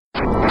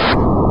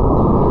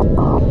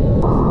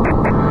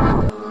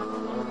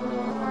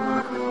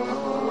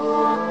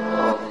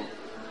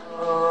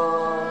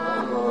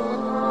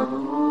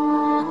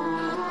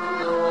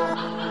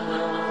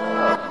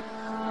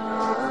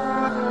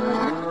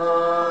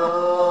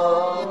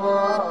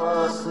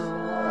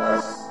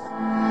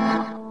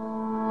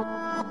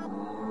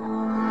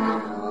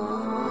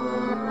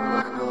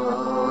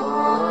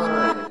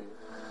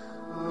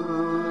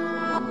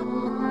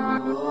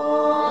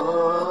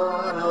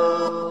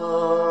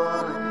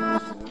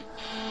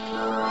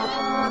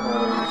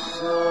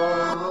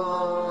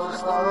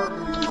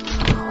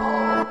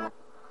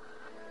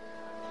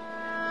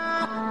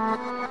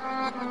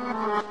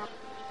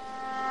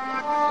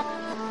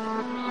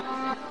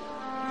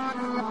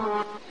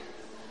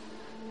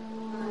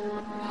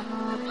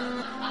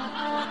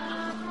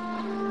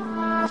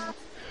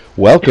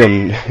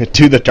Welcome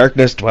to the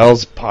Darkness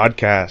Dwells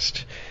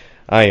podcast.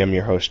 I am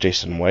your host,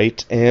 Jason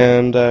White,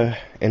 and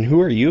who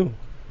are you?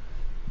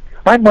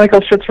 I'm Michael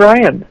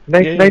Schutz-Ryan.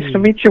 Nice to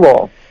meet you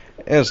all.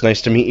 It's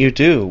nice to meet you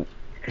too.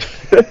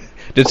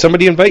 Did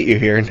somebody invite you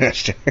here? No,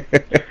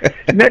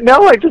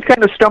 I just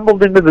kind of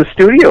stumbled into the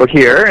studio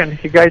here, and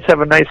you guys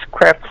have a nice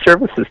craft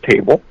services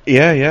table.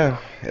 Yeah.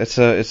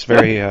 It's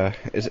very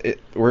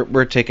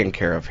we're taken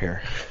care of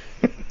here.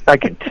 I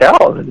can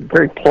tell. It's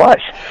very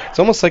plush. It's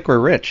almost like we're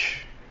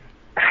rich.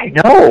 I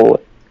know.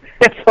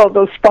 It's all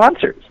those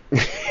sponsors.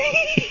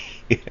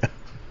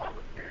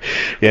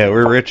 Yeah,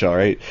 we're rich, all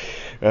right.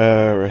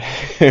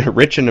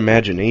 Rich in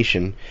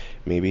imagination,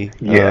 maybe.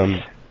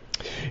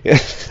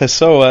 Yes.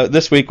 So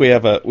this week we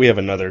have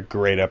another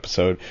great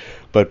episode,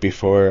 but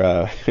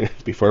before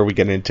we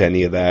get into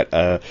any of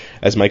that,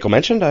 as Michael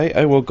mentioned,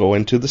 I will go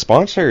into the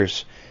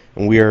sponsors,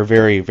 and we are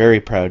very, very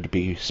proud to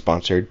be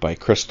sponsored by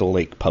Crystal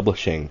Lake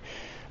Publishing.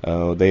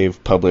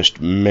 They've published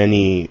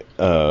many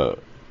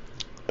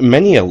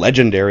a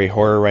legendary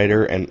horror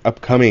writer and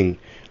upcoming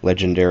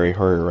legendary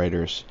horror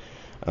writers.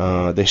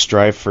 They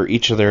strive for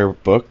each of their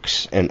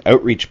books and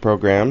outreach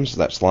programs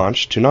that's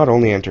launched to not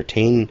only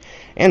entertain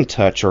and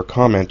touch or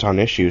comment on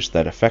issues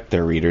that affect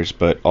their readers,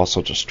 but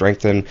also to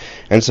strengthen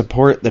and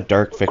support the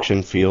dark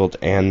fiction field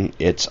and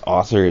its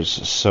authors.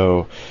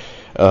 So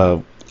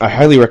I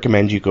highly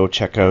recommend you go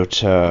check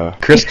out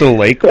Crystal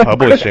Lake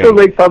Publishing. Crystal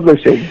Lake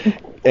Publishing.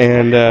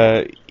 And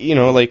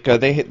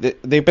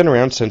they've been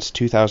around since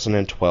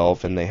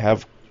 2012, and they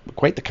have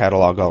quite the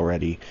catalog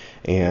already,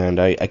 and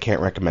I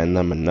can't recommend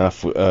them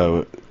enough.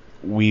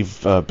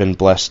 We've been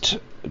blessed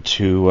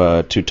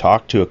to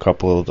talk to a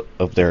couple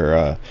of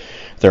their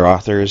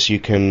authors. You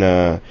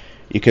can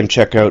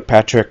check out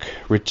Patrick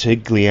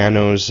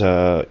Ritigliano's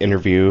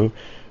interview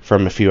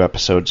from a few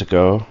episodes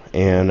ago,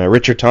 and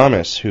Richard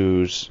Thomas,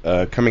 who's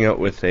coming out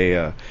with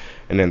an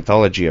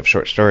anthology of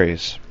short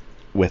stories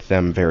with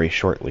them very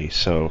shortly.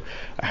 So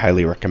I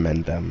highly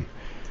recommend them.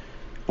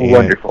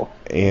 Wonderful.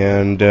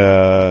 And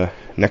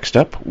next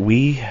up,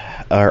 we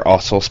are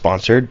also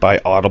sponsored by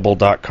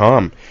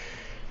Audible.com.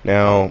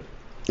 Now,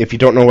 if you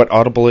don't know what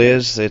Audible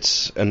is,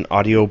 it's an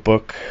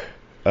audiobook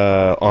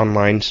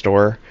online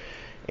store.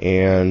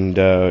 And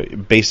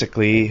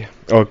basically,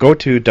 go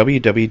to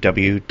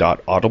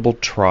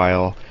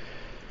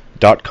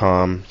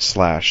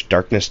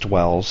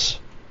www.audibletrial.com/darknessdwells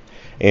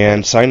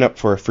and sign up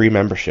for a free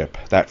membership.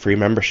 That free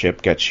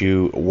membership gets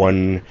you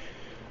one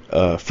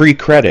free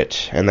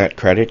credit, and that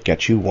credit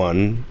gets you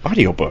one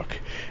audiobook.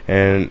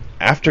 And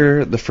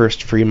after the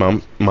first free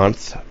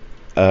month,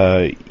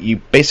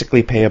 you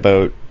basically pay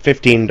about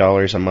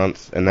 $15 a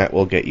month, and that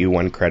will get you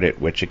one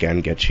credit, which again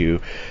gets you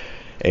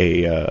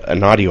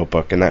an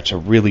audiobook. And that's a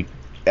really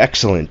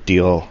excellent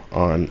deal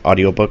on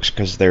audiobooks,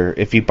 because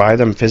if you buy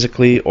them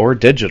physically or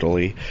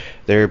digitally,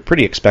 they're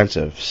pretty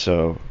expensive.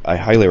 So I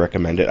highly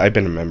recommend it. I've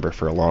been a member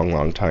for a long,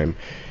 long time.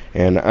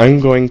 And I'm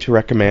going to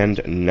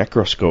recommend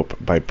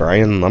Necroscope by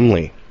Brian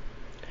Lumley.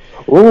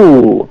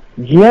 Ooh,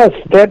 yes,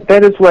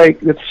 that is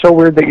like, it's so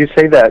weird that you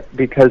say that,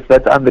 because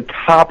that's on the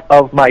top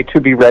of my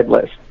to-be-read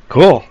list.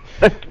 Cool.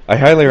 I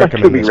highly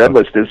recommend to-be-read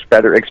this list is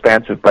rather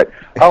expansive, but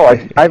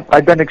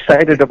I've been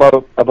excited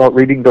about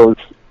reading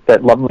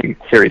that Lumley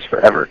series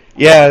forever.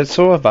 Yeah,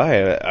 so have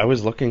I. I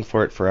was looking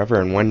for it forever,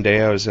 and one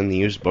day I was in the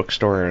used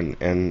bookstore,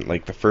 and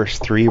like the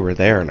first three were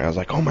there, and I was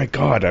like, oh my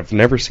god, I've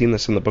never seen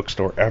this in the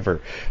bookstore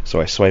ever.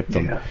 So I swiped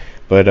them. Yeah.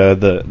 But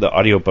the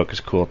audiobook is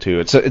cool too.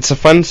 It's a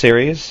fun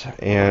series,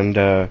 and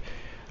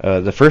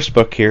the first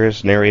book here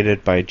is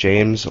narrated by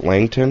James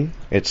Langton.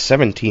 It's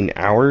 17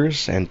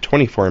 hours and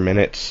 24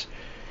 minutes,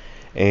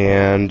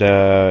 and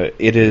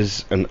it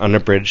is an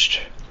unabridged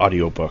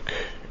audiobook.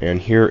 And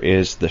here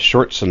is the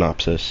short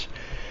synopsis.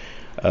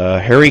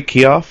 Harry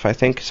Keough, I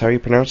think is how you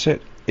pronounce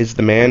it, is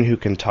the man who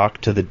can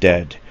talk to the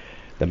dead.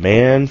 The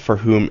man for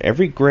whom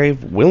every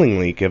grave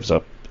willingly gives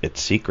up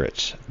its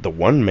secrets. The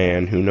one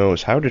man who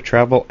knows how to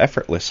travel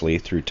effortlessly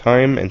through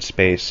time and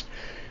space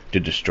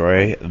to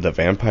destroy the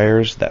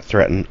vampires that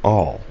threaten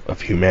all of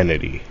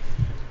humanity.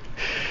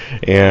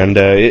 And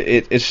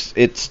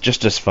it's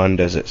just as fun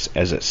as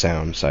it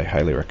sounds. I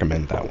highly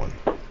recommend that one.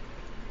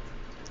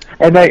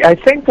 And I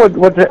think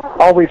what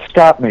always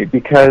stopped me,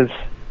 because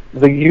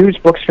the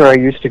used bookstore I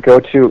used to go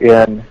to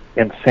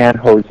in San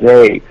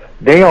Jose,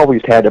 they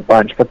always had a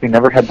bunch, but they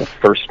never had the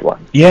first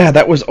one. Yeah,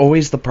 that was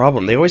always the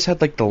problem. They always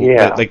had like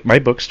my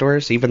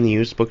bookstores, even the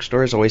used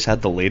bookstores, always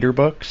had the later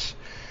books.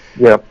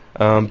 Yep.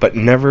 But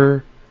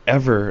never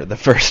ever the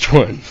first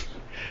one.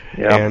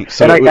 Yeah.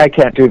 And I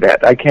can't do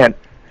that. I can't.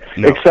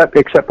 No.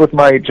 Except with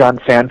my John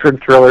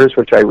Sanford thrillers,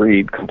 which I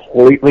read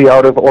completely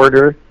out of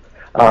order.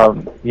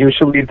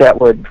 Usually that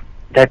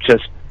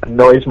just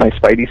annoys my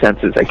spidey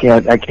senses. I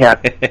can't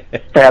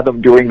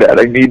fathom doing that.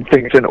 I need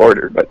things in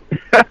order, but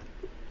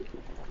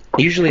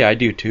usually I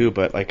do too.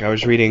 But like I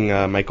was reading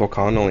Michael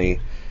Connolly,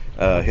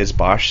 his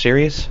Bosch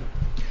series.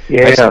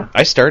 Yeah.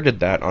 I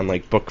started that on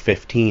like book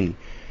 15,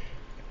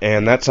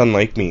 And that's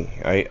unlike me.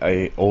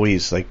 I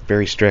always like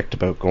very strict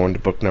about going to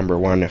book number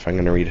 1 if I'm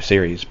going to read a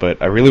series.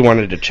 But I really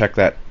wanted to check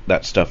that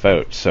stuff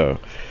out. So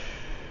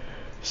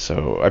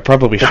I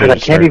probably should. I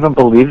can't even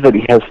believe that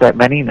he has that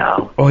many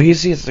now. Oh,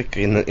 he's like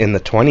in the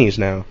 20s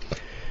now.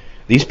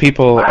 These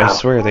people, wow. I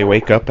swear, they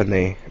wake up and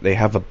they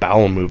have a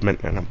bowel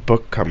movement and a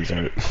book comes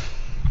out.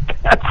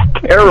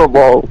 That's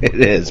terrible. It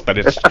is, but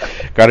it's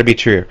got to be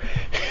true.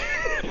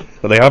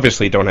 Well, they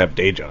obviously don't have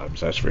day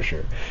jobs, that's for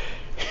sure.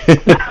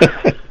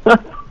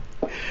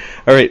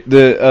 All right,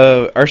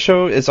 our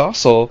show is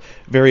also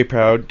very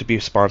proud to be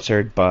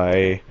sponsored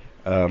by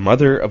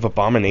Mother of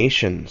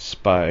Abominations.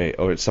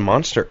 It's a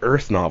Monster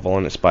Earth novel,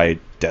 and it's by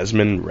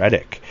Desmond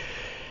Reddick.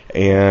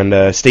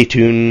 And stay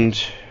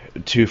tuned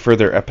to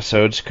further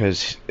episodes,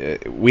 because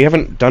we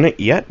haven't done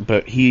it yet,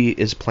 but he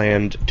is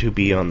planned to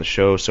be on the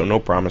show, so no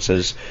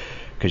promises,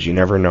 because you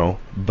never know.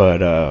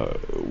 But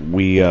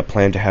we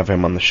plan to have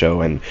him on the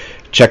show, and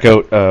check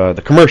out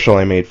the commercial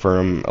I made for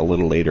him a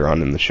little later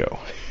on in the show.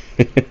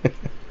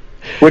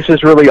 Which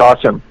is really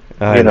awesome.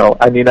 I know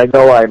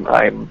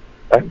I'm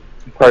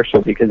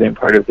partial because I'm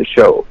part of the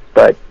show,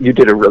 but you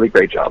did a really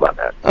great job on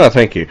that. Oh,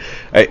 thank you.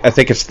 I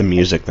think it's the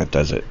music that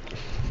does it.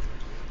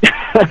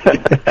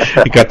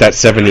 You got that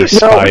 70s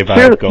spy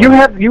vibe going.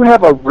 You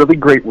have a really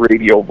great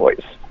radio voice.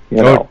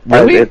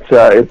 Really? It's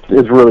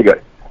really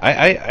good.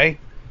 I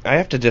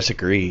have to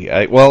disagree.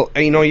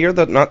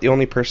 You're not the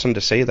only person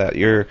to say that.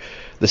 You're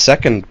the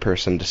second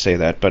person to say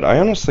that, but I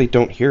honestly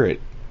don't hear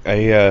it.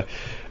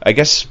 I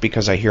guess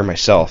because I hear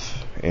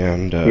myself,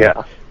 and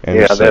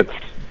that's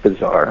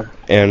bizarre.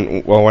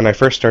 And when I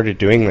first started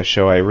doing the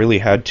show, I really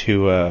had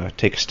to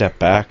take a step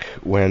back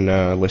when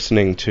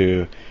listening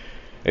to.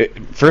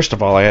 First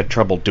of all, I had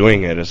trouble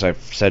doing it, as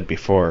I've said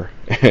before.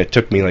 It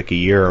took me like a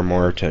year or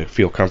more to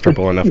feel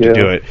comfortable enough to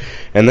do it.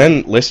 And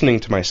then listening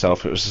to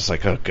myself, it was just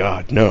like, oh,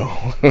 God,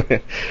 no.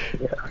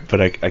 But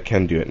I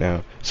can do it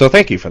now. So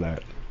thank you for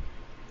that.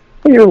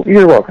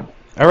 You're welcome.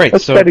 All right,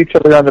 let's pat each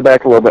other on the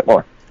back a little bit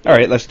more. All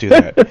right, let's do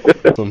that.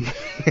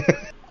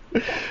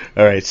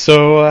 All right,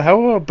 so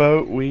how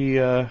about we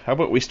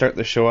start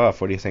the show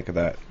off? What do you think of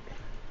that?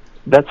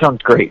 That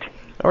sounds great.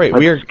 All right,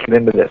 let's get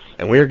into this.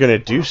 And we are going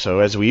to do so,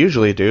 as we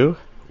usually do,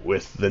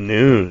 with the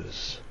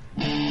news.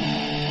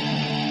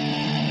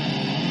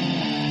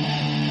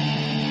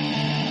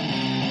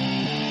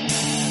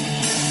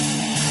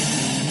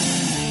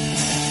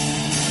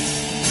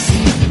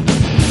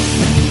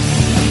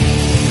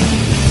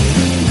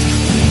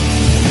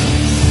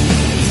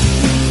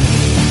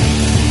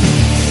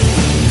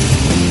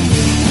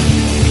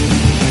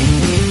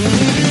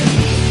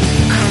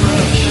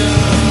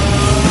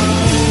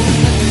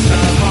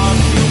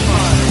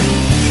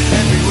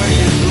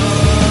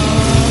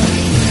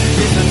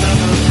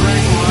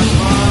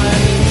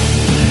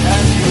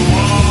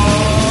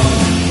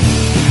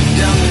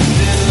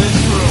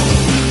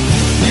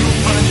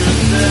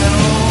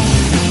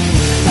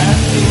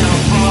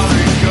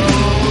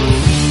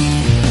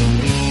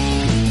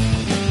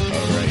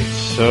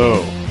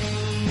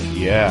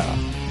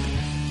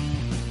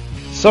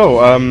 So,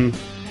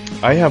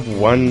 I have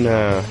one,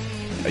 I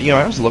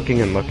was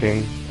looking, and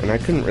I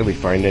couldn't really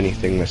find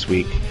anything this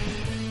week.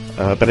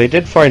 But I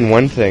did find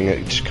one thing.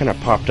 It just kind of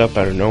popped up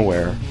out of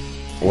nowhere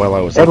while I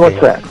was looking. And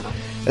what's that?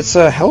 It's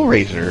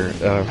Hellraiser.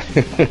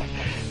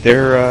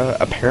 They're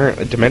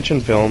apparently,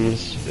 Dimension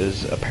Films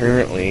is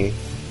apparently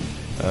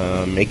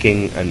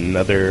making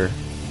another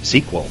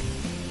sequel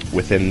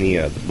within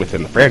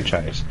the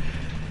franchise.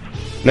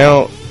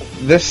 Now,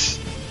 this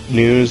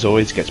news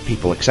always gets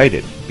people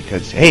excited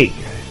because, hey,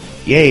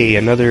 yay,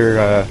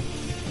 another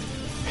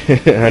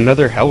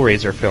another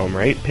Hellraiser film,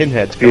 right?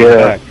 Pinhead's coming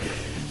back.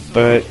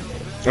 But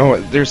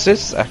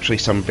there's actually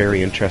some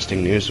very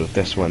interesting news with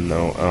this one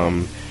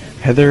though.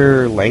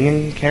 Heather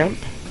Langenkamp,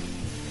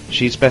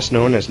 she's best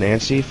known as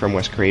Nancy from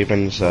Wes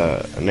Craven's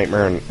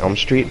Nightmare on Elm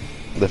Street,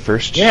 the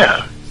first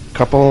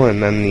couple,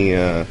 and then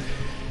the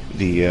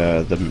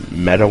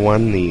meta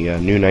one, the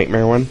New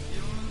Nightmare one.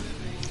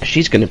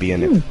 She's going to be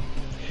in it.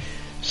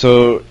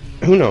 So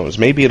who knows?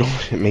 Maybe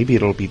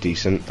it'll be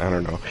decent. I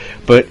don't know.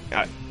 But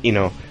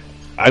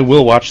I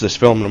will watch this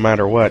film no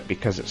matter what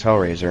because it's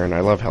Hellraiser and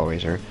I love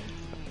Hellraiser.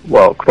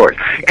 Well, of course.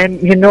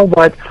 And you know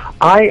what?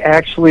 I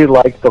actually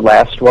liked the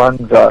last one,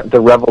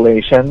 the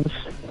Revelations,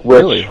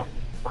 which really?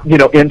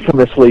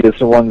 Infamously is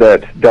the one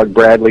that Doug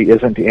Bradley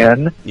isn't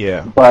in.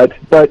 Yeah. But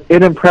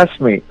it impressed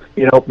me,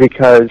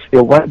 because it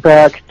went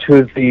back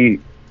to the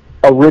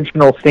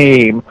original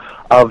theme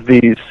of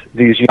these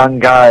young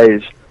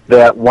guys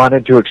that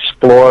wanted to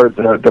explore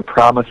the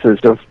promises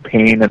of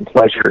pain and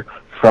pleasure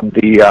from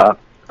the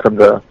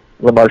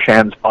Le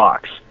Marchand's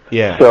box.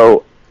 Yeah.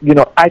 So,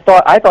 I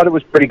thought it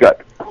was pretty good.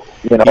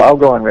 I'll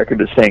go on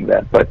record as saying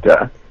that, but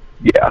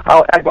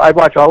I'd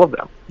watch all of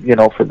them,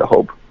 for the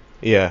hope.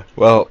 Yeah.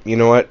 Well, you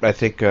know what? I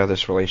think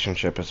this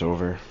relationship is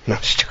over. No,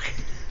 just joking.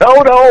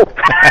 Oh no!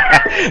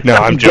 No,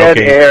 I'm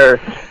joking. Dead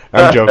air.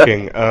 I'm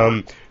joking.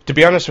 To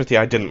be honest with you,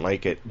 I didn't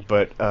like it,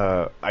 but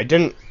I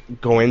didn't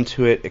go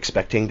into it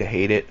expecting to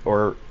hate it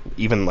or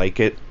even like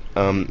it.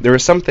 There were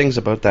some things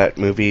about that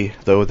movie,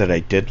 though, that I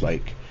did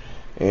like.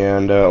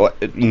 And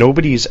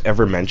nobody's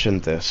ever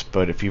mentioned this,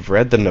 but if you've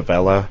read the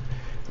novella,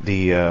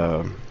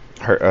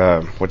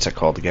 what's it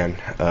called again?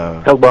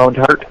 Hellbound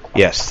Heart?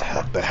 Yes,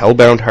 the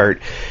Hellbound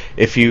Heart.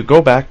 If you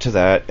go back to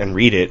that and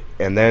read it,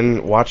 and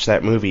then watch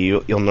that movie,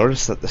 you'll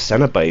notice that the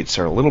Cenobites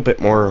are a little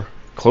bit more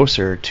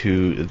closer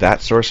to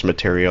that source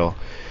material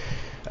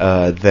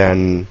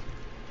than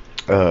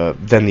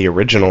the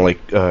original,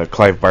 like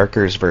Clive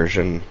Barker's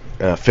version,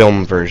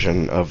 film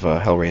version of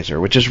Hellraiser,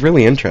 which is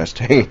really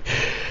interesting.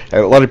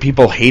 A lot of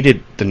people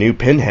hated the new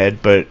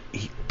Pinhead, but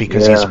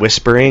because he's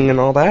whispering and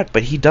all that,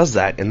 but he does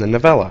that in the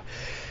novella.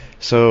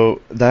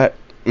 So that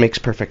makes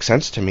perfect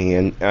sense to me.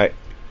 And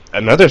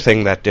another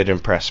thing that did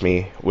impress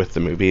me with the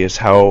movie is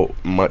how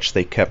much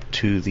they kept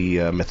to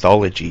the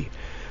mythology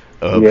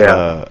of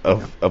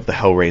the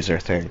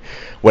Hellraiser thing.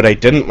 What I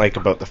didn't like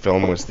about the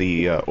film was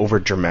the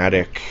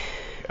over-dramatic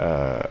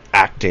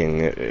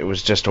acting. It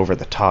was just over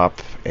the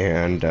top,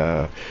 and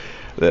the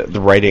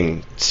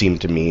writing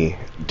seemed to me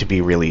to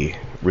be really,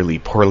 really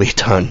poorly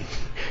done.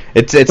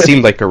 It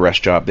seemed like a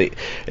rush job.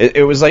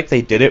 It was like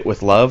they did it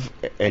with love,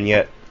 and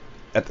yet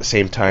at the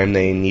same time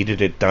they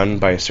needed it done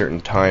by a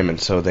certain time, and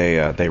so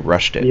they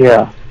rushed it.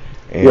 Yeah,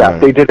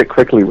 they did it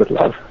quickly with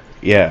love.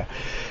 Yeah.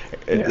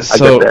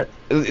 So I get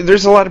that.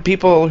 There's a lot of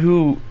people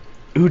who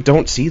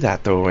don't see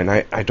that, though, and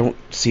I don't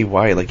see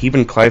why. Like,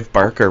 even Clive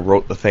Barker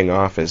wrote the thing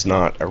off as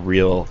not a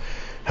real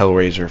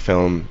Hellraiser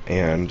film,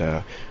 and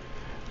I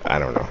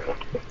don't know.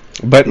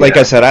 But like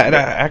I said, I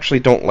actually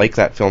don't like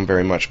that film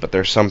very much, but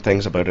there's some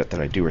things about it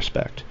that I do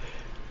respect.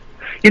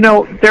 You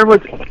know,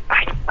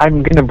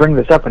 I'm going to bring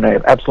this up, and I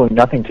have absolutely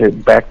nothing to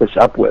back this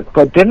up with,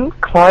 but didn't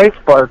Clive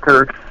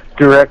Barker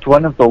direct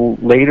one of the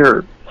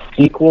later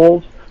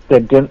sequels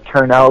that didn't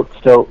turn out,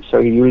 so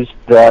he used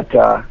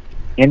that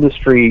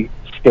industry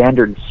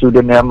standard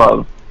pseudonym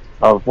of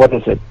what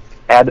is it,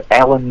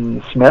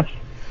 Alan Smith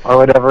or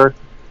whatever,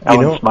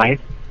 Alan Smythe?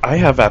 I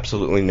have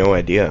absolutely no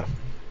idea.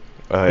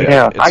 I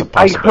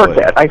heard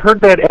that. I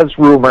heard that as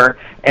rumor,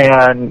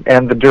 and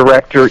the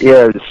director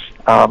is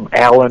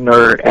Alan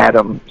or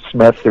Adam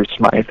Smith or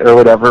Smythe or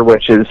whatever,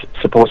 which is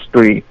supposed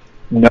to be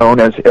known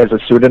as a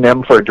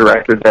pseudonym for a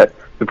director that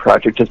the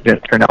project just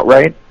didn't turn out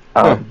right.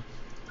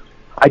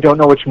 I don't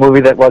know which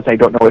movie that was. I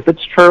don't know if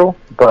it's true,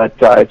 but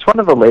it's one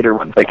of the later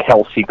ones, like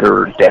Hellseeker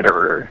or Deader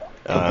or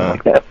something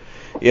like that.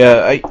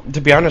 Yeah,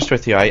 to be honest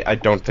with you, I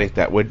don't think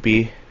that would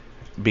be,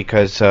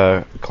 because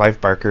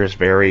Clive Barker is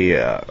very,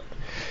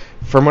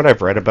 from what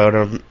I've read about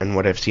him and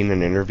what I've seen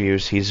in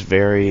interviews, he's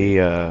very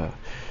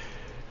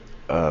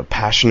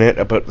passionate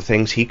about the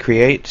things he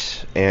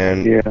creates,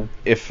 and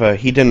if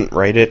he didn't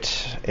write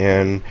it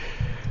and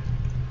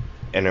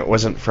it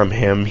wasn't from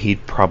him,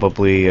 he'd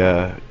probably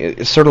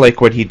it's sort of like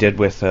what he did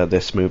with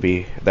this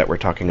movie that we're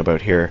talking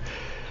about here,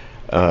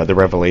 The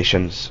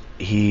Revelations.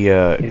 He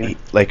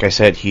like I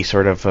said, he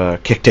sort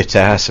of kicked its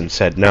ass and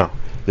said, no,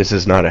 this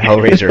is not a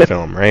Hellraiser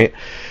film, right?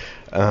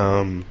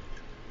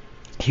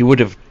 He would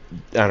have,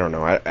 I don't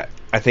know,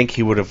 I think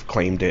he would have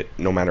claimed it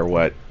no matter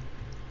what.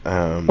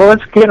 Well,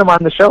 let's get him on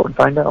the show and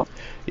find out.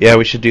 Yeah,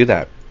 we should do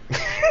that.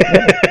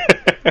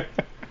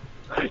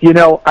 You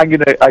know, I'm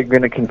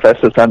gonna confess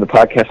this on the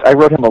podcast. I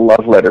wrote him a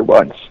love letter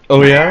once.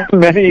 Oh yeah,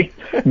 many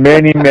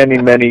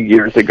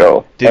years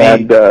ago.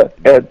 And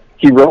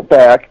he wrote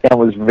back and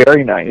was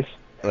very nice.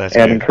 That's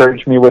and good.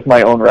 Encouraged me with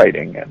my own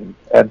writing,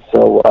 and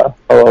so I'll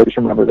always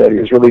remember that. He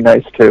was really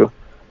nice to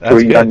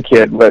a young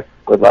kid with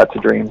lots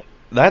of dreams.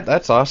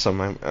 That's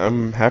awesome.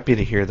 I'm happy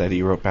to hear that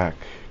he wrote back,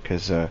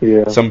 because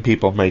some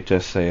people might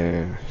just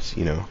say,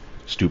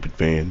 stupid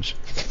fans.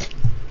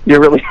 You're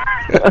really.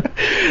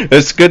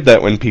 It's good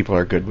that when people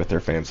are good with their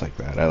fans like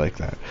that. I like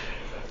that.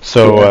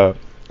 So,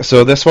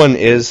 so this one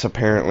is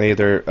apparently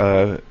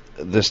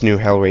this new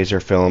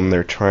Hellraiser film.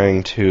 They're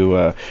trying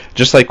to,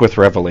 just like with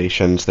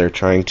Revelations, they're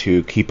trying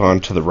to keep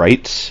on to the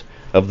rights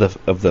of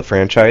the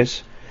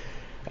franchise.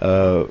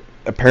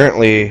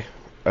 Apparently,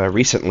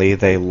 recently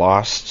they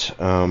lost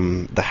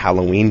the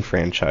Halloween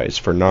franchise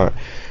for not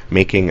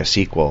making a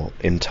sequel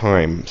in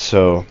time.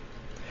 So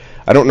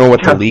I don't know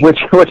what the leak... Which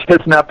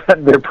has not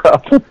been their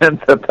problem in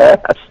the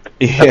past.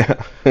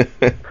 Yeah.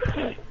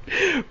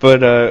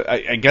 But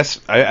I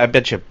guess, I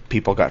bet you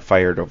people got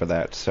fired over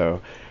that,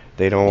 so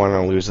they don't want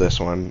to lose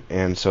this one,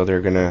 and so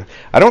they're going to...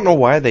 I don't know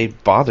why they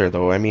bother,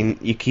 though. I mean,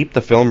 you keep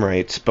the film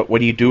rights, but what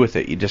do you do with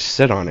it? You just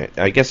sit on it.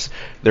 I guess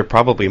they're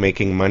probably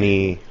making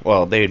money...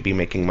 Well, they'd be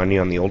making money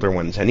on the older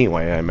ones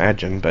anyway, I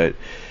imagine, but...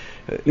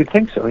 You'd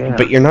think so, yeah.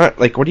 But you're not...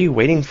 Like, what are you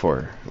waiting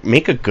for?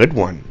 Make a good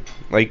one.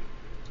 Like...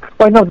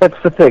 Well, no,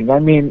 that's the thing. I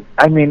mean,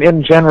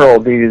 in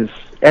general,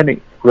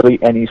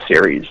 any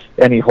series,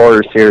 any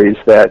horror series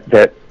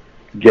that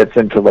gets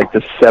into like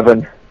the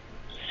 7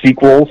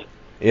 sequels.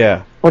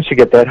 Yeah. Once you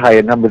get that high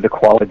a number, the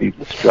quality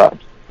just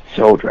drops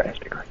so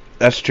drastically.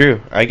 That's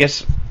true. I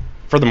guess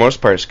for the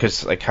most part,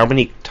 because like how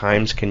many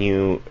times can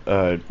you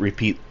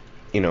repeat,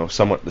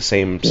 somewhat the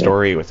same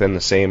story within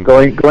the same...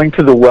 Going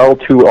to the well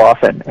too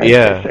often, as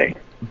they say.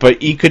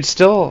 But you could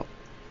still...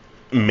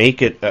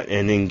 make it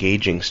an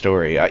engaging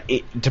story.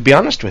 To be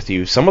honest with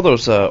you, some of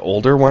those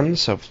older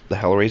ones of the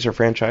Hellraiser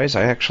franchise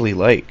I actually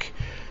like.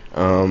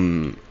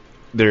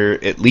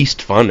 They're at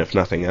least fun, if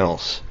nothing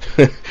else.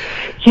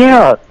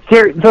 Yeah,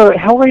 the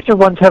Hellraiser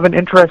ones have an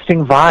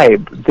interesting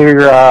vibe.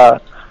 They're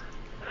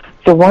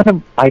the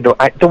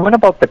one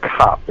about the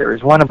cop. There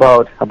is one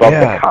about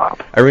the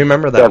cop. I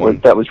remember that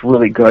one. That was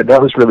really good.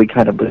 That was really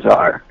kind of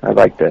bizarre. I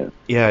liked it.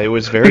 Yeah, it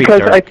was very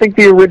because dark. I think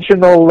the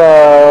original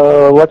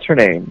what's her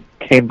name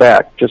came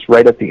back just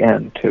right at the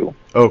end too.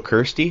 Oh,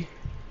 Kirsty?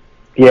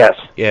 Yes.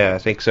 Yeah, I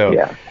think so.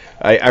 Yeah.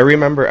 I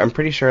remember. I'm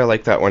pretty sure I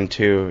like that one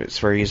too.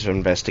 It's where he's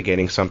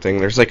investigating something.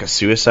 There's like a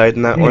suicide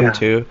in that one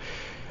too.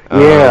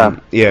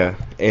 Yeah,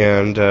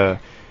 and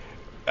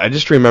I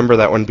just remember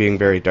that one being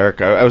very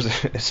dark.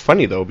 It's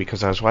funny though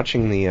because I was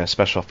watching the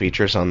special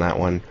features on that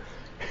one,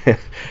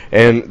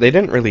 and they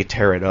didn't really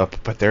tear it up.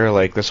 But they're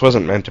like, this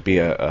wasn't meant to be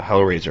a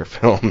Hellraiser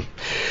film.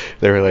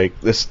 They were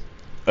like, this.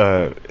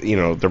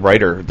 The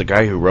writer, the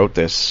guy who wrote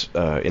this,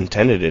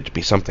 intended it to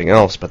be something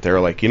else, but they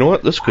were like, you know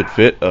what, this could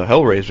fit a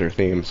Hellraiser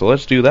theme, so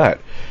let's do that.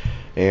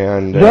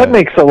 And that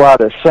makes a lot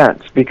of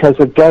sense, because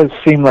it does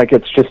seem like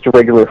it's just a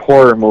regular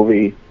horror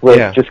movie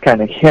with just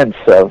kind of hints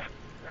of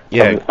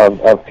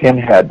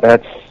Pinhead.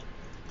 That's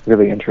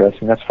really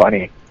interesting. That's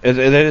funny. It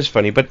is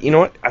funny, but you know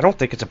what? I don't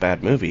think it's a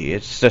bad movie.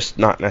 It's just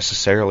not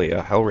necessarily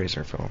a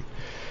Hellraiser film.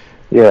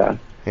 Yeah.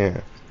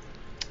 Yeah.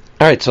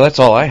 All right, so that's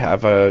all I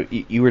have.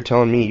 You were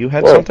telling me you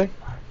had something?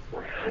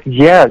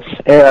 Yes,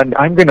 and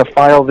I'm going to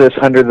file this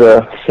under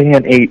the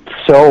Saying Ain't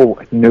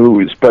So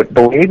news, but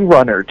Blade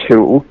Runner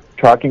 2,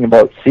 talking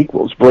about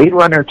sequels, Blade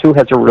Runner 2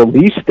 has a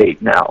release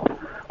date now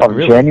of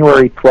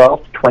January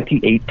 12th,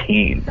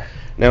 2018.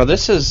 Now,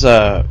 this is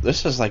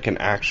like an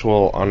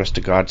actual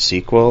honest-to-God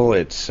sequel.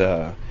 It's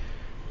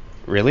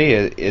really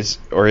is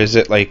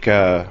it like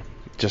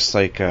just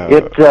like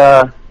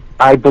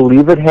I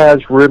believe it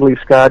has Ridley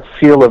Scott's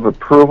seal of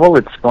approval.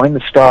 It's going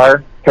to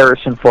star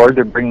Harrison Ford.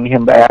 They're bringing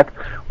him back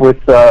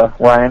with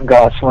Ryan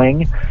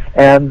Gosling,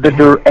 and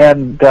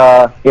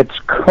it's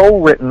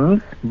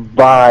co-written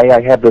by, I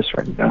have this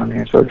written down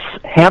here, so it's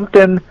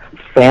Hampton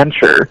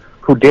Fancher,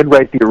 who did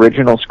write the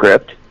original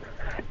script,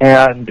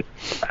 and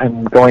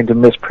I'm going to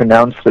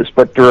mispronounce this,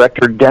 but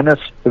director Denis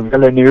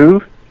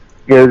Villeneuve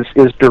is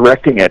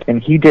directing it, and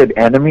he did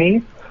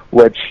Enemy,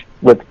 which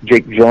with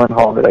Jake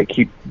Gyllenhaal that I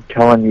keep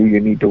telling you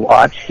need to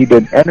watch. He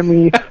did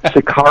Enemy,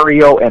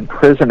 Sicario, and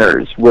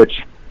Prisoners,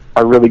 which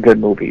are really good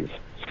movies.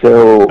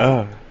 So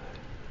cool.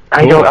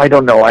 I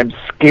don't know. I'm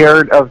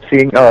scared of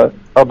seeing a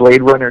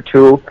Blade Runner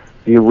 2.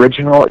 The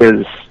original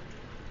is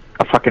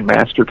a fucking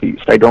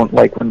masterpiece. I don't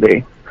like when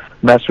they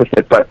mess with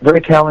it, but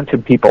very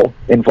talented people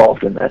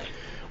involved in this.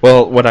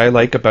 Well, what I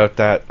like about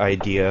that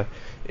idea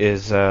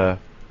is that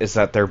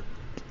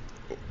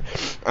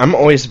I'm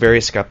always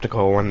very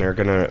skeptical when they're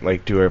gonna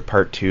like do a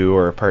part 2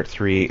 or a part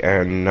 3,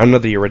 and none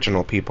of the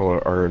original people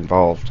are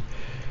involved.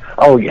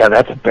 Oh yeah,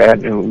 that's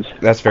bad news.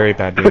 That's very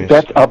bad news.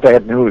 That's a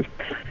bad news.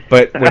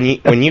 But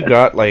when you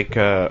got like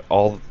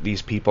all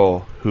these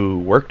people who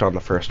worked on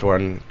the first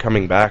one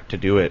coming back to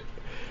do it,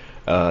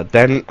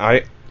 then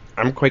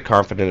I'm quite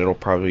confident it'll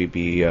probably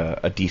be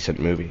a decent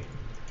movie.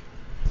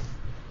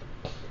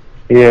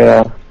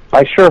 Yeah,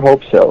 I sure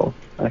hope so.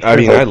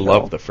 I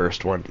love the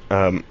first one.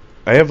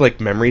 I have like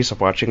memories of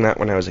watching that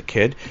when I was a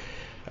kid.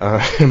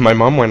 My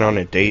mom went on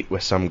a date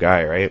with some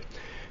guy, right?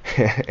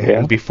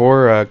 And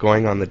before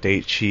going on the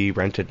date, she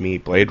rented me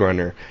Blade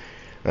Runner.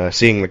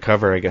 Seeing the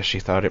cover, I guess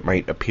she thought it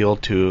might appeal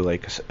to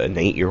like an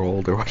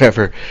 8-year-old or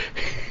whatever.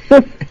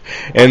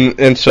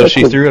 and so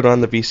she threw it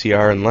on the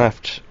VCR and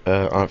left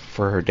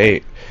for her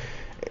date.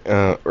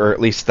 Or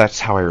at least that's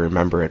how I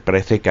remember it. But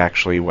I think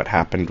actually what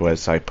happened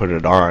was I put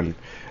it on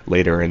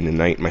later in the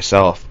night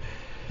myself.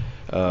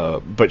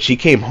 But she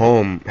came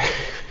home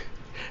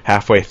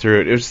halfway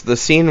through it. It was the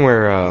scene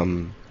where I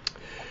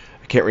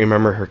can't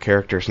remember her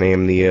character's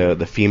name,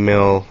 the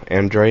female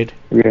android.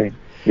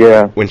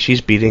 Yeah. When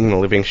she's beating the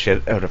living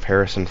shit out of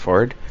Harrison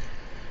Ford.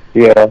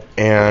 Yeah.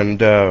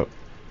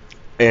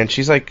 And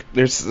she's like,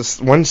 there's this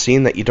one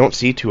scene that you don't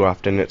see too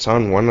often. It's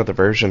on one of the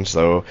versions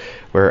though,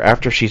 where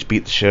after she's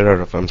beat the shit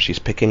out of him, she's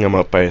picking him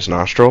up by his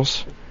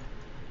nostrils.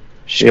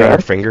 She's got her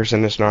fingers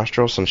in his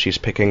nostrils, and she's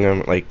picking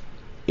him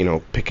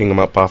picking him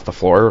up off the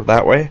floor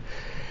that way.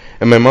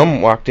 And my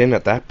mom walked in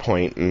at that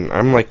point, and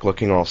I'm like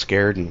looking all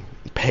scared and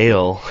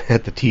pale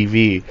at the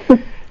TV.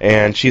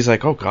 And she's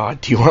like, "Oh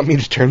God, do you want me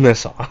to turn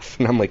this off?"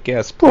 And I'm like,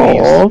 "Yes,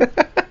 please."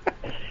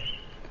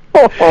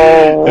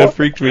 That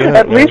freaked me out.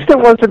 At least it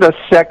wasn't a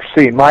sex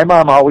scene. My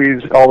mom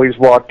always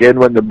walked in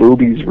when the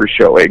boobies were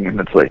showing, and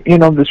it's like,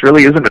 this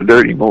really isn't a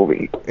dirty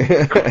movie.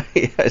 Yeah,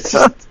 it's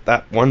just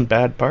that one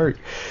bad part.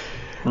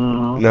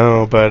 Mm-hmm.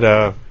 No,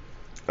 but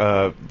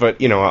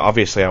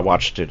obviously I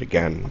watched it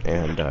again,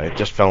 and I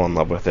just fell in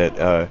love with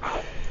it.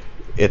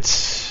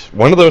 It's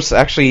one of those.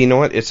 Actually, you know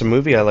what? It's a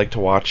movie I like to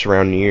watch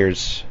around New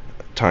Year's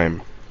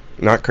time,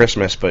 not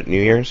Christmas, but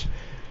New Year's.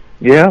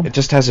 Yeah. It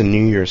just has a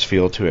New Year's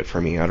feel to it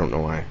for me. I don't know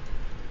why.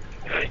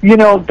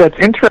 That's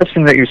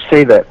interesting that you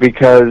say that,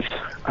 because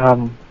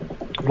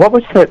What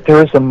was that? There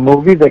was a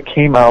movie that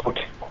came out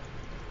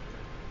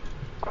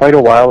quite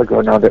a while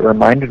ago now that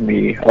reminded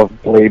me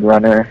of Blade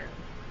Runner.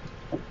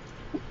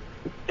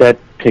 That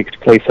takes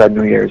place on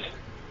New Year's.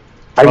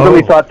 I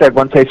really thought that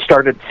once I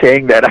started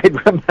saying that,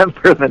 I'd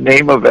remember the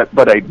name of it,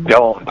 but I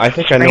don't. I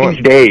think Strange I know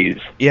it. Days.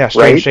 Yeah,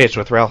 Strange Days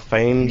with Ralph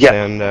Fiennes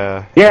and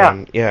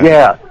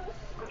yeah.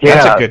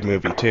 That's a good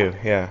movie too.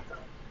 Yeah,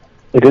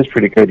 it is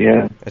pretty good.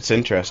 Yeah, it's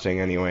interesting.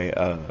 Anyway,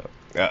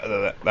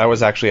 that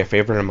was actually a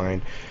favorite of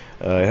mine.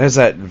 It has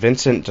that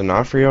Vincent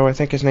D'Onofrio, I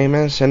think his name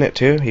is, in it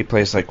too. He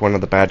plays like one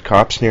of the bad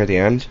cops near the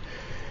end.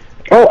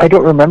 Oh, I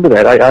don't remember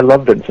that. I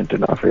love Vincent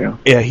D'Onofrio.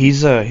 Yeah,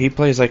 he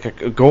plays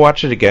like go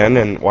watch it again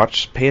and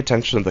pay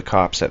attention to the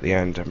cops at the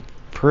end. I'm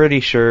pretty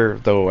sure,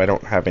 though I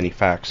don't have any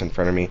facts in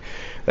front of me,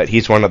 that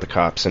he's one of the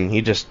cops, and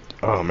he just,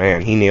 oh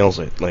man, he nails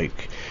it.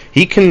 Like,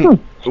 he can,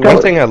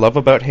 one thing I love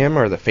about him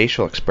are the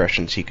facial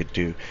expressions he could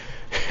do.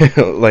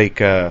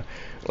 like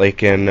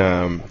in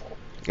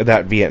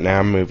that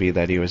Vietnam movie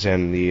that he was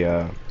in,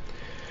 the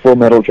Full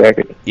Metal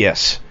Jacket.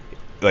 Yes.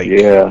 Like,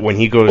 when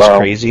he goes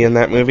crazy in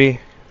that movie,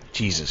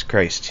 Jesus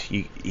Christ,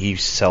 he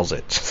sells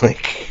it.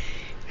 Like,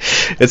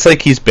 it's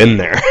like he's been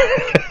there.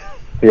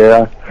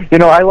 Yeah. You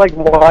know, I like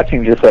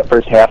watching just that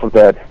first half of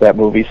that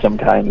movie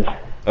sometimes.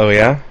 Oh,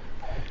 yeah?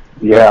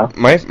 Yeah.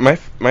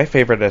 My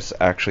favorite is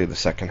actually the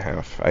second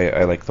half.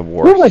 I like the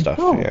war stuff.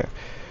 Oh. Yeah.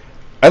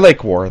 I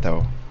like war,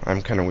 though.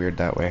 I'm kind of weird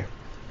that way.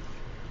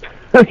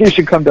 You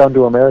should come down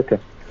to America.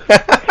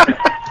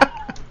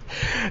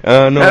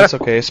 No, it's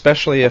okay.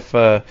 Especially if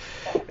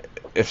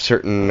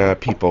certain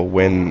people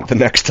win the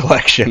next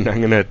election, I'm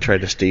going to try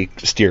to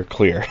steer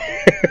clear.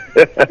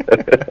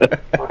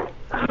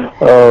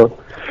 Oh,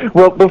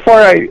 well, before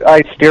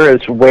I steer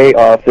us way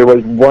off, there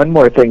was one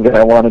more thing that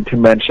I wanted to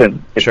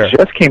mention. It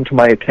just came to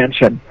my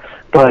attention,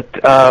 but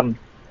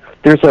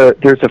there's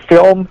a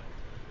film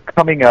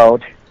coming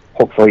out,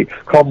 hopefully,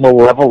 called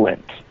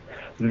Malevolent.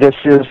 This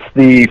is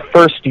the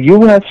first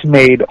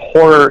U.S.-made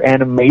horror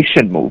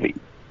animation movie.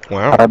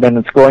 Wow! And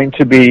it's going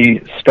to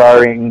be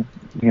starring,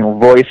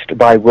 voiced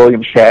by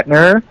William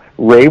Shatner,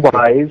 Ray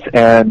Wise,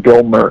 and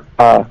Bill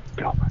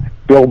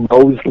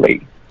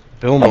Moseley.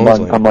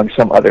 Among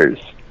some others.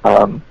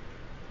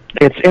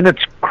 It's in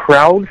its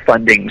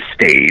crowdfunding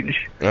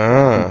stage,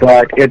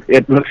 but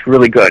it looks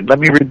really good. Let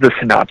me read the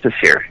synopsis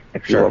here,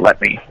 if you will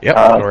let me. Yep,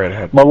 go right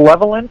ahead.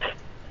 Malevolent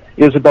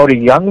is about a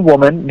young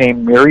woman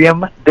named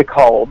Miriam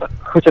DeKalb,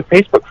 who's a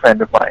Facebook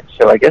friend of mine,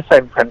 so I guess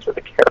I'm friends with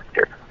the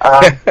character,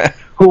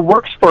 who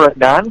works for a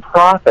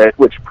nonprofit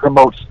which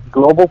promotes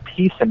global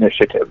peace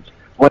initiatives.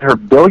 When her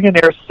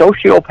billionaire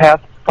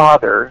sociopath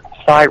father,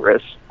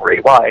 Cyrus, Ray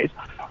Wise,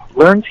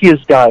 learns he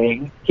is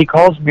dying, he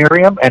calls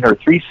Miriam and her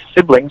 3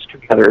 siblings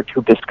together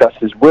to discuss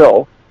his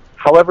will.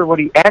 However, what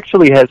he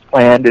actually has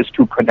planned is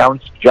to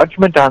pronounce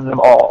judgment on them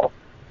all.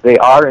 They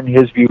are, in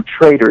his view,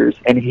 traitors,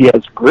 and he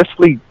has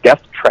grisly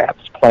death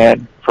traps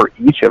planned for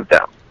each of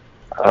them.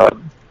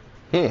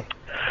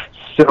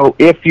 So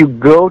if you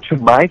go to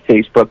my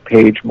Facebook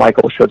page,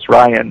 Michael Schutz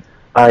Ryan,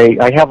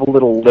 I have a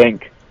little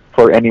link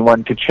for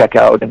anyone to check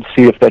out and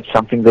see if that's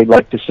something they'd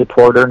like to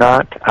support or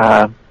not.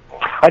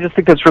 I just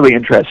think that's really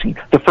interesting.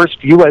 The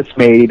first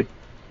U.S.-made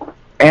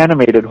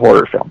animated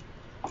horror film.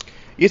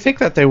 You think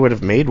that they would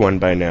have made one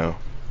by now?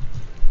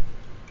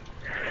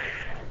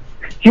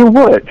 You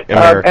would.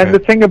 And the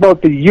thing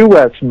about the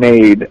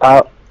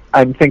U.S.-made,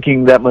 I'm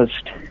thinking that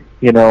must,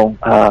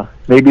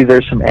 maybe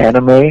there's some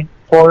anime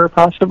horror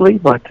possibly,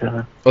 but...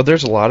 Well,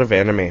 there's a lot of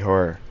anime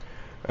horror.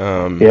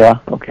 Yeah,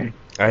 okay.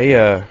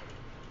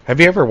 Have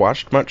you ever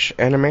watched much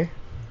anime?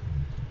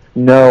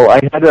 No, I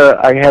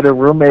had a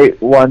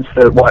roommate once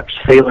that watched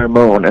Sailor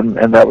Moon,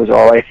 and that was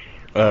all I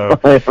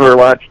ever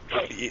watched.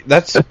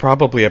 That's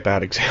probably a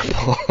bad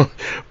example,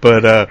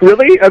 but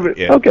really,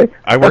 yeah. Okay.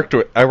 I worked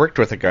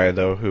with a guy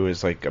though who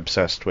is like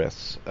obsessed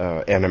with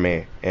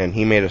anime, and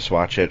he made us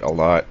watch it a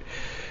lot.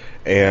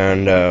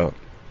 And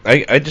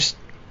I just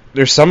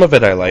there's some of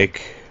it I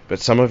like, but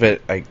some of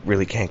it I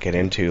really can't get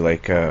into.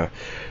 Like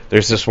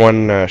there's this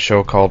one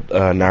show called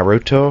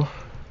Naruto.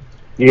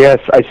 Yes,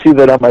 I see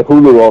that on my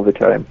Hulu all the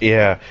time.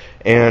 Yeah,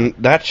 and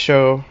that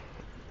show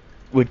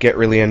would get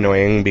really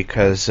annoying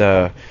because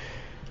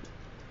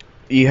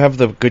you have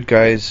the good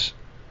guys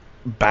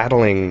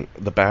battling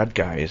the bad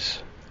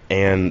guys,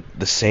 and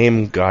the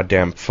same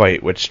goddamn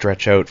fight would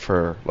stretch out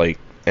for, like,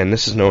 and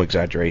this is no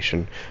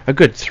exaggeration, a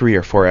good 3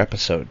 or 4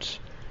 episodes.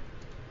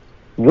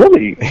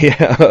 Really?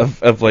 Yeah,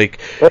 of like...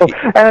 Well,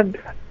 and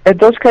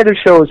those kind of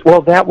shows,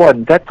 well,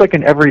 that's like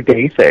an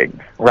everyday thing,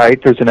 right?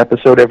 There's an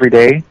episode every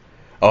day?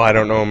 Oh, I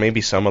don't know,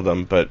 maybe some of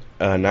them, but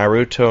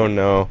Naruto,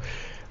 no.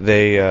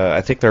 They,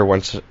 I think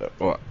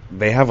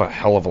they have a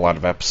hell of a lot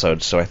of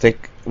episodes, so I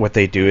think what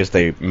they do is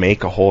they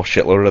make a whole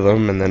shitload of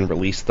them and then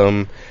release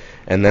them,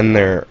 and then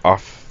they're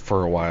off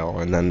for a while,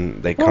 and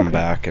then they come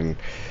back, and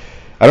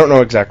I don't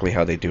know exactly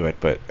how they do it,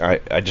 but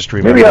I just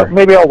remember...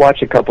 Maybe I'll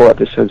watch a couple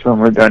episodes when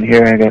we're done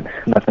here. I got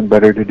nothing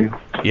better to do.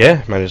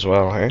 Yeah, might as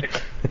well, hey?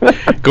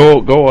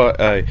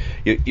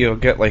 You'll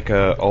get like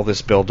all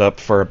this build up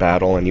for a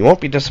battle, and you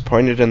won't be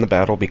disappointed in the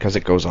battle because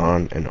it goes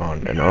on and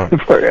on and on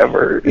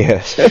forever.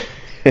 Yes.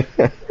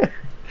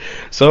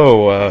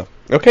 So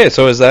okay,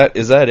 so is that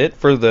it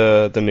for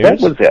the news?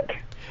 That was it.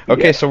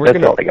 Okay, yeah, so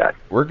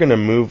we're gonna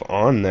move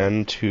on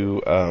then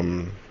to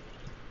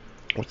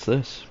what's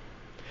this?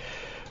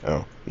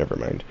 Oh, never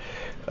mind.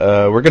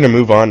 We're gonna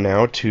move on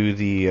now to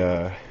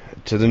the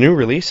new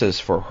releases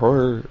for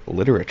horror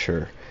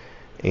literature.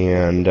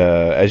 And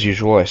as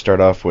usual, I start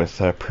off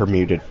with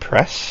Permuted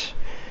Press,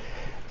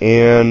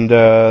 and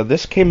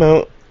this came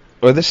out.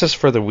 Well, this is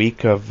for the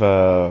week of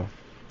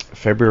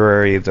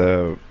February.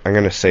 I'm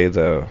going to say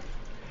the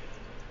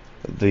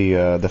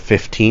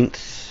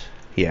 15th.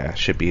 Yeah, it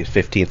should be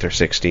 15th or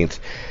 16th.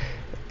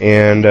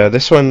 And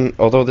this one,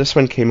 although this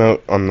one came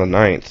out on the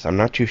 9th, I'm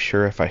not too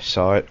sure if I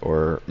saw it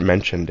or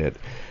mentioned it.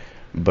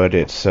 But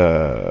it's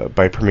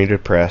by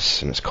Permuted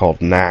Press, and it's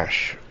called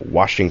Nash,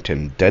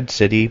 Washington, Dead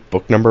City,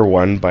 book number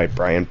 1 by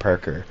Brian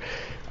Parker.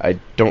 I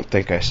don't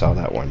think I saw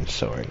that one,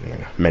 so I'm going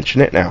to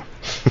mention it now.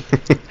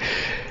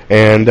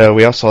 And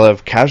we also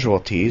have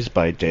Casualties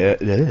by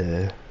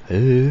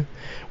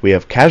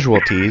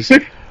Casualties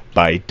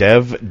by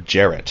Dev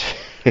Jarrett.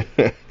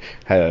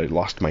 I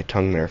lost my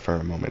tongue there for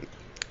a moment.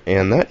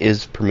 And that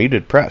is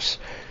Permuted Press.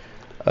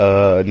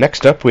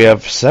 Next up, we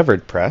have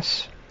Severed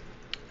Press.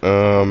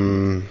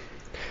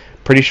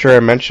 Pretty sure I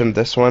mentioned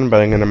this one,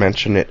 but I'm going to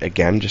mention it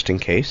again just in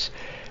case.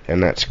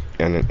 And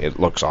it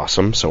looks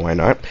awesome, so why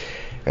not?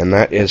 And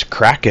that is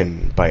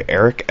Kraken by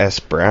Eric S.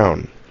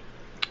 Brown.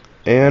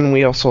 And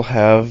we also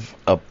have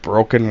A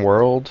Broken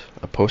World,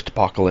 a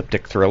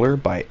post-apocalyptic thriller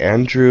by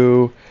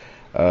Andrew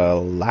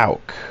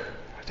Lauk.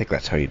 I think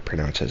that's how you'd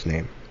pronounce his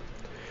name.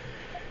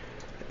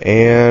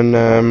 And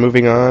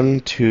moving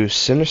on to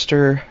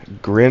Sinister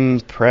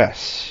Grin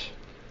Press.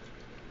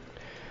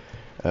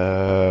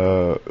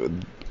 Now,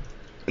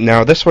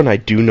 this one I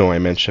do know I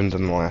mentioned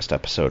in the last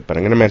episode, but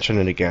I'm going to mention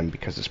it again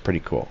because it's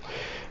pretty cool.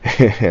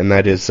 And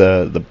that is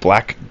The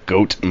Black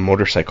Goat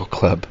Motorcycle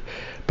Club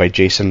by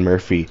Jason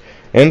Murphy.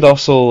 And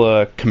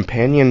also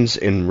Companions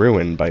in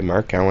Ruin by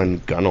Mark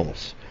Allen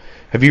Gunnels.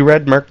 Have you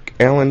read Mark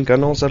Allen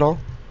Gunnels at all?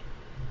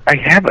 I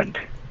haven't.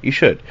 You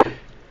should.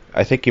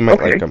 I think you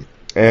might like him.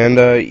 And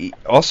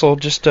also,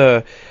 just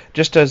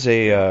as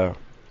a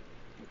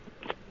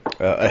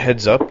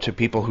heads up to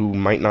people who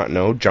might not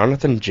know,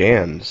 Jonathan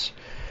Janz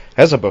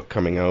has a book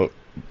coming out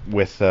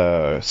with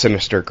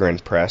Sinister Grin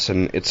Press,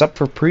 and it's up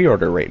for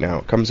pre-order right now.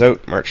 It comes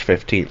out March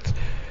 15th.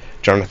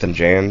 Jonathan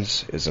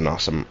Janz is an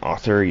awesome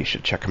author. You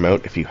should check him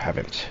out if you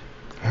haven't.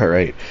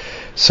 Alright,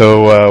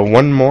 so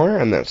one more,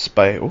 and that's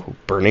by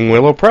Burning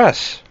Willow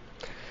Press.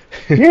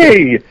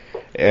 Yay!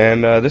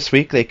 And this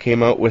week they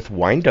came out with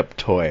Wind Up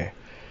Toy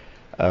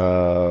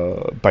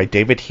by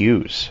David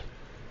Hughes.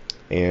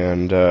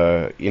 And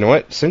you know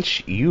what?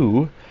 Since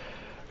you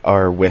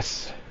are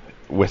with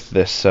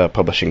this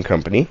publishing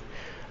company,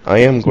 I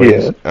am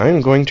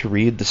going to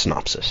read the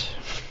synopsis.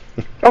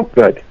 Oh,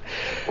 good.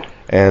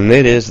 And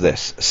it is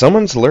this.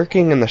 Someone's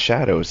lurking in the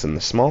shadows in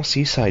the small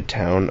seaside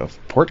town of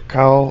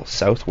Portcal,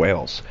 South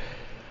Wales.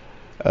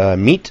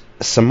 Meet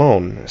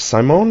Simone.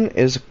 Simone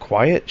is a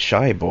quiet,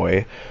 shy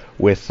boy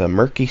with a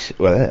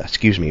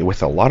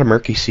lot of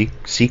murky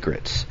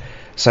secrets.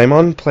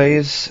 Simone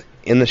plays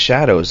in the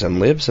shadows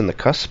and lives in the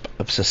cusp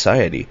of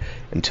society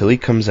until he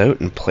comes out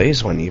and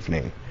plays one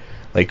evening.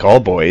 Like all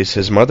boys,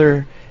 his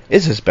mother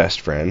is his best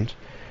friend,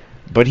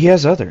 but he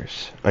has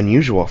others,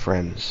 unusual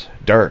friends,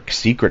 dark,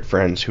 secret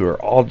friends who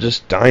are all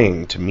just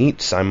dying to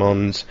meet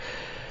Simone's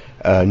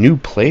new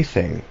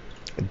plaything.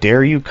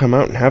 Dare you come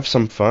out and have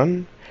some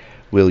fun?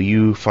 Will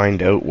you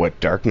find out what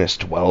darkness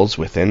dwells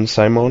within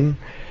Simone?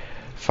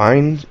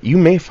 You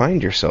may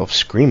find yourself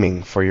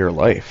screaming for your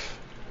life.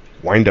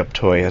 Wind Up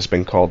Toy has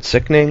been called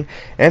sickening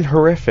and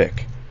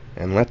horrific,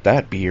 and let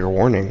that be your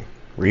warning.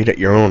 Read at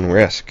your own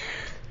risk.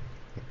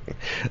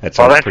 That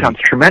sounds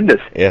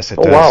tremendous. Yes, it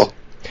does. Wow.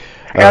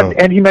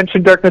 And he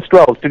mentioned Darkness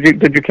Dwells. Did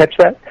you catch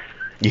that?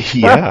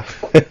 Yeah.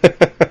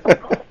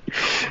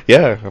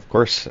 Yeah, of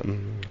course.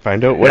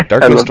 Find out what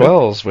darkness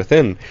dwells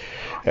within.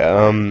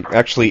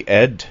 Actually,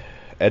 Ed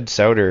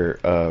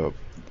Souter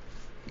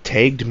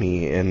tagged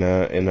me in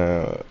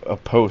a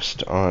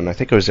post on, I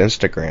think it was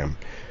Instagram,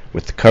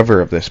 with the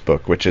cover of this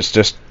book, which is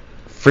just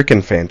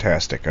freaking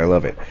fantastic. I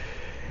love it.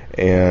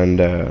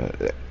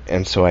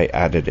 And so I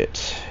added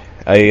it.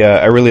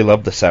 I really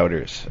love the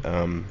Souders.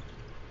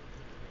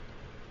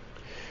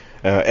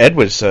 Ed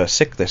was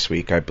sick this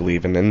week, I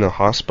believe, and in the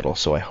hospital,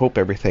 so I hope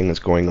everything is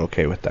going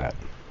okay with that.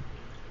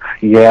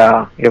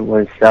 Yeah, it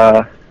was,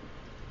 I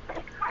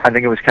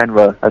think it was kind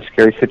of a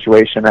scary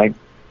situation.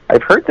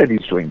 I've heard that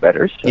he's doing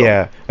better. So.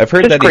 Yeah, I've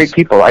heard just that great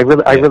people. I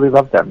really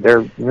love them.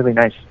 They're really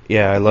nice.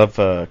 Yeah, I love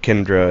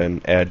Kendra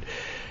and Ed.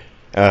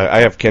 I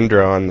have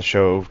Kendra on the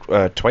show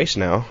twice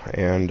now,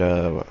 and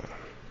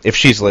if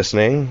she's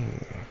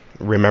listening,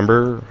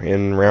 remember,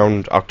 in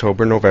around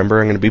October, November,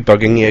 I'm going to be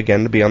bugging you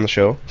again to be on the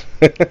show.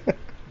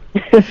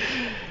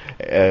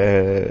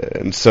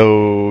 And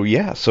so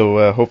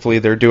hopefully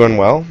they're doing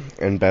well.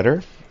 and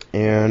better.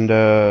 And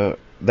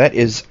that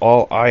is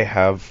all I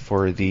have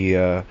for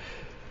the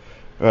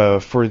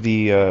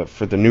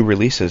new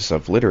releases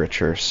of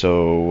literature.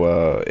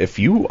 So if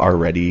you are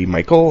ready,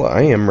 Michael,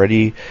 I am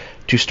ready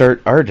to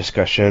start our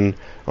discussion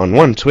on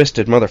one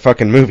twisted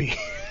motherfucking movie.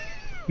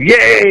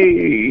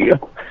 Yay!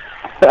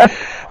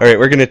 Alright,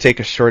 we're going to take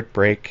a short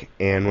break,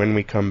 and when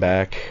we come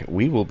back,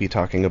 we will be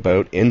talking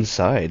about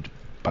Inside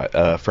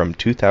from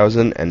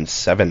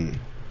 2007.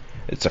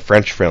 It's a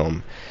French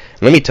film.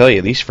 And let me tell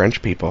you, these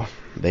French people,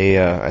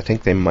 I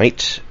think they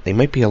might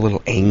be a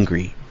little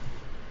angry.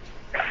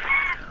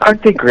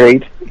 Aren't they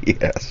great?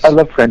 Yes. I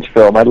love French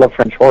film. I love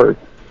French horror.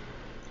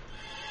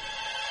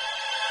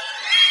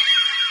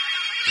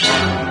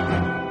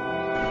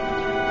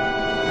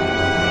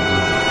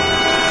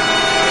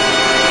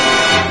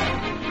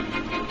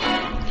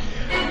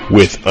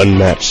 With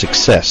unmatched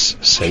success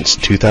since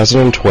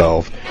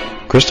 2012,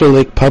 Crystal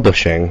Lake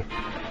Publishing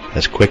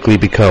has quickly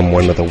become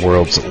one of the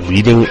world's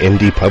leading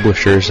indie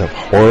publishers of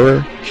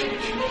horror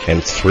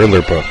and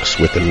thriller books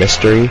with a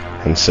mystery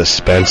and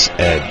suspense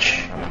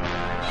edge.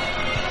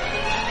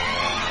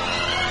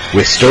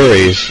 With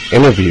stories,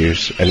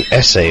 interviews, and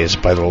essays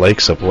by the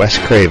likes of Wes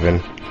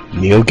Craven,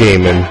 Neil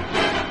Gaiman,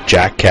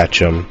 Jack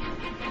Ketchum,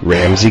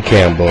 Ramsey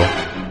Campbell,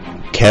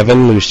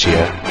 Kevin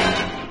Lucia,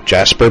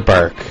 Jasper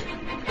Bark,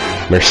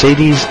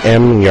 Mercedes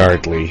M.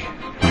 Yardley,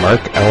 Mark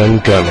Allen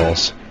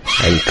Gunnels,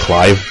 and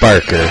Clive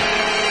Barker,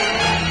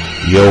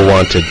 you'll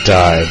want to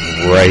dive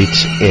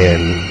right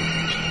in.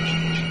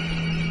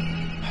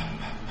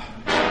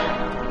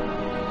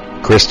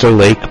 Crystal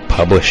Lake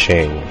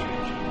Publishing.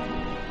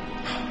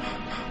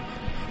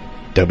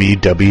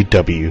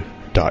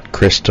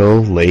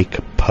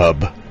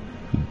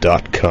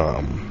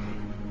 www.crystallakepub.com.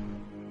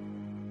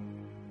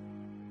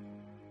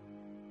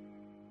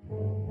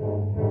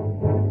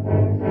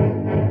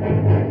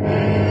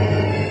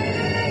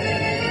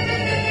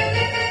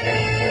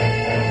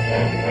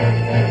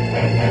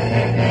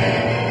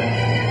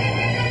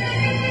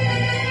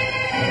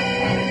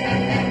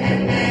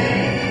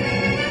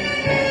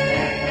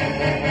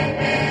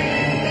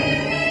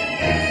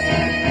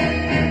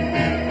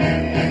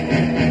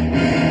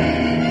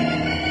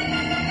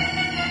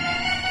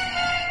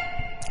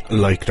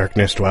 Like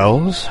Darkness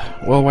Dwells?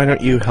 Well, why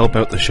don't you help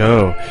out the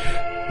show?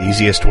 The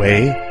easiest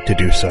way to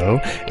do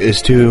so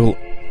is to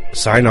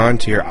sign on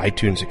to your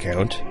iTunes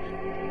account,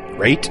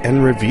 rate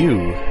and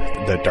review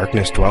the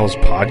Darkness Dwells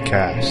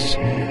podcast,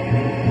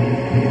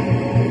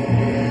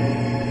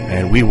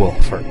 and we will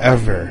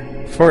forever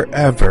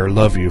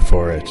love you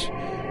for it.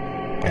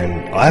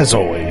 And as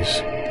always,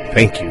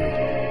 thank you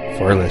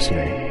for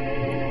listening.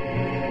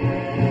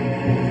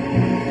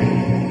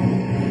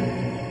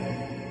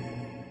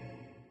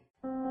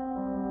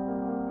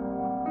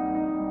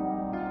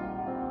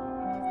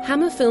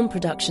 Hammer Film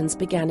Productions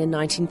began in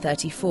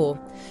 1934,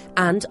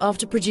 and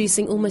after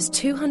producing almost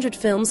 200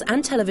 films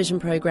and television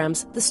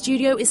programs, the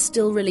studio is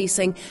still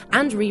releasing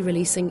and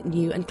re-releasing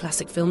new and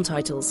classic film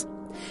titles.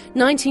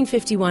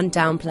 1951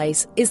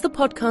 Downplace is the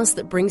podcast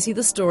that brings you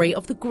the story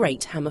of the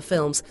great Hammer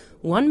films,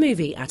 one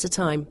movie at a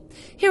time.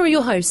 Here are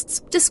your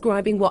hosts,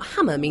 describing what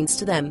Hammer means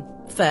to them.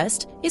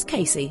 First is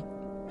Casey.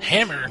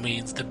 Hammer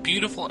means the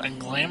beautiful and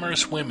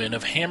glamorous women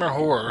of Hammer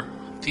horror,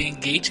 the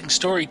engaging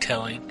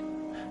storytelling,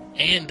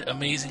 and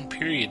amazing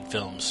period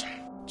films.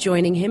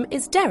 Joining him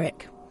is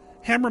Derek.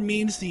 Hammer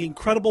means the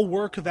incredible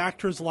work of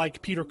actors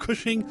like Peter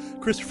Cushing,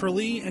 Christopher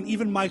Lee, and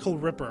even Michael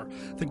Ripper.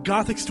 The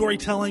gothic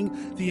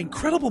storytelling, the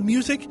incredible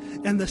music,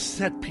 and the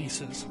set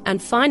pieces.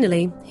 And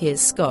finally,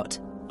 here's Scott.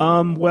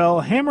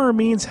 Well, hammer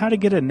means how to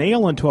get a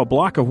nail into a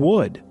block of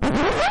wood.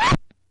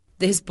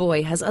 This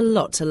boy has a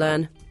lot to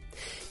learn.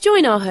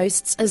 Join our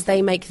hosts as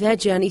they make their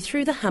journey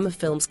through the Hammer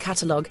Films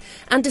catalogue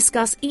and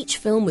discuss each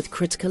film with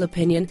critical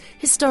opinion,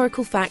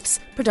 historical facts,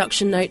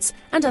 production notes,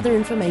 and other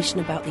information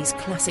about these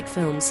classic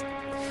films.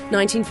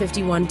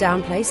 1951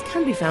 Downplace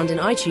can be found in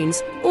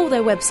iTunes or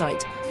their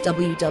website,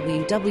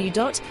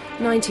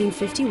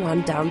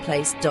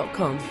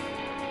 www.1951downplace.com.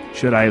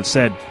 Should I have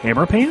said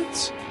hammer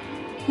pants?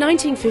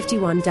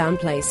 1951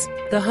 Downplace,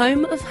 the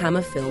home of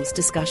Hammer Films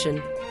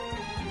discussion.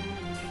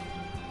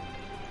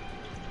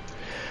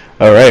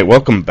 All right,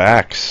 welcome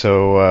back.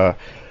 So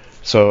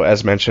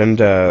as mentioned,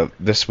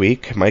 this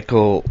week,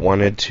 Michael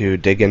wanted to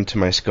dig into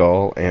my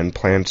skull and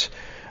plant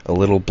a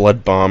little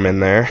blood bomb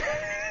in there.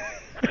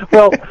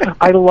 Well,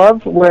 I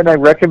love when I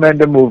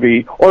recommend a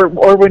movie, or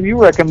when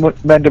you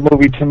recommend a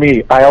movie to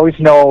me. I always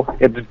know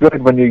it's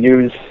good when you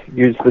use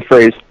the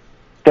phrase,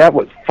 "That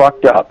was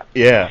fucked up."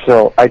 Yeah.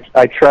 So I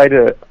try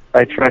to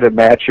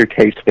match your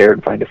taste there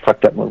and find a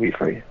fucked up movie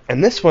for you.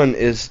 And this one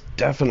is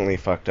definitely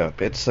fucked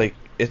up. It's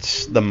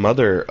the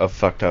mother of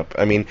fucked up.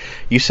 I mean,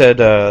 you said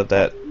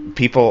that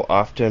people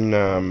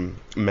often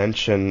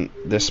mention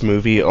this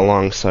movie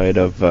alongside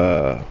of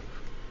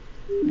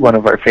one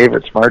of our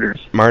favorites, Martyrs.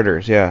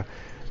 Martyrs, yeah.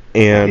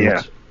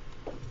 And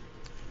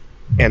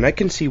I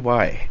can see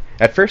why.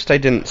 At first, I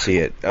didn't see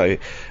it.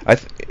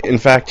 In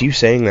fact, you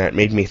saying that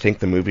made me think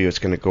the movie was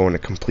going to go in a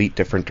complete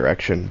different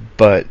direction.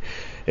 But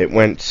it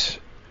went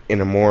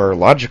in a more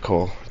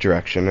logical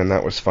direction, and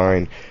that was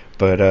fine.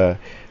 But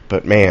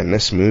man,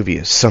 this movie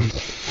is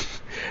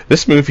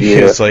this movie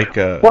is like.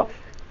 Well,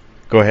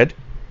 go ahead.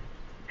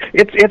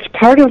 It's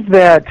part of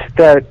that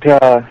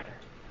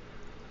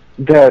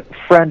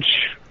French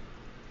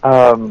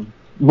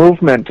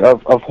movement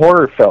of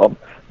horror film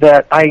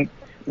that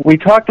we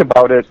talked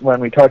about it when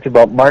we talked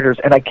about Martyrs,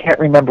 and I can't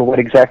remember what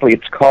exactly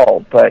it's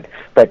called, but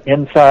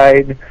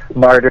Inside,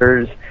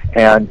 Martyrs,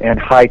 and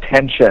High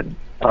Tension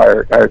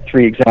are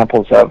three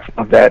examples of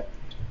that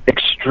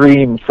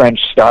extreme French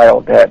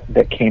style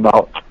that came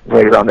out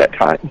right around that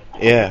time.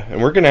 Yeah,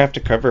 and we're going to have to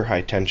cover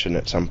High Tension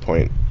at some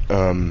point,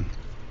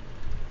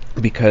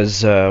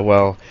 because,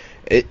 well,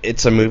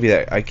 it's a movie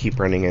that I keep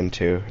running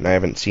into, and I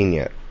haven't seen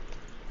yet.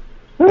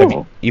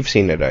 Oh. You've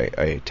seen it,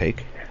 I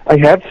take. I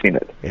have seen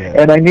it, yeah.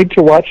 And I need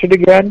to watch it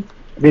again,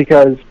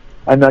 because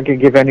I'm not going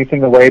to give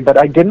anything away, but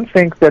I didn't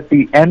think that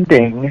the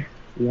ending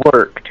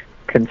worked,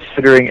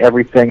 considering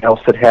everything else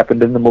that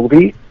happened in the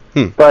movie.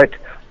 But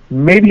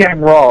maybe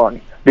I'm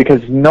wrong,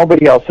 because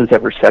nobody else has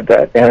ever said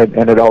that,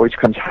 and it always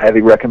comes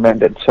highly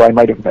recommended, so I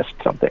might have missed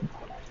something.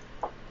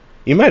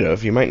 You might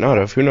have, you might not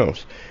have, who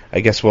knows? I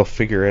guess we'll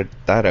figure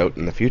that out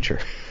in the future.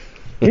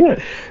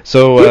 Yeah.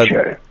 So,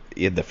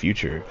 in the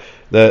future.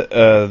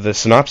 The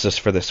synopsis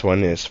for this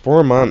one is: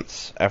 4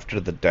 months after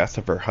the death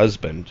of her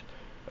husband,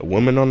 a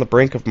woman on the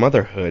brink of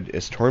motherhood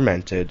is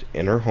tormented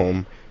in her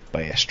home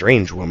by a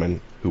strange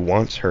woman who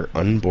wants her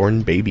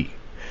unborn baby.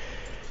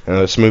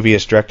 This movie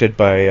is directed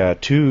by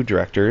two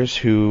directors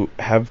who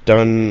have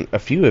done a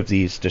few of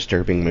these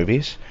disturbing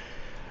movies.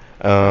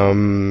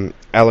 Alexandre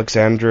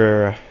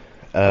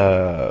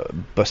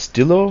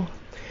Bustillo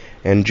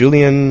and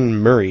Julian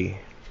Murray.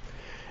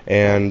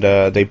 And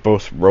they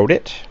both wrote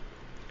it.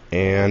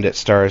 And it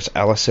stars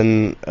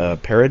Alison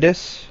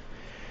Paradis,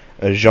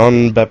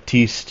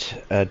 Jean-Baptiste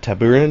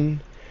Taburin,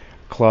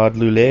 Claude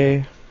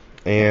Lullet,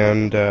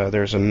 and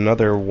there's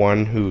another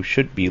one who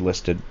should be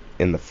listed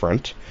in the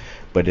front,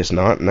 but is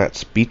not, and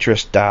that's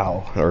Beatrice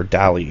Dalle, or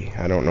Daly.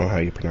 I don't know how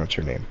you pronounce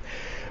her name.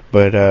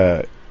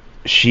 But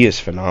she is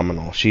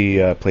phenomenal.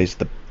 She plays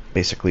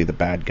basically the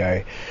bad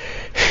guy.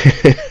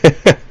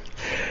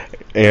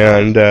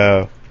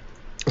 And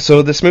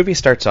so this movie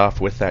starts off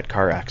with that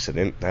car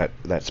accident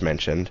that's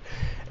mentioned,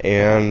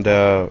 and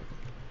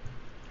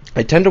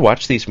I tend to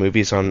watch these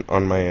movies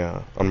on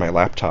my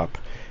laptop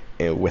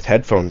with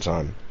headphones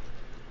on,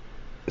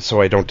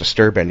 so I don't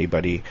disturb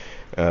anybody.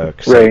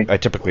 Because right. I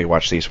typically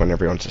watch these when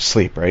everyone's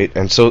asleep, right?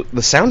 And so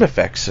the sound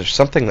effects are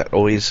something that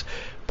always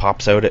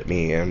pops out at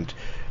me, and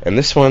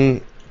this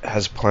one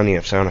has plenty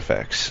of sound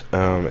effects.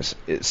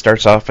 It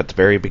starts off at the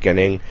very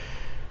beginning.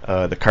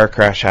 The car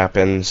crash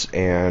happens,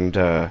 and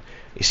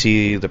you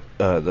see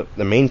the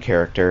main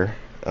character.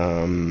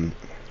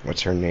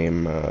 What's her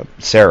name?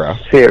 Sarah.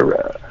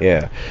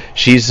 Yeah,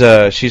 she's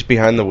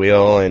behind the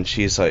wheel, and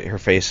she's like, her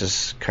face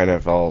is kind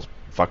of all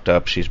fucked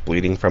up. She's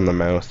bleeding from the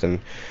mouth,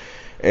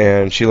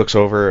 and she looks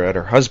over at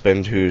her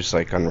husband, who's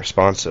like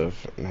unresponsive.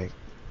 And I'm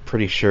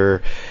pretty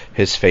sure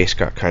his face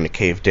got kind of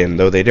caved in,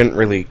 though they didn't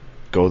really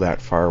go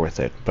that far with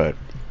it. But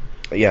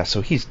yeah,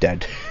 so he's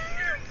dead.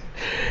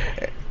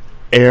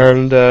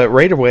 And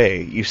right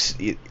away, you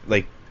see,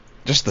 like,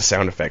 just the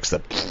sound effects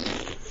that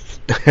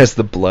as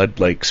the blood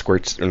like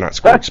squirts, or not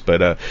squirts,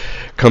 but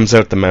comes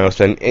out the mouth,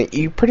 and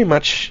you're pretty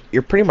much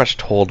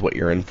told what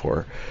you're in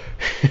for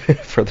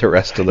the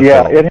rest of the film.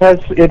 Yeah,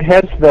 it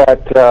has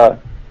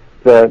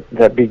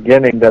that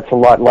beginning that's a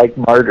lot like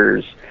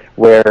Martyrs,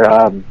 where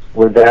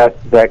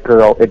that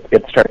girl,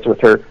 it starts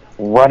with her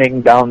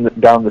running down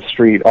the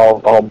street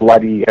all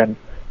bloody, and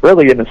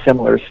really in a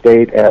similar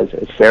state as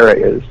Sarah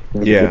is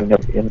in the beginning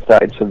of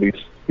Inside. So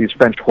these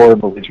French horror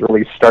movies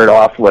really start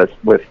off with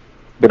a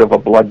bit of a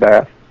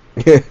bloodbath.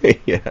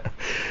 Yeah,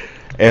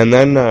 and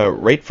then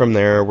right from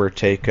there we're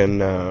taken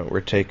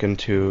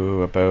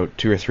to about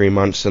 2 or 3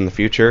 months in the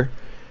future,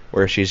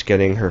 where she's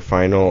getting her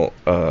final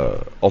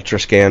ultra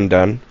scan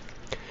done,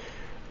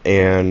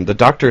 and the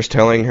doctor's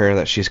telling her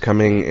that she's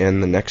coming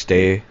in the next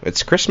day.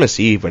 It's Christmas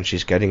Eve when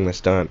she's getting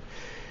this done.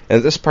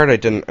 And this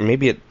part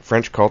maybe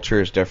French culture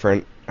is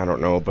different, I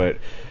don't know, but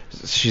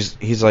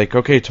he's like,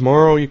 okay,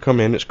 tomorrow you come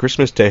in, it's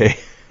Christmas Day,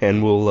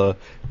 and we'll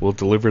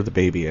deliver the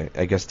baby.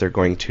 I guess they're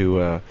going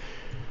to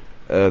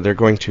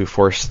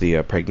force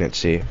the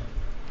pregnancy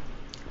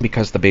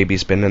because the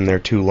baby's been in there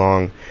too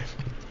long.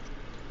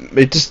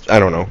 It just, I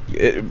don't know,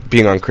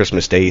 being on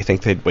Christmas Day, you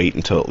think they'd wait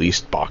until at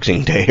least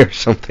Boxing Day or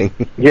something.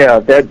 Yeah,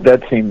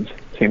 that seems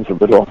a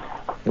little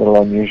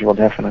unusual,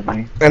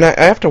 definitely. And I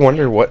have to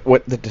wonder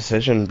what the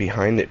decision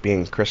behind it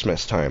being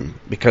Christmas time,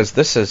 because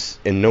this is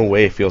in no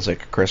way feels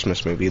like a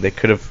Christmas movie. They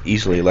could have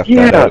easily left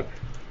that out.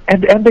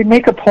 And they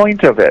make a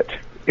point of it,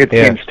 it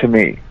seems to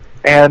me,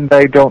 and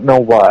I don't know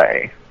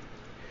why.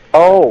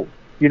 Oh,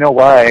 you know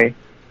why?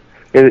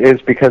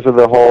 It's because of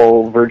the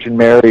whole Virgin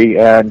Mary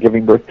and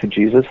giving birth to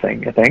Jesus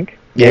thing, I think.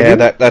 Yeah,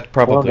 that's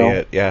probably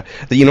it. Yeah,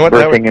 you know what?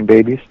 Birthing and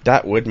babies.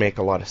 That would make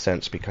a lot of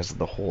sense because of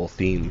the whole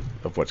theme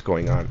of what's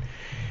going on.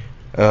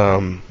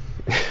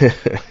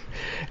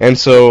 And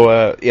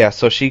so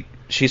so she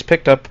she's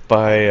picked up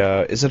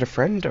by, is it a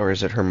friend or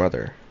is it her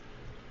mother?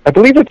 I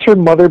believe it's her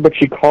mother, but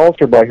she calls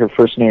her by her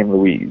first name,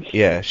 Louise.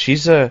 Yeah,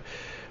 she's you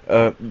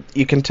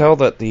can tell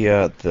that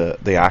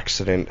the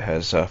accident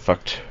has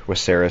fucked with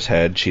Sarah's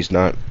head. She's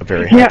not a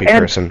very happy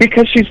person.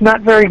 Because she's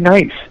not very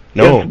nice.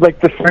 No. It's like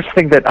the first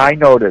thing that I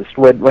noticed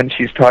when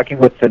she's talking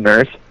with the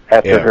nurse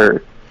after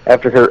her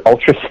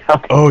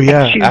ultrasound. Oh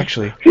yeah,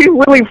 actually. She's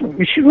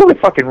really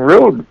fucking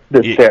rude,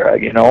 this Sarah,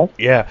 you know?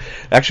 Yeah.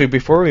 Actually,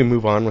 before we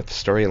move on with the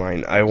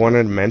storyline, I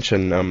wanted to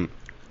mention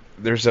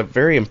there's a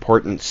very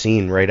important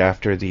scene right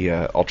after the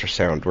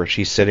ultrasound where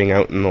she's sitting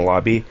out in the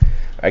lobby,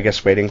 I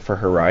guess waiting for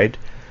her ride,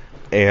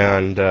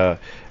 and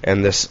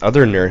this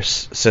other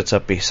nurse sits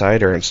up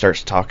beside her and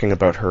starts talking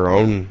about her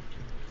own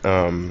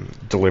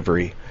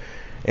delivery,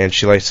 and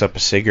she lights up a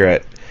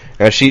cigarette.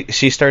 And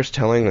she starts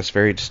telling this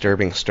very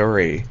disturbing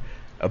story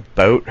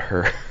about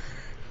her.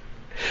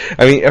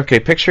 I mean, okay,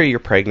 picture you're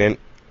pregnant,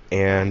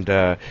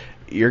 and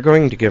you're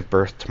going to give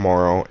birth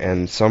tomorrow,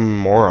 and some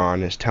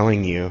moron is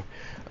telling you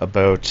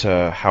about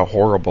how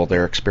horrible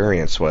their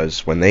experience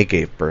was when they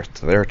gave birth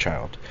to their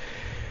child.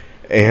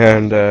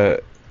 And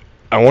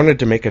I wanted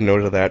to make a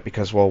note of that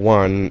because, well,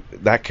 one,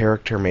 that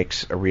character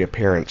makes a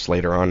reappearance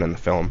later on in the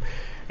film,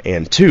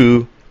 and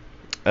two,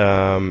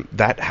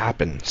 that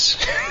happens.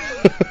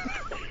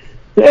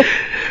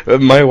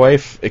 My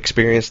wife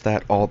experienced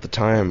that all the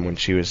time when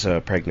she was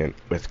pregnant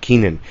with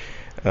Keenan.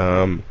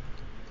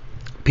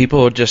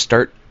 People would just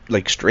start,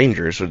 like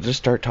strangers, would just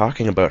start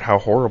talking about how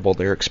horrible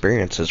their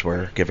experiences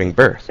were giving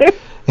birth.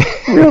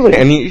 Really?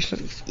 And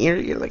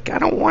you're like, I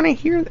don't want to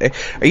hear that.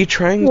 Are you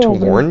trying to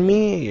warn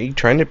me? Are you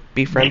trying to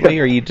be friendly?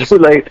 Or are you just... Too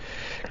late.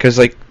 Because,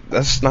 like,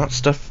 that's not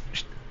stuff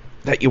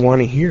that you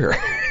want to hear.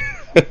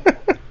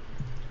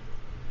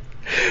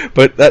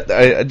 But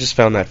I just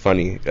found that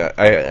funny.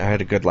 I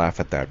had a good laugh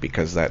at that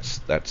because that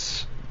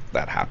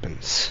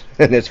happens.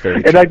 And it's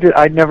very true. And I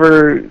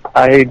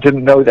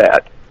didn't know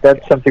that.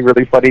 That's something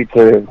really funny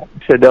to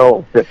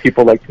know, that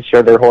people like to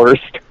share their horror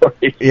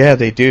stories. Yeah,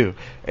 they do.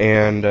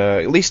 And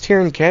at least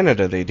here in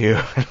Canada they do.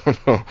 I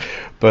don't know.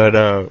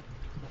 But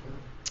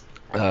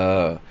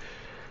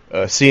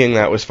seeing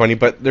that was funny.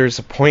 But there's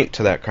a point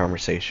to that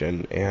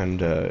conversation.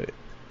 And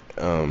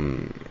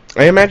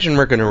I imagine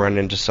we're going to run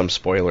into some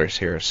spoilers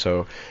here.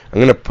 So I'm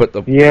going to put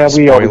the spoiler...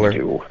 we always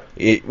do.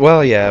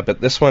 Well, yeah, but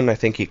this one I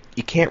think you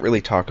can't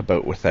really talk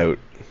about without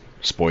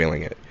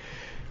spoiling it.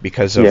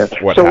 Because of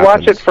what happens. So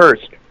watch it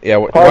first.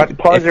 Yeah,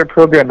 pause your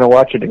program and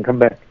watch it and come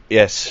back.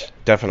 Yes,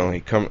 definitely.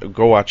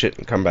 Go watch it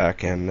and come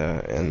back.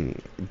 And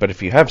but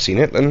if you have seen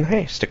it, then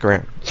hey, stick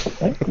around.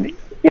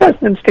 Yes,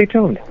 then stay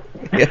tuned.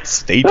 Yes,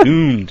 stay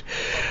tuned.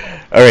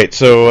 All right,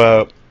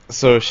 so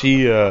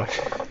she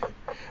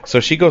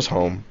goes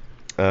home.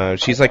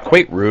 She's like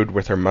quite rude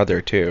with her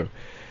mother too.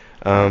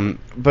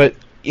 But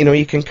you know,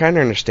 you can kind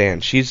of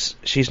understand.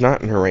 She's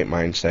not in her right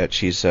mindset.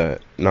 She's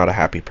not a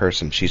happy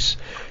person. She's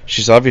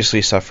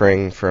obviously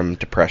suffering from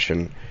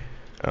depression.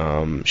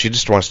 She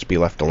just wants to be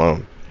left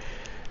alone.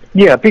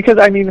 Yeah, because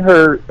I mean,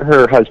 her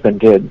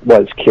husband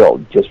was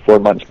killed just 4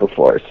 months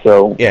before.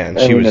 So yeah, and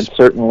it's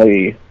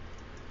certainly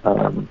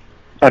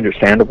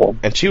understandable.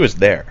 And she was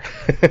there.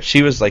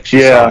 She was like,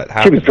 she saw it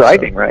happen. She was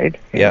driving, right?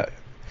 Yeah.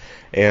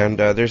 And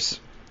there's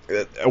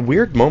a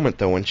weird moment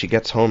though when she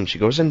gets home. She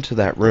goes into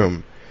that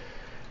room.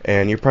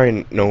 And you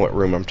probably know what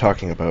room I'm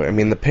talking about. I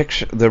mean,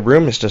 the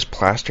room is just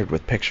plastered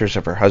with pictures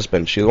of her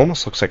husband. She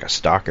almost looks like a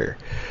stalker.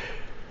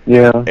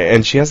 Yeah.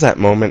 And she has that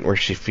moment where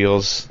she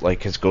feels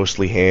like his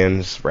ghostly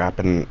hands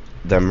wrapping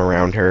them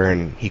around her,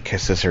 and he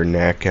kisses her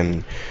neck,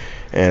 and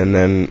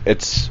then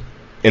it's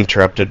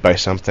interrupted by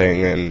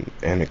something,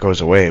 and it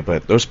goes away.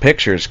 But those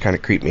pictures kind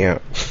of creep me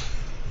out.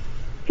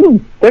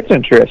 That's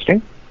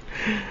interesting.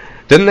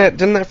 Didn't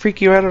that freak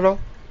you out at all?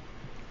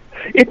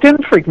 It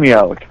didn't freak me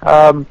out,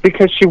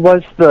 because she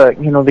was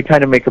they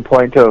kind of make a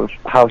point of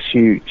how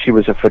she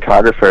was a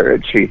photographer,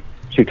 and she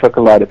took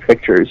a lot of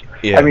pictures.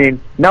 Yeah. I mean,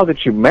 now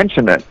that you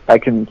mention it, I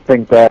can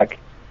think back,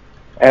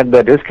 and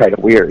that is kind of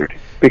weird,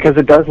 because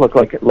it does look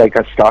like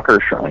a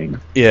stalker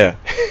shrine. Yeah,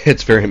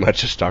 it's very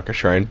much a stalker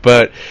shrine,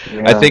 but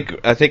yeah.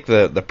 I think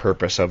the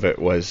purpose of it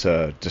was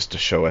just to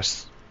show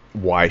us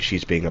why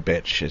she's being a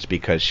bitch, is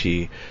because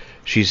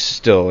she's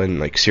still in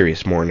like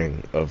serious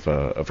mourning of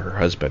her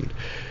husband.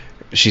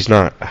 She's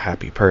not a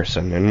happy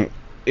person, and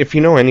if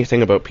you know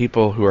anything about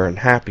people who are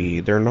unhappy,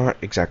 they're not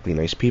exactly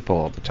nice people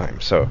all the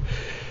time. So,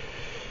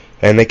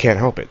 and they can't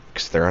help it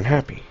because they're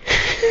unhappy.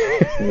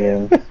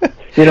 Yeah,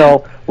 you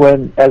know,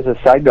 as a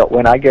side note,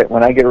 when I get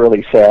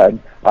really sad,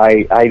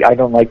 I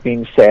don't like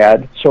being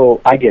sad, so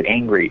I get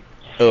angry.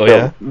 Oh so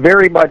yeah,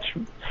 very much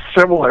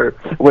similar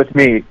with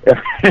me.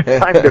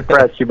 If I'm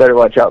depressed, you better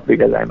watch out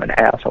because I'm an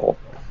asshole.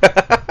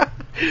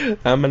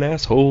 I'm an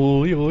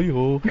asshole,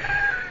 yo.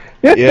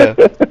 Yeah.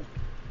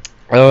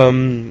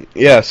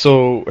 Yeah,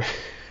 so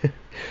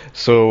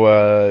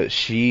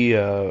she,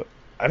 I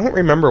don't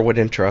remember what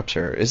interrupts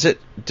her.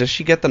 Does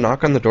she get the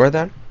knock on the door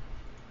then?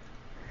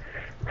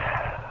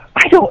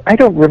 I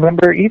don't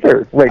remember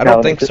either right now. I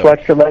don't think just so.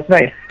 Watched it last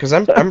night. Because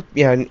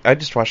I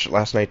just watched it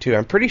last night too.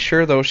 I'm pretty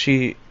sure though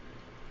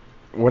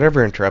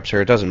whatever interrupts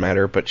her, it doesn't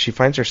matter. But she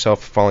finds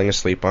herself falling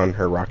asleep on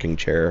her rocking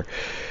chair.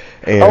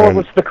 And it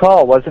was the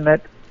call, wasn't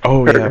it?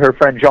 Oh, yeah. Her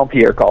friend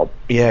Jean-Pierre called.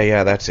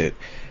 Yeah, that's it.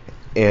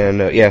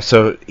 And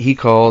so he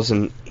calls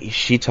and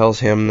she tells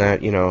him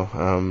that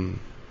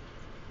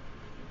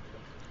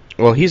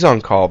he's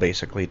on call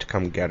basically to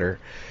come get her,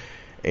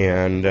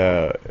 and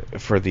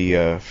for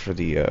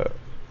the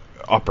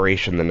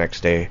operation the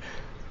next day,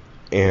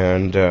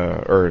 and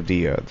or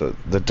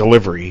the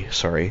delivery,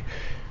 sorry.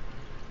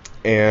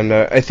 And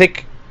I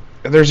think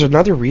there's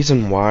another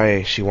reason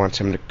why she wants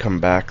him to come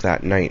back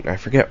that night. I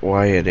forget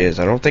why it is.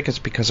 I don't think it's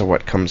because of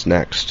what comes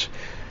next.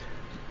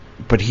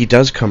 But he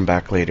does come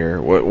back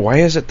later. Why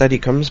is it that he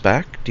comes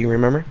back? Do you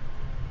remember?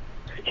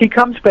 He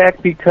comes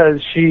back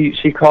because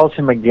she calls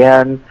him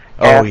again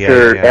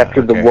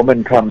after the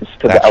woman comes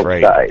to the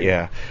outside. Right.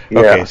 Yeah.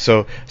 Okay,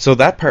 so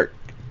that part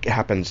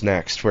happens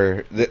next,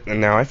 where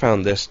now I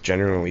found this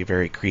generally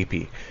very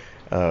creepy.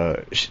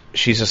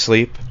 She's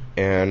asleep,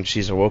 and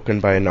she's awoken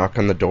by a knock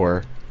on the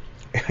door.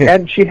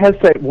 And she has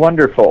that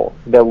wonderful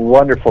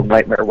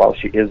nightmare while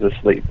she is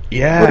asleep.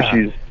 Yeah.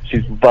 Where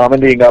she's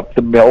vomiting up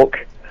the milk,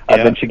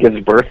 and then she gives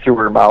birth through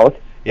her mouth.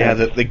 Yeah,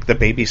 the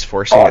baby's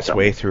forcing its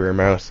way through her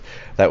mouth.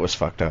 That was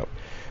fucked up.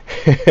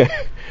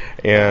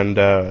 And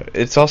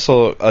it's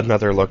also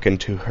another look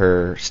into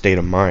her state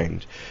of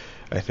mind,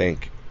 I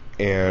think.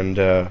 And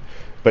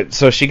but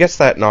so she gets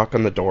that knock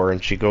on the door,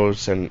 and she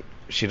goes, and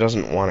she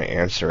doesn't want to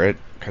answer it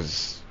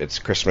because it's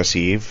Christmas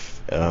Eve.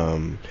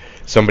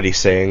 Somebody's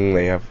saying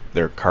they have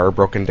their car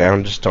broken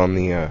down just on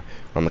the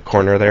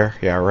corner there.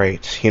 Yeah,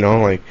 right.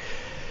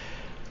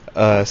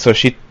 So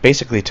she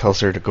basically tells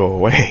her to go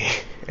away,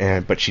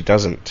 but she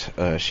doesn't.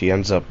 She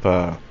ends up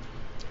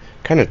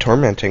kind of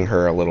tormenting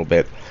her a little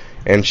bit,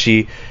 and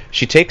she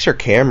takes her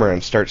camera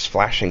and starts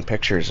flashing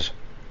pictures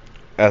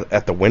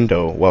at the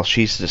window while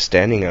she's just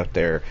standing out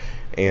there,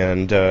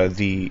 and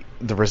the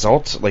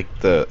results, like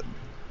the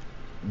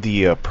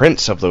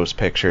prints of those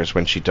pictures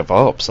when she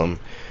develops them,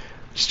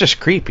 it's just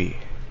creepy.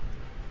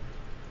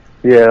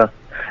 Yeah,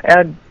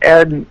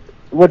 and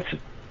what's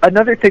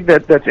another thing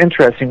that's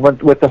interesting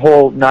with the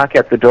whole knock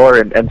at the door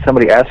and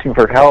somebody asking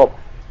for help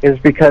is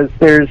because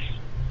there's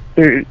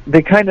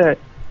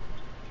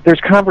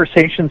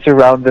conversations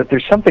around that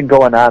there's something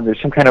going on.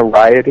 There's some kind of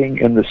rioting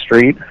in the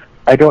street.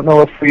 I don't know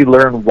if we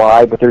learn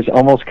why, but there's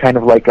almost kind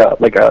of like a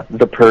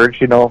The Purge,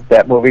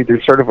 that movie.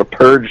 There's sort of a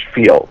purge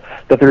feel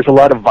that there's a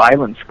lot of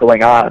violence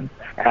going on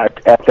at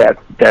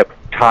that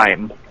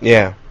time.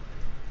 Yeah.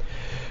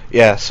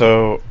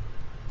 So.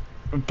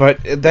 But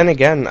then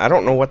again, I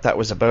don't know what that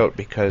was about,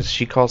 because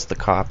she calls the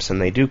cops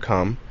and they do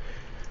come,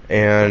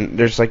 and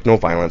there's no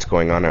violence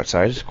going on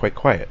outside. It's quite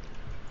quiet.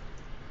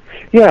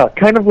 Yeah,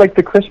 kind of like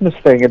the Christmas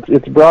thing.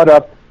 It's brought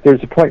up.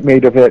 There's a point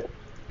made of it,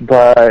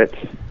 but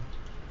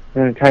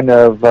it kind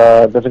of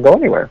doesn't go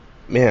anywhere.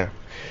 Yeah.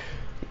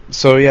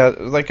 So yeah,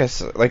 like I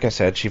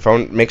said, she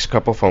makes a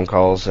couple phone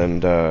calls,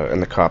 and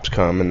the cops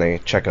come and they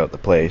check out the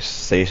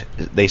place.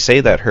 They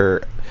say that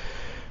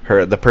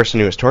the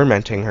person who is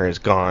tormenting her is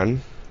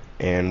gone.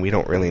 And we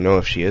don't really know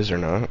if she is or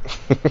not.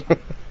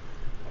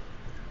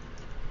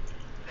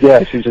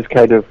 Yeah, she's just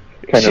kind of.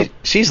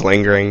 She's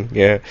lingering.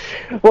 Yeah.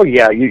 Well,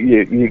 yeah,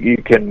 you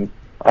can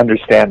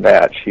understand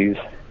that she's.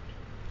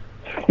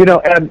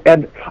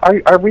 And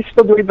are we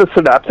still doing the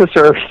synopsis,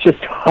 or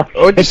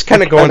just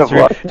kind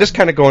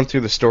of going through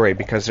the story,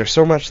 because there's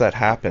so much that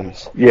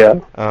happens.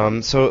 Yeah.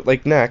 So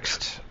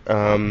next.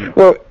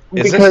 Well,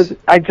 because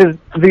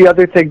the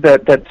other thing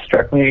that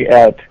struck me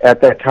at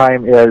that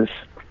time is.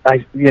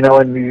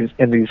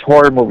 In these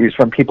horror movies,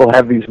 when people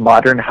have these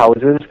modern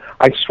houses,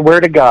 I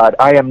swear to God,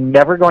 I am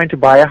never going to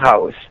buy a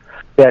house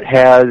that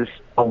has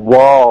a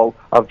wall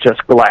of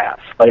just glass,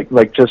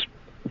 like just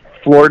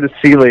floor to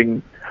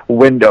ceiling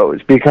windows,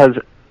 because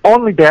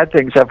only bad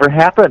things ever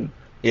happen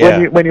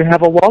when you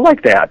have a wall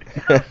like that.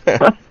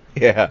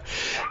 Yeah,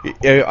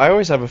 I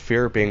always have a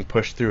fear of being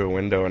pushed through a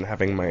window and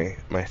having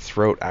my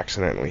throat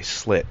accidentally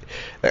slit.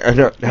 I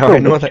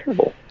know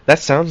that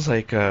sounds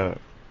like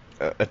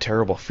a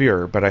terrible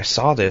fear, but I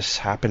saw this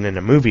happen in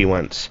a movie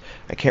once.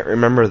 I can't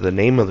remember the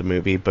name of the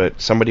movie,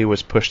 but somebody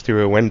was pushed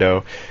through a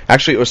window.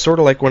 Actually, it was sort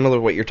of like one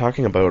of what you're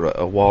talking about,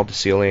 a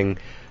wall-to-ceiling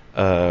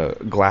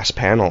glass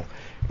panel,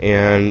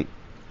 and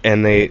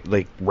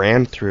they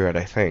ran through it,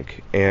 I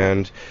think,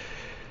 and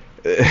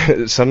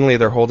suddenly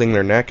they're holding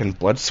their neck and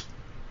blood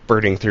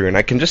spurting through, and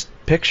I can just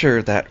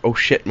picture that oh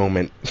shit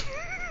moment.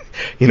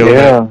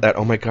 That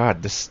oh my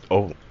god, this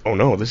oh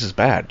no, this is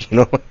bad,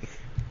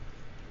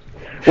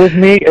 With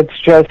me, it's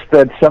just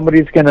that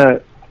somebody's going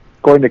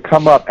to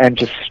come up and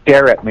just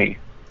stare at me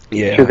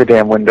through the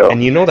damn window.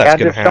 And that's going to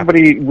happen. And if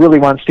somebody really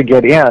wants to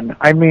get in,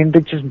 they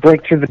just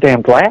break through the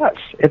damn glass.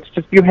 It's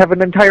just, you have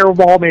an entire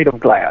wall made of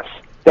glass.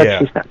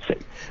 That's just not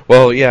safe.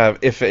 Well, yeah,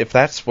 if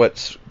that's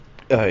what's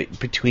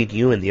between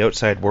you and the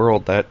outside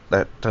world, that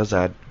does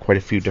add quite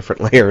a few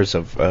different layers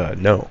of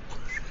no.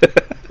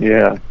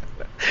 Yeah.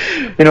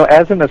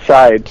 As an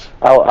aside,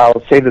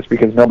 I'll say this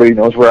because nobody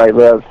knows where I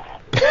live,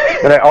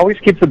 but I always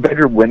keep the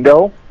bedroom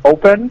window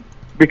open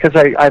because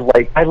I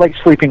like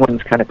sleeping when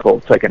it's kind of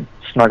cold, so I can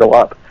snuggle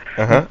up.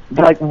 Uh-huh.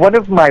 But one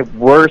of my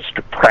worst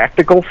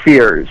practical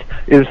fears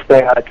is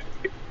that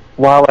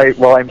while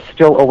I'm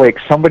still awake,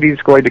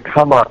 somebody's going to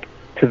come up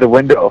to the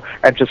window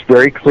and just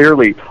very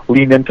clearly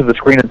lean into the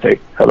screen and say,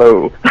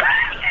 "Hello."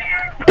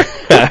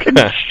 I can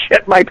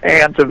shit my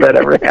pants if that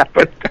ever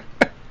happened.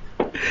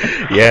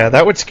 Yeah,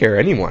 that would scare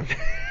anyone.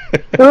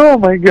 Oh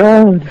my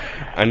god!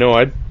 I know.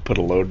 I'd put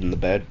a load in the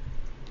bed.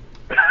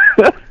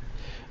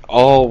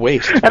 All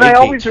waste. And I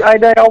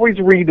always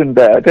read in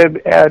bed,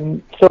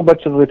 and so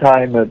much of the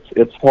time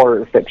it's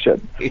horror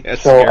fiction. Yeah,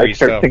 so I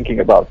start stuff. thinking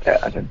about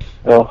that. And,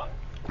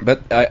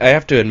 But I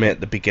have to admit,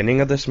 the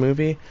beginning of this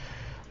movie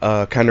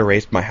kind of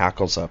raised my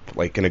hackles up,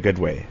 like in a good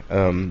way.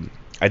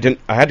 I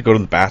had to go to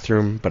the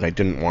bathroom, but I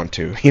didn't want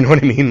to. You know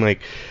what I mean?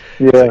 Like,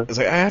 yeah. It's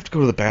like I have to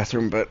go to the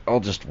bathroom, but I'll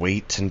just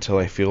wait until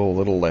I feel a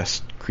little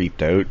less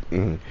creeped out.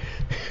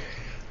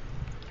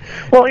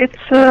 Well,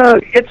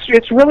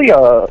 it's really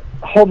a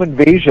home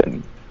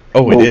invasion.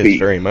 It is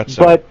very much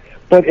so.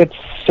 But it's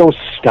so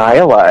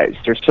stylized.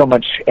 There's so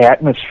much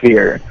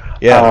atmosphere.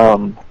 Yeah,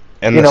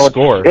 and the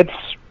score. It's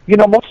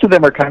most of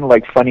them are kind of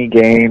like funny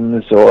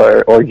games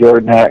or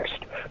You're Next,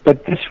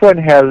 but this one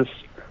has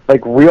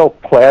like real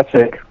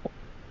classic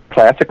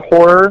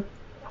horror.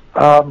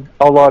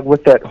 Along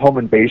with that home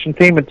invasion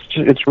theme,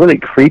 it's really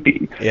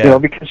creepy. Yeah.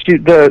 Because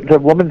the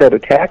woman that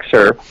attacks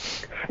her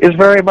is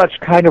very much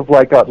kind of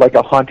like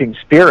a haunting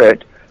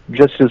spirit,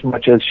 just as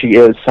much as she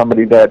is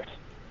somebody that's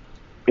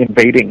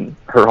invading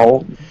her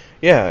home.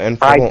 Yeah, and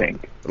I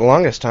think the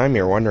longest time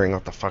you're wondering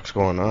what the fuck's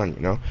going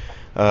on.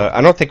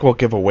 I don't think we'll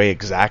give away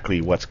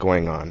exactly what's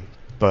going on,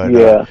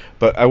 but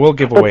but I will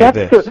give away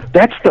this.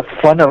 That's the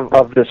fun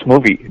of this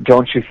movie,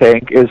 don't you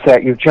think? Is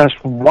that you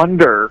just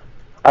wonder.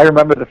 I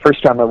remember the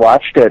first time I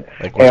watched it,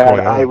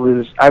 and I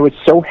was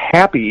so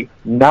happy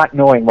not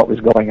knowing what was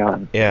going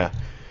on. Yeah.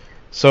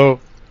 So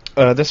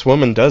this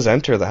woman does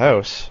enter the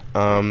house,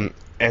 and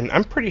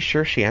I'm pretty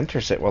sure she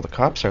enters it while the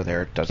cops are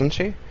there, doesn't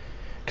she?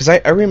 Because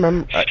I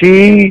remember...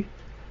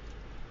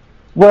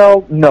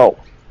 Well, no.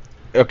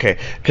 Okay.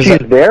 She's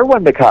there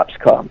when the cops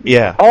come.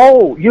 Yeah.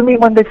 Oh, you mean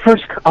when they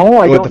first... I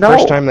don't know. The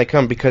first time they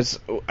come,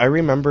 because I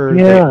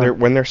remember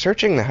when they're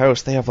searching the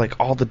house, they have like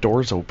all the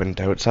doors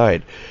opened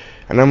outside.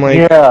 And I'm like,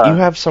 you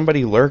have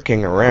somebody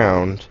lurking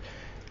around,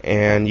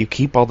 and you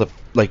keep all the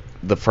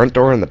front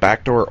door and the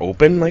back door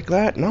open like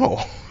that?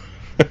 No.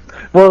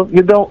 Well,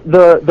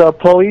 the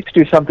police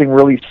do something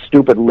really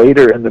stupid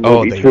later in the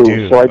movie too.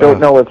 Do. So I don't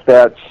know if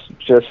that's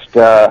just.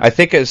 I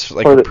think it's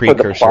like a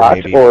precursor,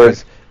 maybe.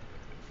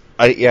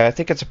 I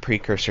think it's a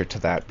precursor to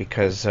that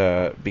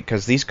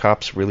because these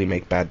cops really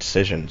make bad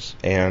decisions,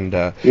 and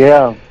if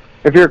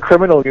you're a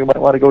criminal, you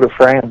might want to go to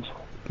France.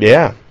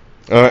 Yeah.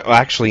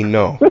 Actually,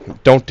 no.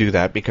 Don't do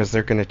that, because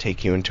they're going to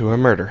take you into a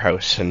murder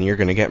house, and you're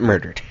going to get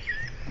murdered.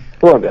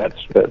 Well, that's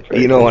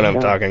you know what I'm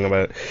talking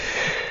about.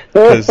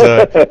 Because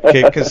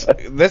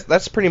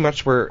that's pretty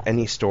much where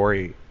any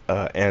story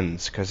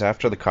ends, because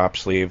after the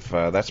cops leave,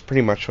 that's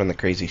pretty much when the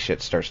crazy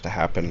shit starts to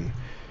happen.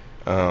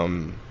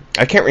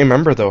 I can't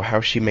remember, though,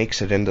 how she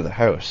makes it into the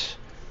house.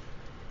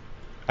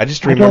 I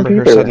just remember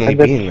her suddenly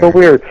being there. That's so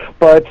weird,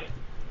 but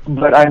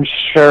I'm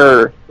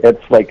sure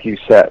it's like you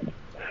said.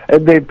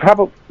 They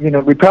probably,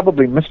 we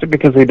probably missed it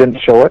because they didn't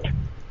show it.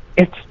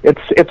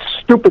 It's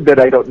stupid that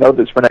I don't know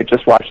this when I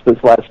just watched this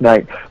last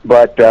night,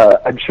 but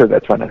I'm sure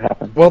that's when it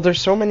happened. Well,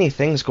 there's so many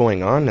things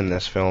going on in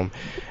this film,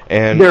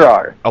 and there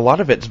are. A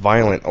lot of it's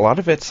violent. A lot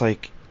of it's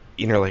like,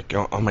 like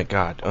oh my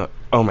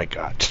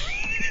god,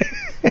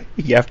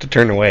 you have to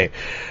turn away,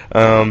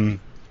 and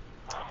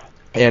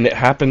it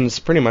happens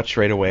pretty much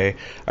right away.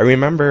 I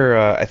remember,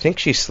 I think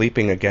she's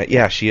sleeping again.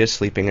 Yeah, she is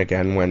sleeping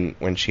again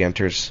when she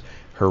enters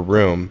her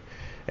room.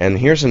 And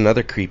here's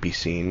another creepy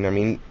scene. I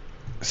mean,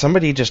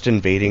 somebody just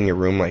invading your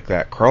room like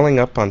that, crawling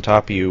up on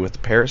top of you with a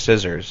pair of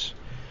scissors,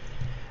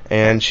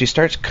 and she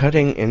starts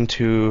cutting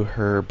into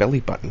her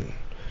belly button.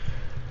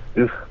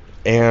 Ugh.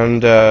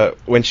 And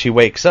when she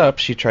wakes up,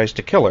 she tries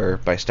to kill her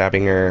by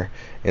stabbing her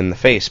in the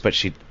face, but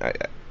she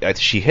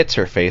hits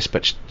her face,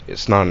 but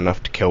it's not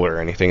enough to kill her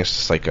or anything. It's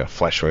just like a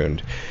flesh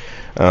wound.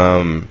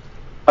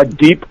 A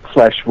deep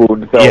flesh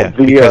wound, though. Yeah,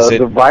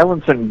 the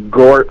violence and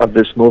gore of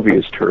this movie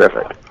is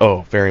terrific.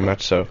 Oh, very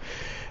much so.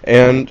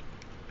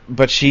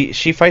 But she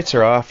fights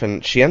her off,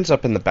 and she ends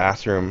up in the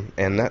bathroom,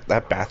 and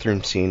that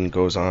bathroom scene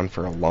goes on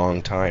for a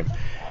long time.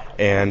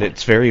 And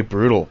it's very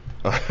brutal.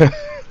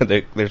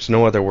 There's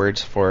no other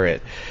words for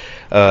it.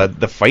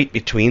 The fight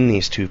between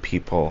these two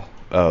people,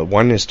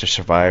 one is to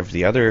survive,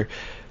 the other's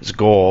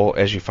goal,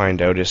 as you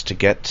find out, is to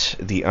get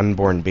the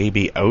unborn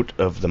baby out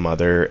of the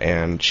mother,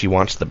 and she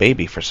wants the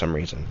baby for some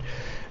reason.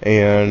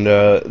 And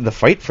the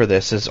fight for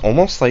this is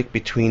almost like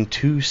between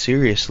two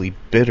seriously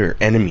bitter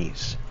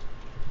enemies.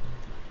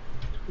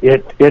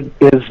 It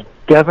is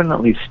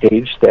definitely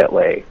staged that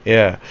way.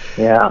 Yeah.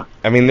 Yeah.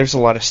 I mean, there's a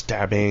lot of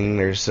stabbing.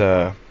 There's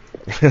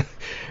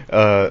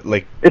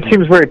Like, it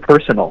seems very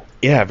personal.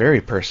 Yeah,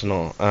 very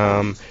personal.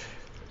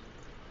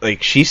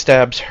 Like, she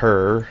stabs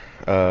her.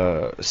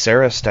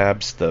 Sarah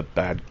stabs the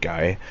bad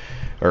guy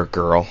or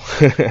girl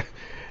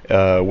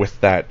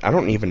with that. I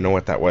don't even know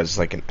what that was.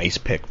 Like an ice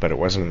pick, but it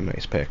wasn't an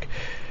ice pick.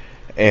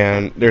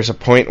 And there's a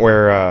point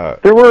where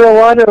there were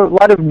a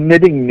lot of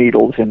knitting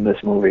needles in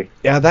this movie.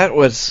 Yeah, that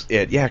was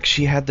it. Yeah,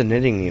 she had the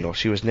knitting needle.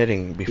 She was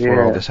knitting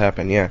before all this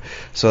happened. Yeah,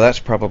 so that's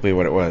probably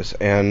what it was.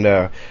 And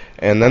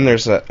then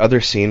there's that other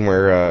scene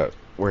where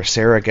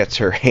Sarah gets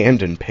her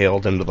hand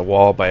impaled into the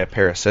wall by a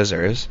pair of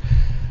scissors.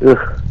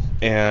 Ugh,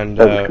 and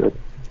good.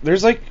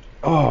 There's like,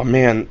 oh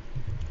man,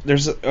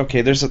 there's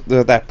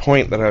that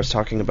point that I was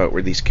talking about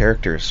where these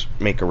characters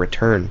make a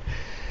return.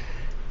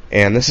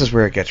 And this is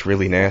where it gets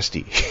really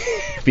nasty,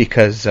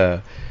 because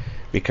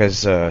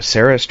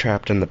Sarah's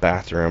trapped in the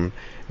bathroom,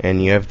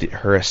 and you have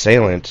her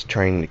assailant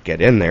trying to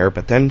get in there,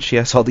 but then she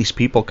has all these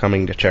people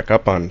coming to check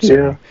up on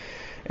Sarah,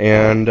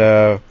 and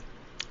of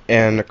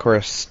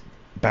course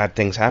bad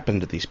things happen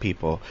to these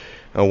people.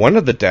 One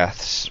of the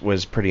deaths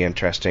was pretty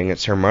interesting.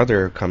 It's her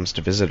mother who comes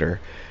to visit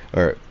her,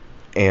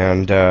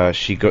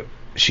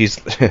 she's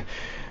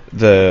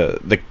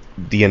the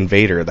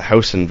invader, the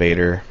house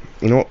invader.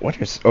 You know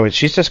what is? Oh,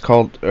 she's just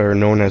called or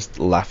known as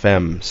La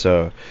Femme.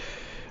 So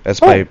that's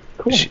cool.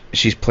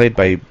 She's played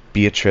by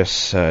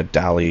Beatrice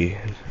Daly,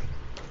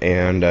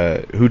 and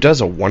who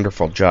does a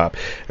wonderful job.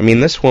 I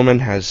mean, this woman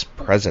has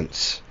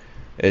presence.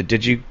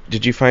 Did you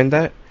find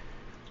that?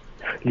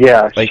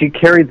 Yeah, like, she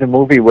carried the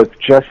movie with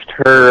just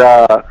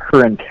her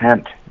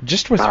intent.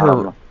 Just with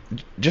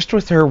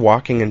her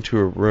walking into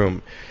a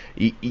room.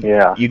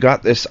 You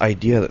got this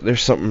idea that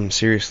there's something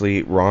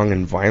seriously wrong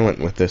and violent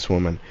with this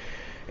woman.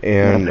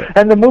 And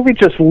the movie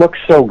just looks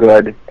so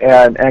good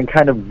and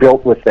kind of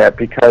built with that,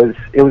 because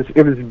it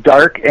was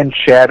dark and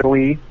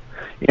shadowy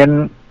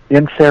in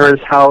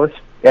Sarah's house,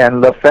 and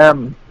La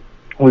Femme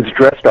was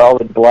dressed all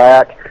in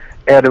black,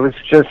 and it was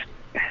just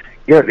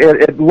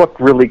it looked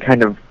really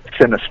kind of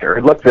sinister.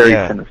 It looked very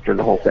sinister,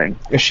 the whole thing.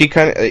 She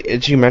kind of,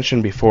 as you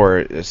mentioned before,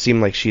 it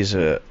seemed like she's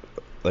you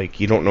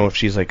don't know if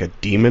she's like a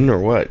demon or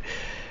what,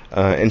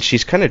 and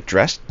she's kind of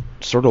dressed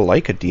sort of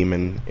like a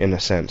demon in a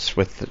sense.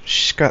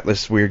 She's got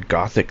this weird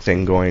gothic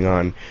thing going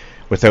on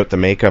without the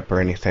makeup or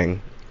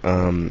anything.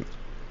 I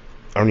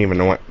don't even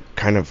know what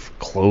kind of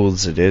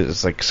clothes it is.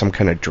 It's like some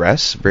kind of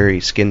dress,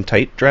 very skin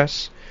tight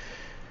dress,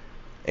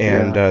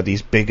 and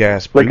these big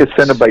ass boots. Like a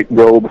Cenobite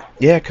robe.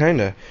 Yeah,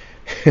 kind of.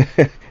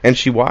 And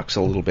she walks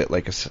a little bit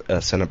like a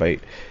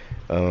Cenobite,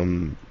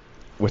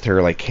 with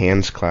her like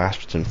hands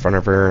clasped in front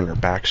of her and her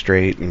back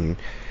straight, and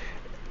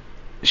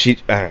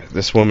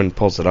this woman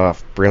pulls it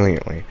off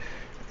brilliantly.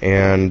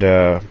 And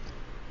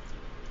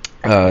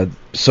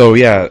so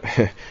yeah,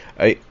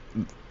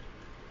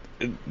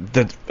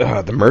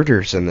 the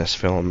murders in this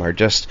film are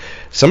just,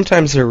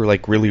 sometimes they're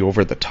like really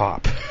over the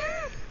top.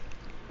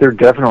 They're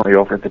definitely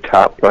over the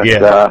top, but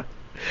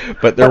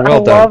but they're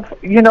well done.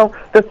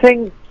 The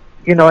thing,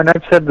 and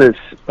I've said this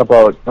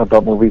about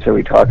movies that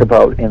we talk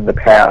about in the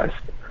past,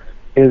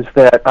 is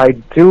that I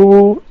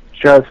do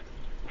just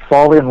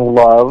fall in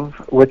love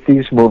with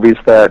these movies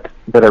that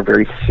are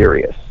very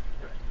serious.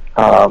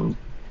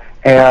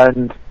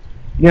 And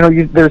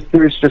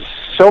there's just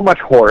so much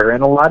horror,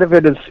 and a lot of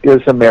it is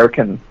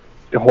American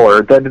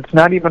horror, that it's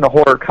not even a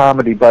horror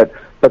comedy, but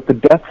the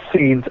death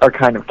scenes are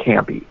kind of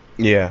campy.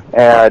 Yeah.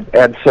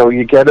 And so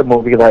you get a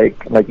movie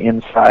like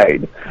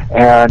Inside,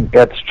 and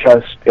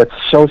it's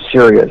so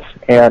serious,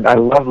 and I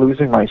love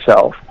losing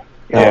myself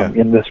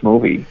in this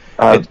movie.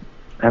 The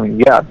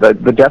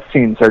death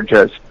scenes are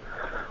just,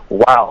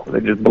 wow, they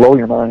just blow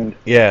your mind.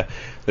 Yeah.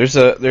 There's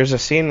a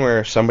scene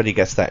where somebody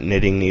gets that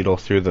knitting needle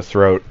through the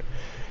throat,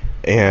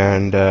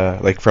 and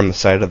like from the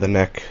side of the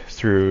neck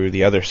through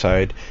the other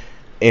side,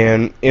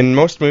 and in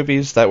most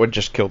movies that would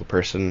just kill the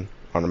person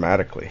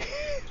automatically,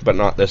 but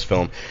not this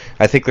film.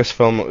 I think this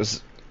film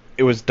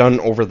was done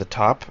over the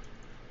top,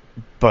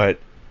 but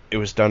it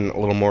was done a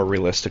little more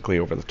realistically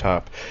over the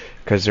top,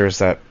 because there's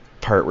that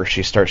part where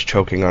she starts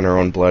choking on her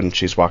own blood, and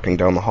she's walking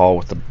down the hall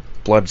with the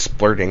blood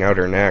splurting out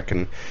her neck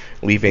and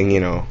leaving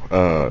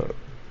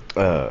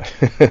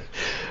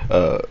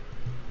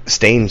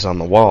stains on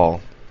the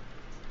wall.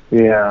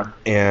 Yeah.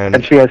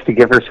 And she has to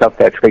give herself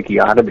that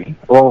tracheotomy.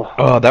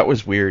 Oh, that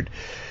was weird.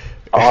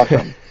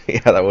 Awesome.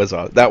 Yeah,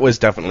 that was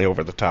definitely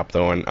over the top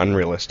though, and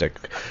unrealistic,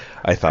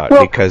 I thought,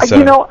 because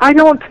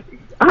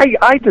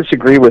I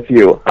disagree with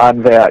you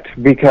on that,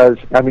 because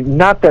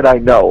not that I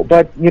know,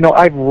 but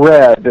I've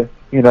read,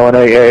 and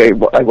I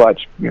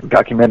watch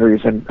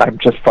documentaries, and I'm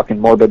just fucking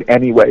morbid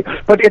anyway,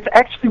 but it's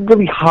actually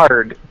really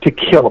hard to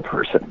kill a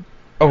person.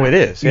 Oh, it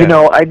is. Yeah.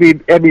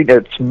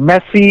 It's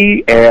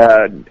messy,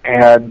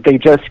 and they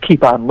just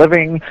keep on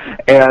living,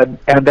 and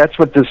that's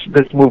what this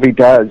movie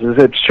does. Is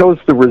it shows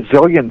the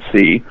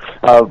resiliency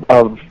of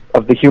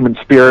the human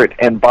spirit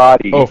and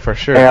body. Oh, for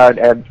sure.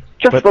 And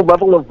just the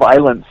level of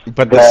violence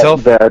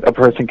that a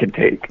person can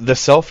take. The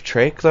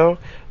self-trach, though,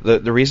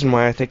 the reason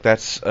why I think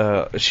that's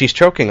she's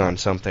choking on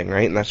something,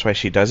 right, and that's why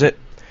she does it.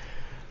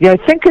 Yeah, I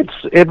think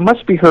it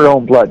must be her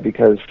own blood,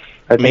 because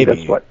I think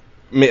that's what...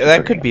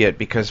 That could be it,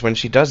 because when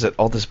she does it,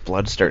 all this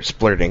blood starts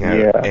splurting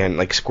out and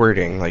like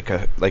squirting, like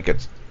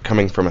it's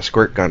coming from a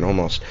squirt gun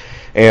almost.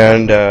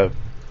 And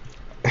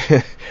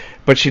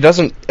but she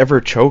doesn't ever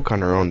choke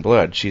on her own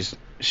blood.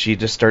 She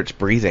just starts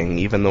breathing,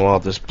 even though all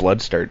this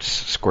blood starts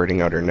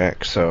squirting out her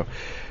neck. So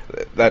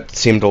that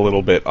seemed a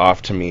little bit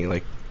off to me,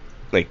 like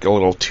a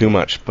little too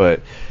much.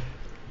 But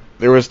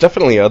there was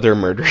definitely other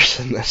murders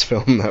in this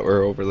film that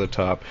were over the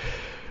top.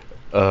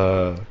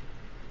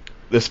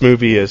 This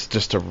movie is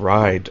just a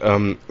ride.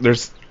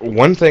 There's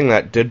one thing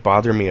that did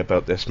bother me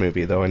about this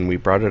movie, though, and we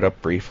brought it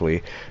up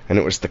briefly, and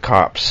it was the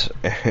cops.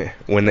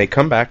 When they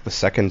come back the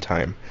second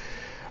time,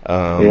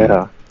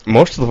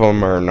 most of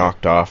them are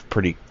knocked off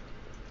pretty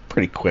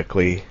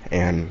quickly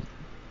and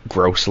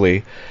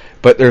grossly,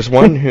 but there's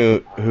one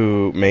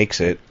who makes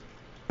it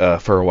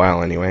for a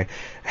while anyway.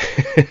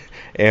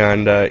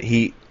 And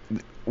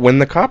when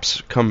the cops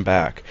come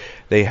back,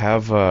 they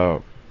have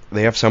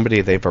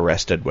somebody they've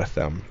arrested with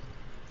them.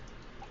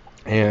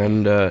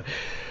 And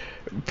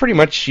pretty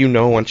much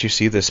once you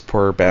see this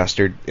poor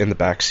bastard in the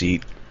back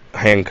seat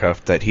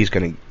handcuffed that he's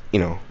going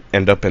to,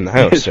 end up in the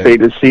house. His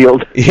fate is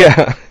sealed.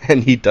 Yeah,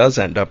 and he does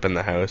end up in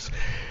the house.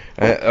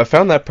 I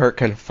found that part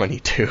kind of funny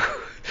too,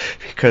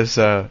 because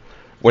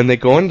when they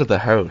go into the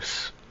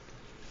house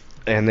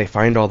and they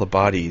find all the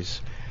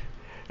bodies,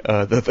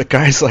 the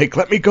guy's like,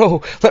 "Let me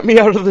go! Let me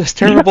out of this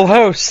terrible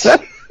house!"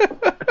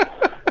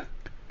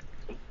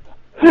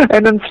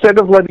 And instead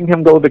of letting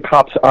him go, the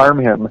cops arm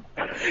him.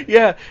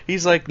 Yeah,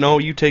 he's like, "No,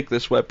 you take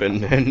this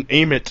weapon and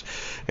aim it,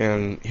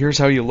 and here's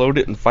how you load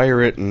it and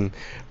fire it."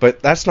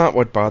 But that's not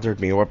what bothered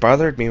me. What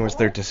bothered me was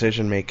their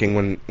decision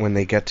making when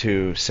they get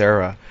to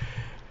Sarah.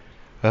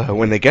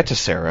 When they get to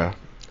Sarah,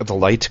 the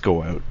lights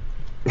go out,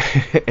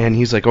 and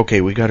he's like, "Okay,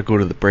 we got to go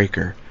to the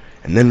breaker,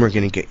 and then we're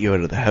going to get you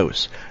out of the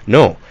house."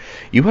 No,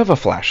 you have a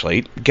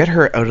flashlight. Get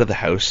her out of the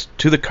house,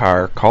 to the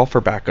car, call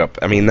for backup.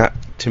 I mean, that,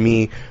 to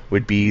me,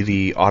 would be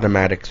the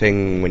automatic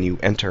thing when you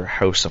enter a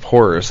house of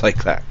horrors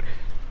like that.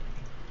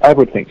 I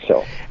would think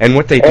so. And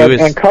what they do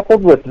and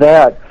coupled with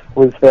that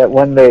was that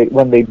when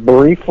they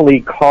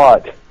briefly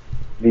caught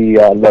the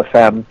La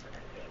Femme,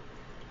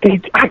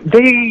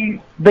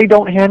 they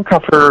don't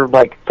handcuff her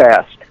like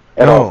fast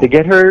at all. They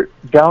get her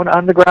down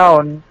on the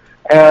ground,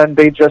 and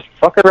they just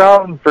fuck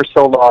around for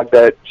so long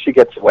that she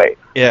gets away.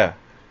 Yeah.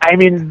 I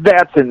mean,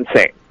 that's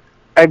insane.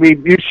 I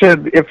mean, you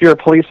should, if you're a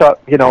police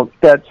officer,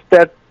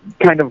 that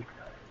kind of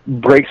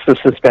breaks the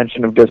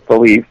suspension of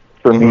disbelief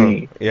for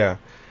me. Yeah.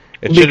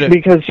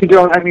 Because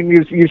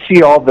you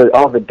see all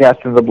the death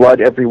and the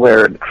blood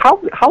everywhere. And how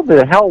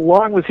the hell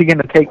long was he going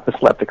to take to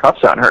slap the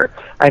cuffs on her?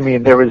 I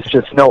mean, there was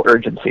just no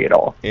urgency at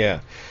all. Yeah,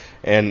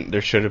 and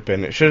it should have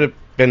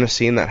been a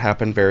scene that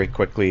happened very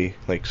quickly,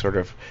 like sort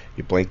of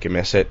you blink, you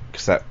miss it,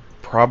 because that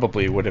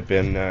probably would have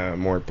been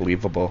more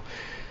believable.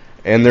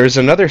 And there's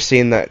another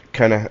scene that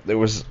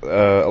was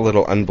a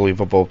little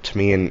unbelievable to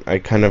me, and I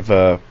kind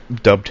of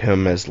dubbed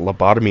him as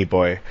Lobotomy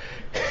Boy.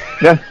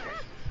 Yeah.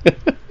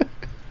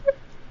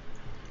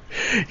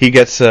 He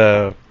gets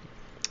the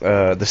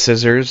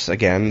scissors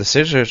again. The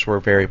scissors were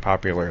very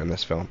popular in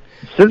this film.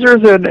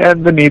 Scissors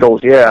and the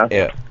needles, yeah.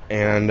 Yeah,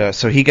 and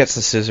so he gets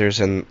the scissors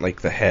in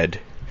like the head,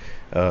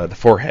 the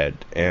forehead,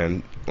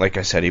 and like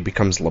I said, he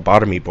becomes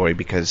Lobotomy Boy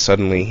because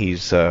suddenly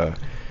he's like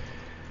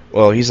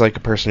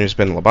a person who's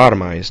been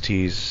lobotomized.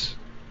 He's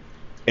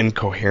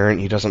incoherent.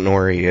 He doesn't know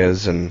where he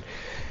is,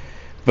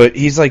 but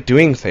he's like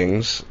doing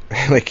things.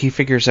 Like he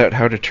figures out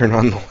how to turn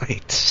on the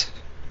lights.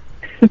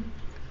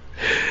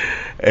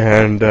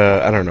 And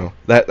I don't know,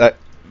 that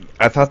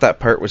I thought that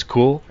part was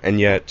cool, and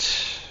yet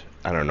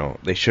I don't know,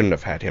 they shouldn't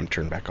have had him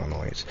turn back on the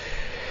lights.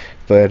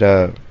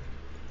 But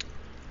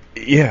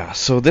yeah,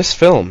 so this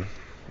film,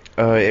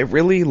 it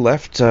really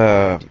left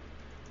a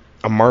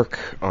mark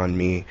on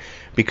me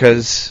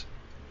because,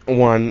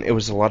 one, it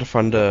was a lot of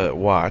fun to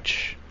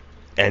watch,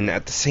 and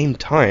at the same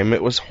time,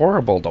 it was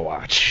horrible to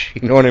watch.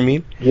 You know what I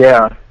mean?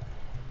 Yeah.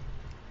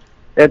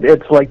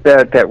 It's like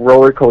that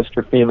roller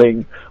coaster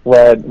feeling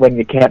when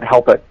you can't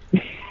help it.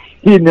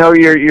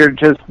 You're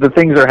just, the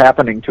things are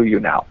happening to you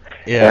now.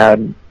 Yeah.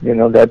 And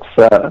that's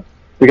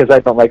because I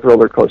don't like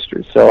roller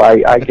coasters, so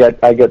I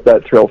get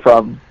that thrill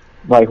from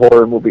my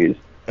horror movies.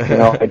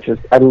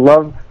 I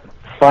love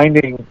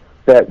finding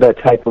that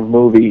type of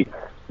movie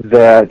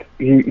that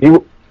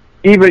you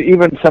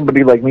even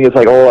somebody like me is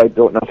like, oh, I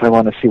don't know if I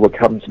want to see what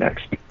comes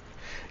next.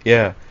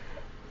 Yeah.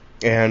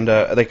 And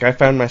I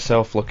found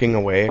myself looking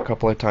away a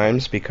couple of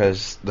times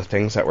because the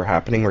things that were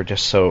happening were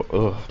just so,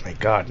 oh my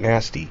god,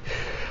 nasty.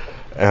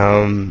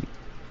 There's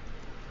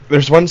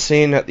one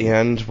scene at the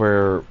end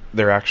where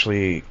they're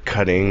actually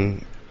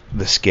cutting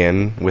the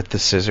skin with the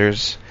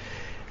scissors,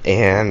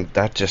 and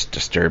that just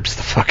disturbs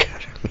the fuck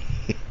out of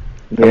me.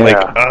 Yeah. I'm like,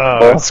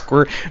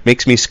 oh,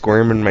 makes me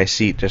squirm in my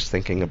seat just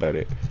thinking about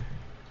it.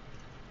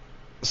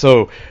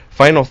 So,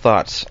 final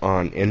thoughts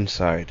on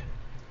Inside.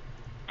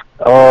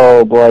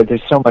 Oh boy,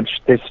 there's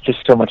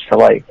just so much to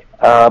like.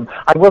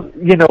 I was,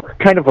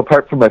 kind of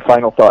apart from my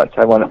final thoughts.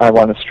 I want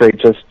to stray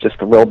just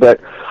a little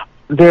bit.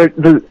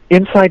 The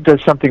Inside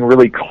does something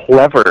really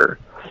clever,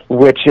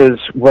 which is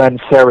when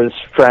Sarah's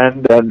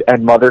friend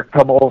and mother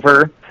come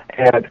over,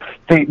 and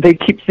they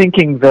keep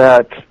thinking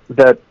that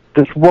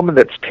this woman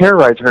that's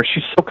terrorizing her,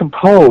 she's so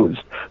composed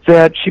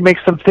that she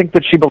makes them think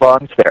that she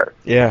belongs there.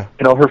 Yeah.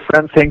 Her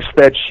friend thinks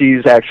that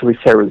she's actually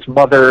Sarah's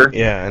mother.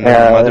 Yeah, and then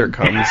her mother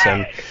comes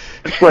and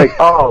it's like,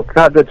 oh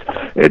God,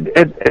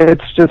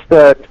 it's just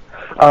that.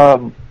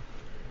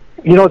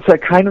 It's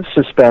that kind of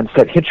suspense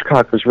that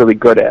Hitchcock was really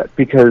good at,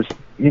 because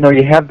you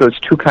have those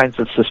two kinds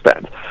of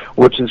suspense,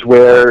 which is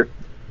where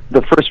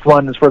the first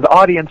one is where the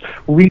audience,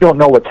 we don't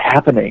know what's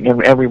happening,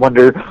 and we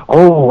wonder,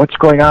 oh, what's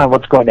going on,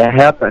 what's going to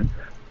happen.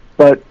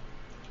 But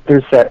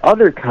there's that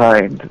other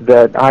kind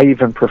that I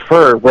even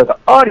prefer, where the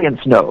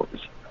audience knows,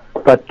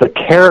 but the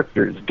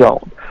characters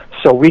don't.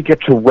 So we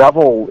get to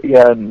revel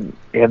in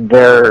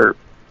their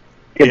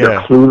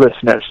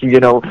cluelessness,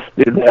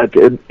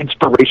 that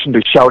inspiration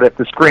to shout at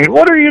the screen,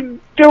 "What are you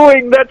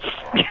doing? That's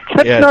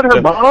not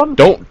her mom."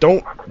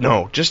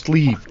 No, just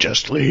leave.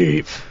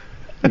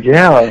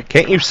 Yeah.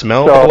 Can't you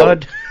smell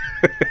blood?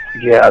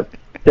 Yeah,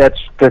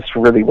 that's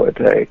really what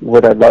I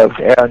love,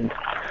 and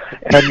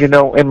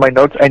in my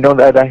notes I know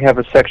that I have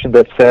a section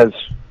that says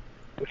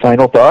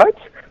final thoughts,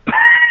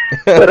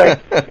 but I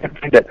can't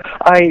find it.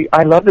 I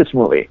love this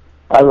movie.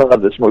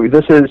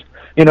 This is.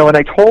 And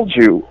I told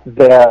you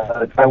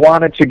that I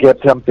wanted to get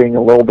something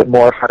a little bit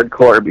more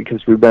hardcore,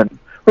 because we've been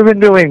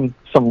doing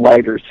some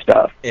lighter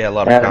stuff. Yeah, a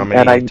lot of comedy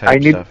and I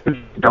need stuff. a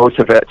dose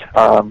of it.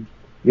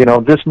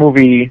 This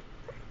movie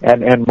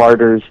and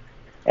Martyrs,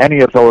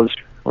 any of those,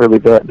 really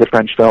the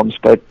French films,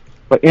 but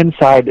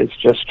Inside is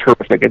just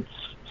terrific. It's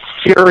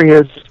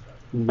serious,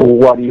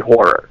 bloody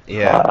horror.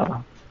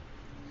 Yeah.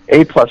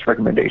 A+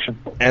 recommendation.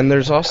 And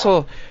there's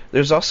also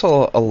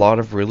a lot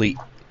of really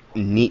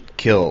neat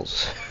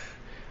kills.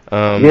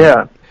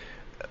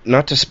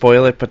 Not to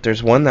spoil it, but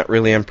there's one that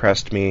really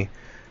impressed me.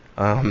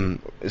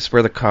 It's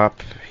where the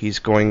cop, he's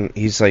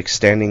like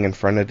standing in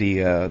front of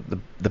the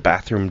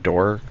bathroom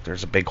door.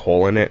 There's a big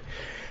hole in it.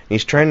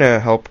 He's trying to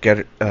help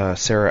get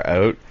Sarah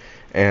out,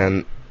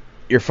 and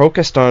you're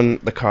focused on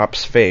the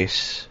cop's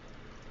face,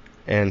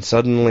 and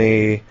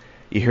suddenly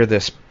you hear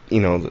this,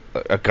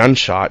 a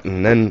gunshot,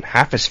 and then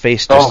half his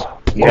face just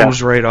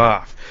blows right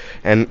off.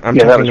 And I'm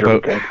talking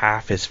about really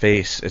half his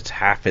face. It's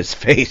half his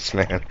face,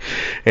 man.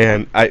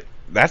 And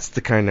that's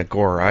the kind of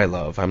gore I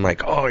love. I'm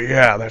like, oh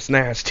yeah, that's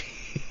nasty.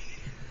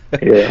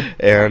 Yeah.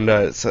 And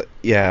I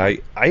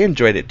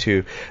enjoyed it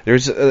too.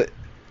 I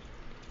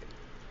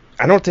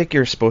don't think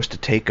you're supposed to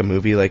take a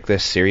movie like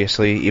this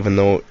seriously, even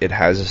though it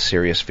has a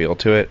serious feel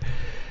to it.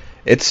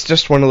 It's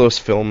just one of those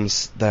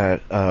films that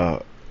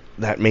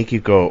make you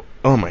go,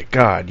 oh my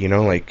God,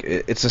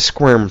 it's a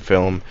squirm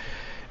film,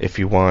 if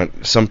you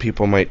want. Some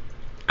people might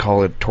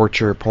call it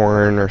torture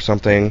porn or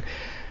something.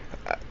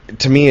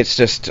 To me, it's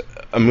just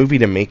a movie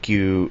to make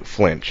you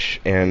flinch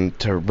and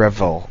to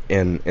revel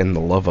in the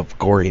love of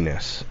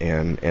goriness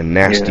and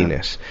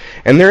nastiness.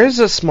 Yeah. And there is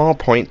a small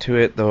point to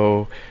it,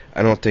 though.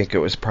 I don't think it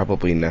was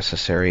probably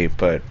necessary,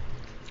 but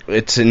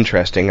it's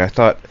interesting. I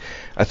thought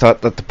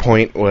that the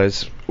point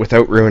was,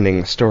 without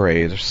ruining the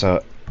story, there's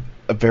a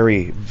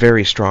very,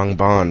 very strong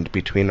bond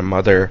between a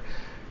mother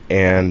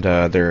and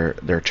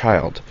their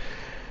child.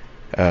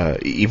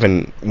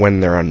 Even when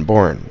they're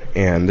unborn,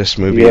 and this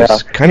movie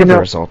is kind of a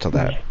result of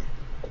that.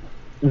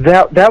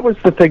 That was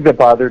the thing that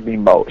bothered me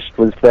most,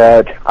 was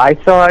that I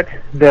thought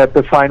that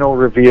the final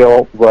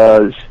reveal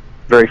was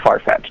very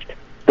far-fetched.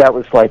 That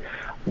was like,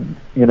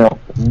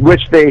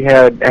 wish they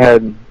had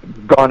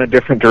gone a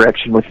different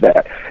direction with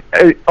that.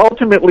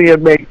 Ultimately,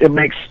 it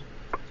makes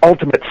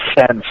ultimate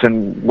sense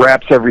and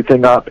wraps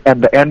everything up,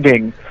 and the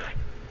ending,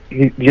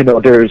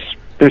 there's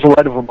a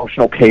lot of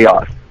emotional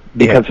payoff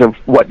because of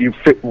what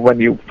when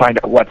you find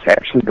out what's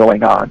actually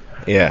going on.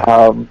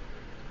 Yeah.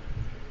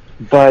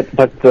 But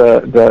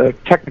the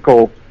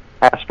technical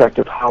aspect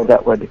of how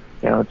that would,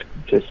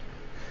 just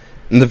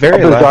the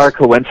very a bizarre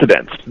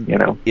coincidence,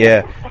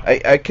 Yeah,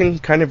 I can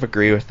kind of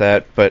agree with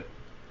that, but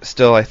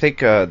still, I think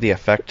the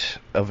effect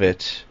of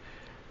it,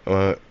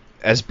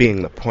 as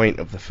being the point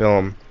of the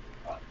film,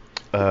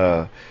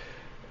 I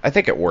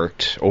think it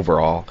worked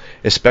overall,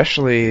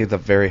 especially the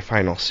very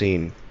final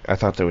scene. I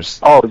thought there was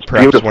it's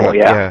beautiful.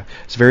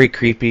 It's very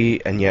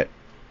creepy and yet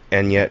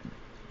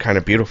kind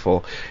of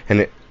beautiful,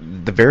 and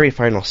the very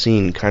final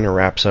scene kind of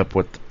wraps up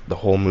what the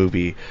whole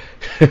movie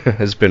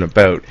has been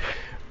about.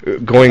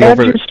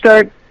 You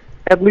start,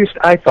 at least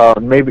I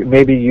thought,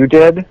 maybe you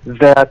did,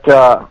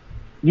 that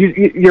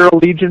your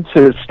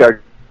allegiances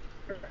start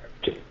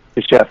to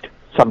shift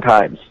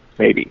sometimes,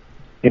 maybe,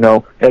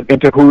 into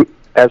who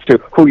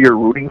you're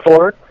rooting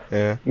for.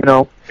 Yeah.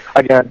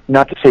 Again,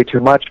 not to say too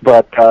much,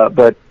 but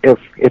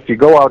if you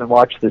go out and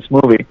watch this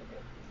movie,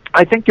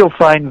 I think you'll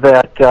find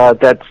that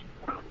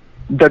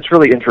that's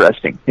really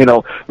interesting.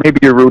 Maybe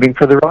you're rooting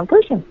for the wrong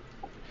person.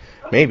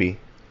 Maybe,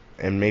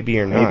 and maybe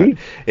you're not. Maybe.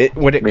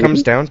 What it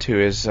comes down to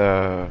is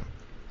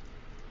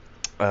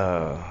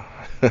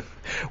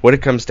what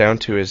it comes down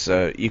to is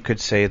you could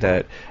say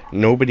that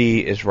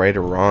nobody is right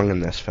or wrong in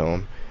this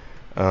film,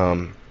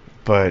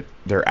 but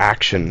their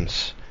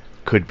actions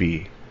could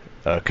be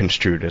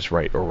construed as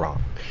right or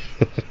wrong.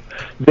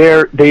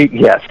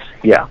 Yes,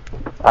 yeah,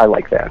 I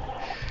like that.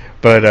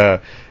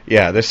 But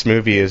yeah, this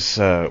movie is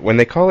when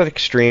they call it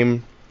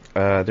extreme,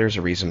 there's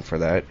a reason for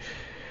that.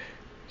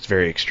 It's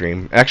very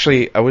extreme.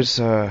 Actually,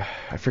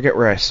 I forget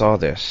where I saw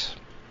this.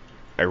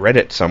 I read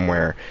it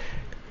somewhere.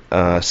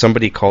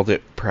 Somebody called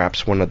it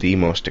perhaps one of the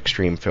most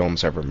extreme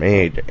films ever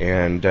made,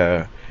 and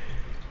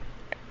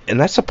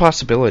that's a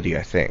possibility,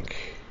 I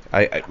think.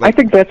 I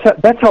think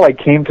that's how I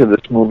came to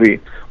this movie,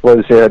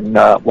 was in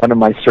one of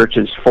my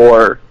searches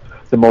for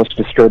the most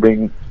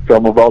disturbing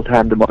film of all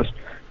time, the most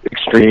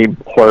extreme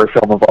horror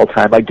film of all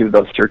time. I do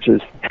those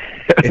searches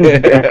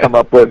and come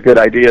up with good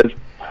ideas.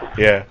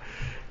 Yeah,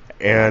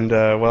 and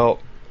well,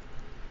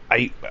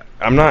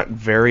 I'm not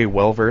very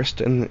well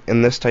versed in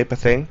this type of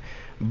thing,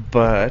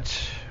 but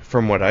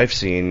from what I've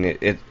seen,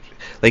 it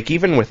like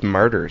even with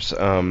Martyrs,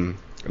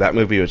 that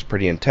movie was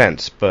pretty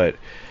intense, but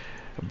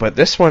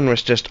this one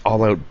was just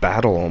all out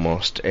battle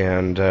almost,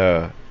 and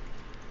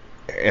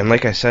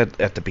like I said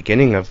at the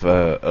beginning of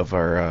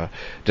our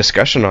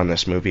discussion on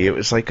this movie, it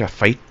was like a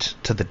fight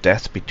to the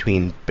death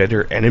between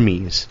bitter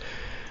enemies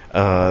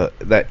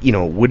that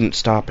wouldn't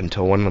stop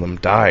until one of them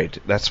died.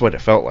 That's what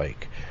it felt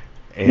like.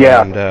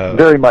 And,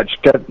 very much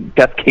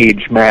death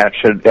cage match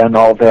and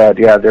all that.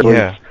 Yeah,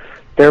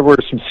 there were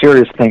some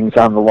serious things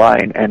on the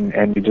line,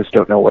 and you just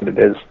don't know what it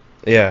is.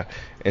 Yeah,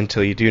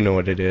 until you do know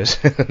what it is,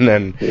 and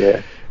then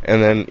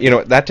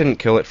that didn't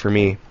kill it for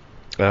me.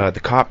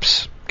 The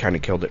cops kind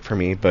of killed it for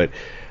me, but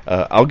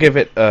I'll give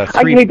it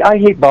 3. I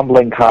hate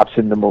bumbling cops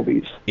in the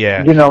movies.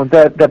 Yeah,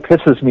 that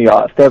pisses me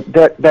off.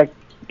 That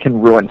can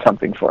ruin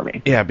something for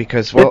me. Yeah,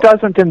 because it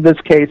doesn't in this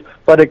case,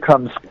 but it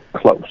comes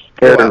close.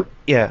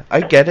 Yeah,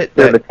 I get it.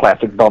 They're the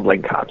classic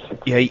bumbling cops.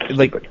 Yeah,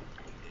 like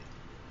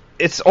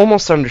it's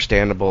almost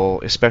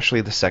understandable,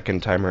 especially the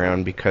second time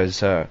around,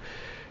 because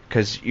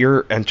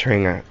you're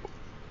entering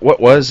what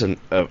was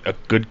a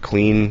good,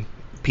 clean,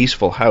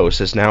 peaceful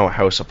house is now a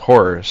house of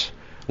horrors,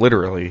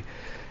 literally,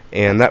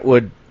 and that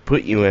would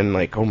put you in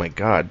like, oh my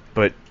god.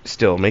 But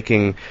still,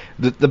 making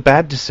the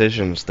bad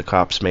decisions the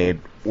cops made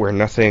were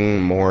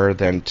nothing more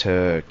than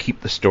to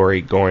keep the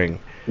story going.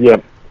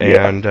 Yep.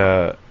 And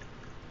there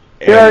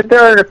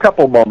are a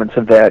couple moments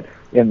of that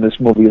in this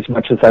movie, as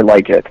much as I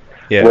like it,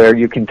 where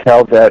you can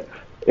tell that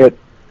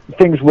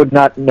things would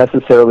not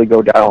necessarily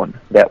go down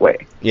that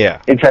way.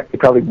 Yeah. In fact, they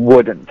probably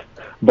wouldn't.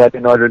 But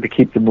in order to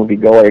keep the movie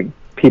going,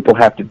 people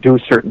have to do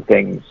certain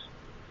things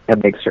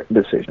and make certain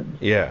decisions.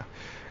 Yeah.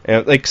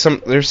 And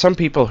there's some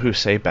people who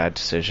say bad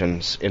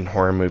decisions in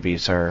horror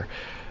movies are,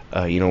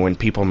 when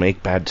people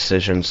make bad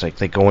decisions, like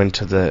they go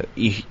into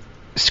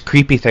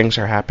creepy things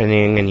are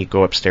happening and you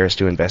go upstairs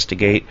to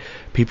investigate.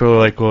 People are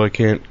like, well, I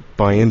can't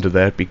buy into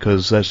that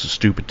because that's a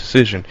stupid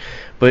decision.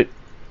 But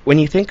when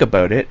you think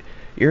about it,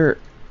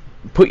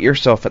 put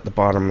yourself at the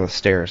bottom of the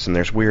stairs and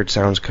there's weird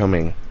sounds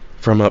coming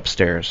from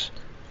upstairs.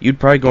 You'd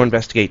probably go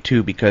investigate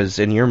too, because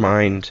in your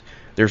mind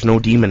there's no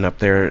demon up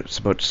there that's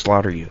about to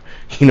slaughter you.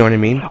 You know what I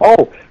mean?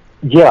 Oh,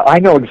 yeah, I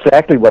know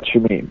exactly what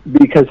you mean,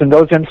 because in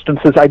those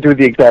instances I do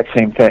the exact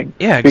same thing.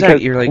 Yeah,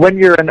 exactly. Because when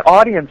you're an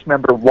audience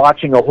member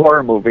watching a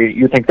horror movie,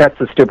 you think that's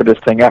the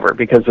stupidest thing ever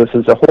because this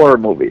is a horror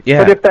movie.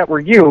 Yeah. But if that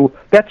were you,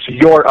 that's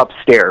your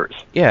upstairs.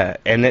 Yeah,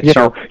 and it's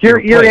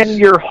you're in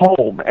your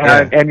home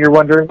and you're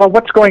wondering, well,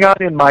 what's going on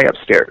in my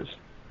upstairs?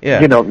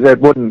 Yeah. That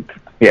wouldn't.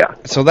 Yeah.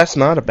 So that's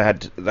not a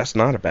bad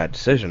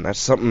decision. That's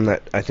something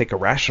that I think a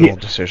rational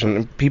decision.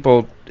 And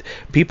people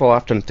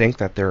often think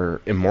that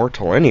they're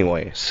immortal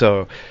anyway.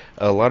 So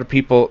a lot of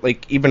people,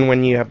 like, even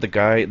when you have the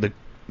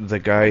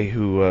guy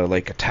who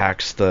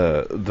attacks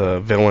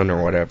the villain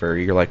or whatever,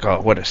 you're like,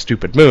 oh, what a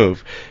stupid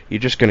move. You're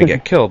just going to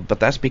get killed. But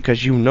that's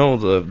because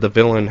the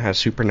villain has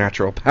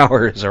supernatural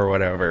powers or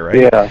whatever,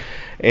 right? Yeah.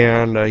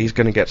 And he's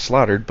going to get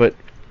slaughtered. But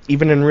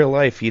even in real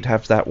life, you'd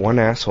have that one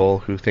asshole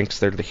who thinks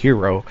they're the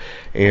hero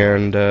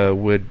and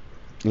would,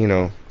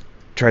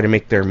 try to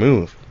make their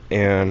move.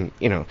 And,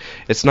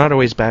 it's not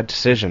always bad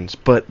decisions,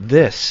 but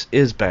this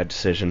is bad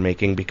decision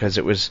making because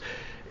it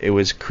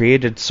was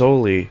created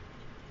solely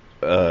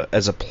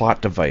as a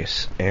plot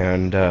device.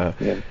 And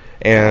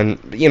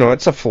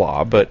it's a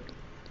flaw, but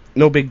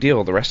no big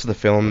deal. The rest of the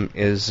film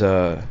is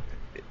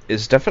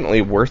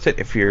definitely worth it.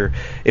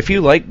 If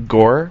you like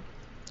gore,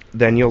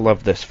 then you'll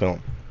love this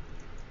film.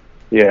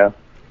 Yeah.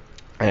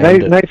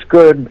 Nice,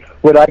 good,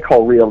 what I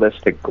call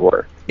realistic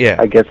gore. Yeah.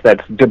 I guess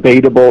that's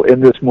debatable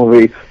in this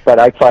movie, but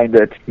I find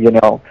it,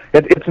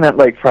 it's not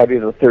like Friday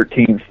the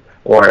 13th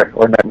or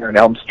Nightmare on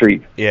Elm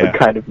Street, the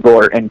kind of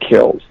gore and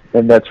kills.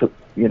 And that's what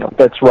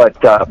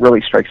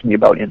really strikes me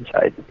about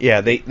Inside.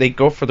 Yeah, they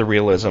go for the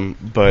realism,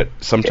 but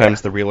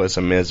sometimes the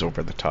realism is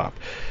over the top.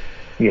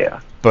 Yeah.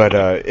 But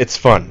it's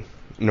fun,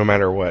 no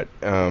matter what.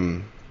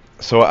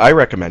 So I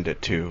recommend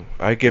it too.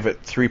 I give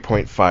it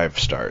 3.5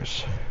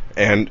 stars.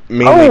 And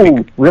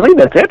mainly really?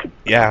 That's it?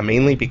 Yeah,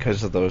 mainly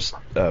because of those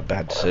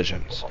bad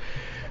decisions.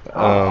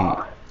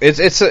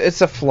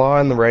 It's a flaw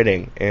in the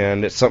writing,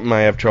 and it's something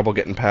I have trouble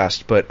getting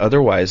past. But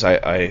otherwise,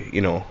 I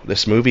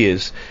this movie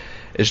is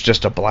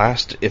just a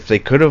blast. If they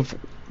could have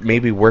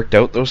maybe worked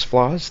out those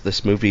flaws,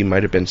 this movie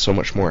might have been so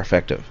much more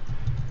effective.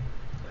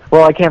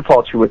 Well, I can't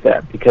fault you with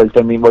that, because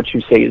I mean, what you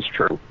say is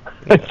true.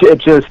 Yeah. It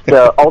just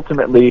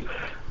ultimately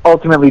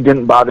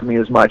didn't bother me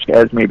as much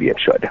as maybe it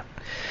should.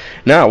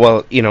 No,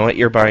 well, you know what,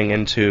 you're buying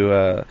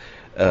into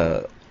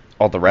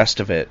all the rest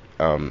of it.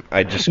 I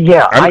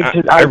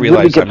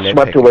really get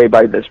swept away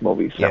by this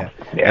movie. So. Yeah,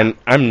 and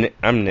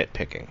I'm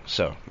nitpicking.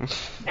 So,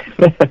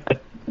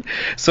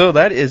 so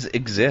that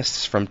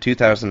exists from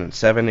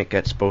 2007. It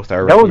gets both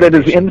our. No, that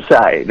is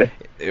Inside.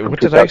 What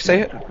did I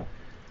say? It?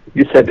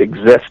 You said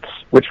exists,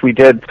 which we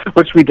did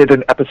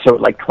in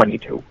episode like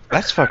 22.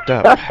 That's fucked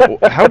up.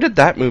 How did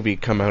that movie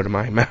come out of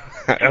my mouth?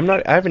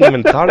 I haven't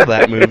even thought of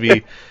that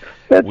movie.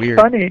 That's weird.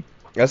 Funny.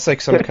 That's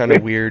like some kind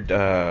of weird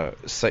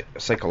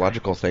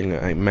psychological thing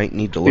I might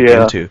need to look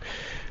into.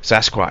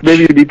 Sasquatch.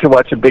 Maybe you need to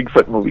watch a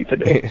Bigfoot movie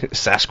today.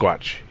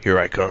 Sasquatch, here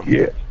I come.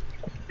 Yeah.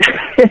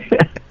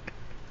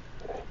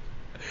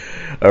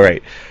 All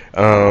right.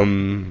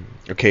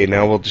 Okay,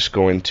 now we'll just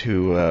go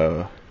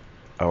into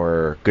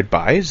our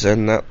goodbyes,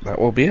 and that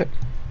will be it.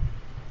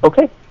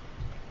 Okay.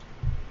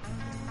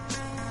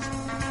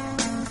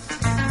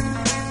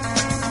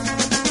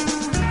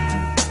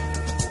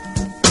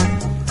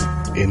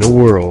 In a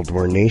world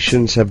where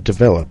nations have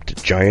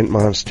developed giant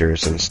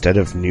monsters instead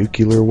of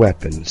nuclear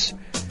weapons,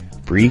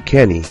 Bree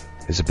Kenny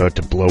is about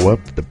to blow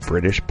up the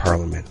British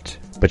Parliament.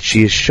 But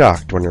she is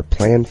shocked when her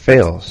plan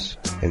fails,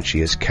 and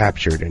she is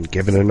captured and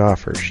given an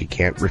offer she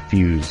can't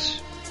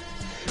refuse.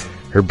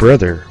 Her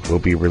brother will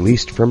be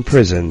released from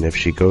prison if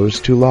she goes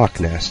to Loch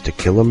Ness to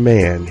kill a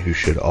man who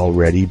should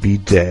already be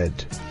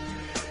dead.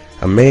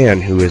 A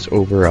man who is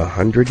over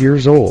 100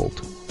 years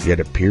old, yet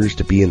appears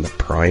to be in the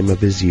prime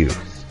of his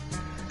youth.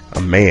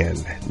 A man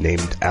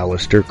named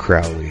Aleister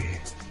Crowley.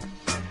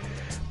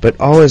 But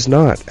all is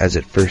not as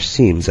it first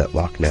seems at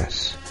Loch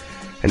Ness.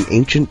 An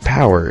ancient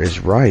power is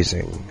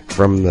rising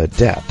from the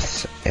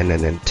depths, and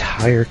an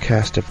entire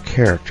cast of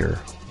character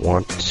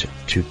want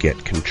to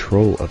get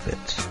control of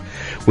it.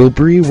 Will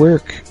Bree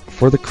work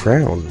for the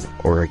crown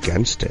or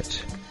against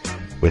it?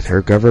 With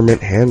her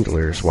government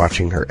handlers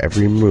watching her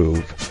every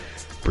move,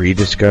 Bree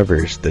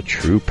discovers the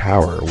true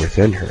power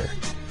within her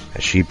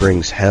as she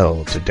brings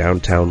hell to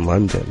downtown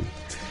London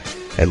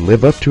and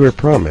live up to her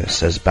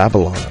promise as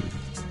Babylon,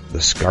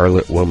 the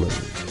Scarlet Woman,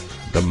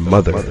 the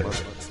mother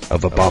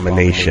of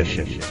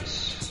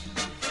abominations.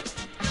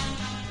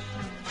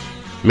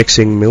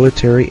 Mixing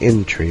military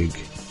intrigue,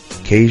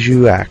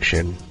 kaiju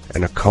action,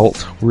 and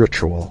occult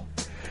ritual,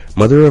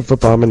 Mother of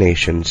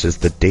Abominations is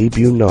the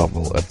debut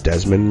novel of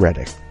Desmond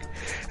Reddick,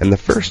 and the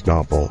first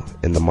novel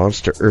in the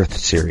Monster Earth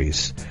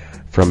series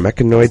from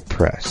Mechanoid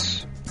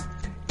Press.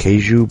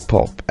 Kaiju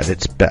pulp at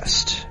its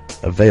best,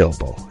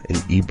 available in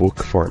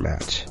ebook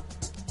format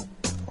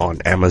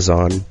on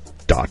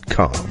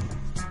Amazon.com.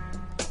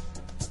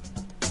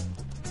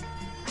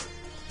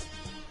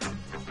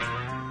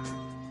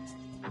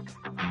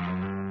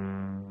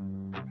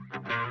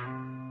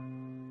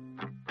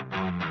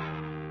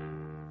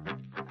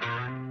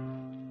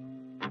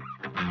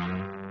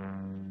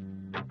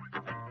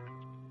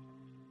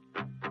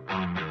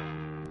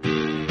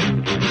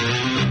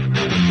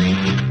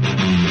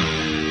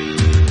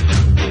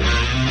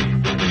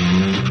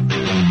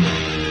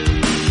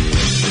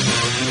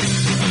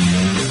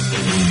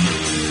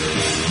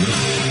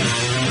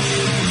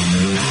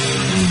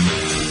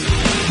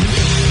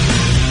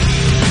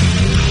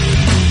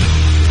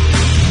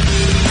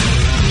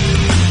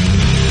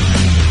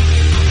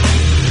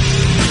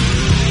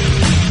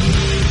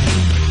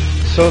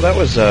 So that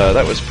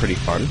was pretty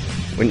fun,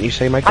 wouldn't you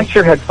say, Michael? I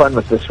sure had fun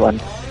with this one.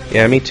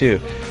 Yeah, me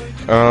too.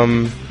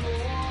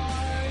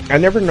 I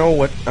never know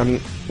what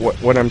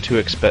I'm to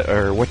expect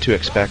or what to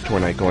expect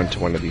when I go into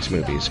one of these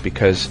movies,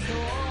 because,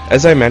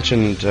 as I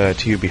mentioned to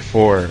you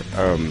before,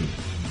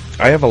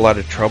 I have a lot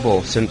of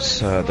trouble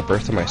since the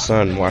birth of my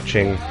son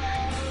watching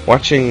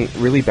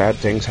really bad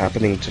things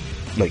happening to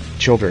like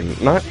children,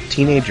 not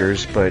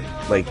teenagers, but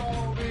like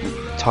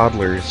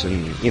toddlers,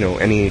 and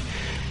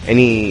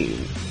any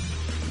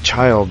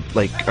child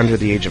like under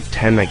the age of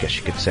 10, I guess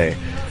you could say.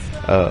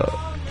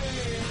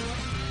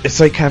 It's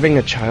like having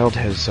a child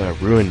has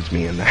ruined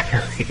me in that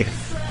area.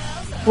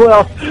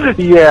 Well,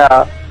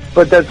 yeah,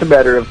 but that's a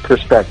matter of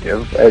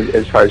perspective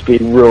as far as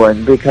being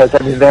ruined, because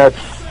I mean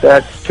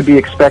that's to be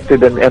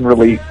expected and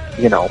really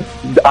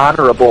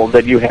honorable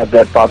that you have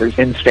that father's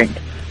instinct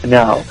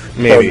now.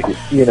 Maybe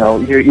so,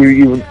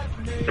 you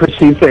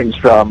perceive things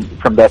from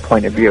that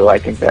point of view. I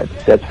think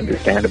that's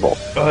understandable.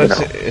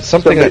 It's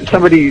something that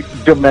somebody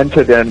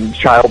demented and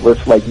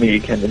childless like me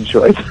can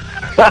enjoy.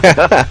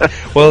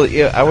 Well,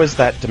 yeah, I was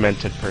that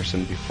demented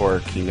person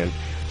before Keenan,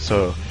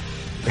 so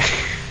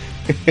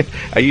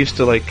I used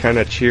to like kind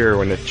of cheer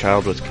when a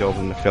child was killed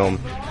in the film,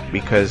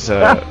 because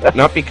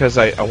not because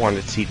I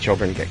wanted to see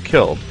children get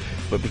killed,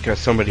 but because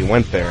somebody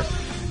went there.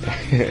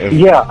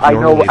 Yeah, I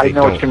know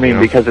what you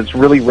mean, because it's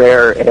really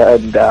rare,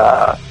 and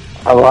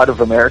a lot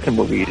of American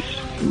movies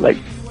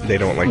they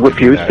don't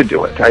refuse to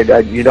do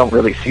it. You don't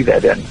really see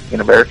that in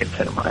American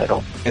cinema, I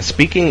don't. And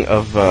speaking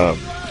of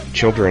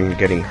children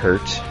getting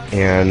hurt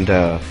and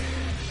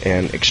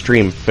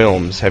extreme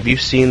films, have you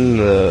seen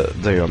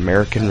the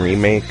American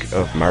remake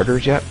of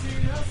Martyrs yet?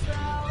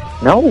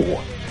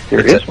 No,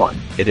 there is one.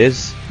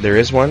 There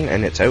is one,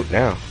 and it's out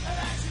now.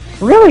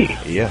 Really?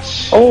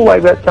 Yes. Oh, I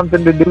got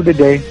something to do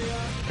today.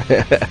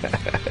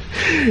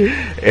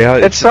 Yeah,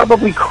 it's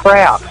probably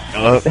crap.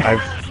 It's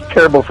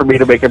terrible for me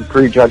to make a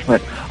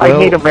prejudgment. I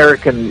hate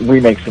American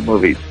remakes of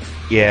movies.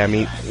 Yeah,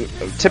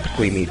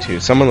 typically me too.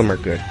 Some of them are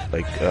good,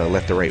 like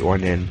Let the Right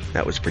One In.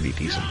 That was pretty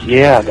decent.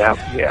 Yeah.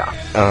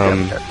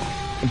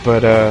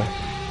 But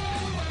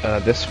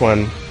this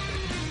one,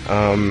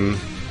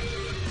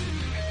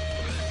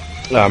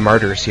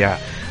 Martyrs. Yeah,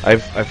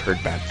 I've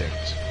heard bad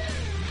things.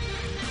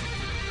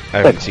 I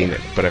haven't seen it,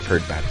 but I've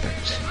heard bad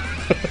things.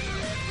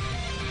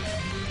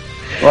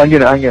 Well, I'm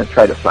gonna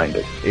try to find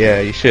it. Yeah,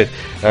 you should.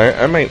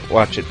 I might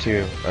watch it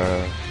too.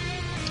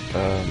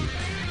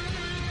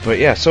 But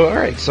yeah, so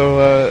alright,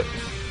 so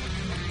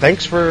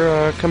thanks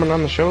for coming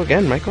on the show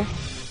again, Michael.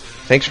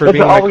 Thanks for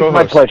being my co-host. It's always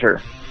my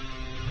pleasure.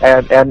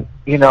 And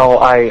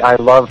I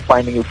love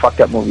finding you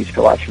fucked up movies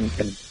to watch and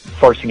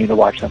forcing you to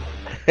watch them.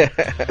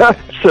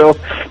 So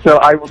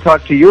I will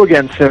talk to you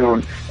again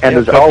soon. And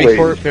as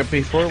always,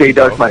 stay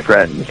dark, my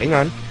friends. Hang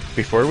on,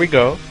 before we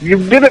go, you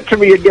did it to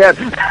me again.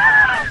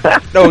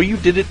 No, you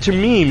did it to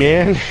me,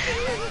 man.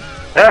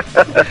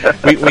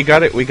 we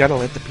got it. We got to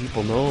let the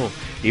people know,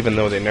 even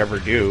though they never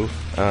do.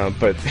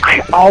 But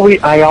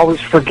I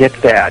always forget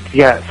that.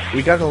 Yes,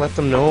 we got to let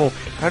them know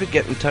how to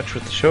get in touch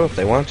with the show if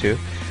they want to.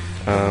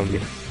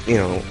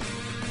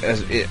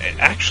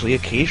 Actually,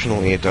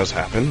 occasionally it does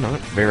happen,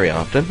 not very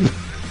often.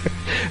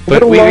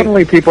 But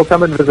lonely people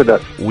come and visit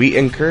us. We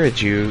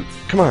encourage you.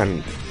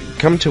 Come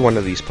to one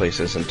of these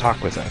places and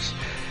talk with us.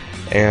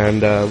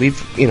 And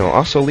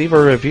also leave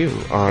a review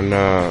on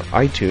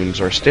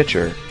iTunes or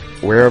Stitcher,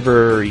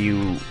 wherever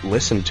you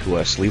listen to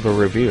us. Leave a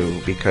review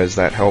because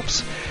that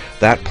helps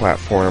that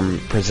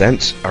platform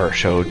present our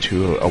show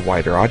to a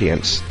wider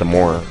audience. The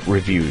more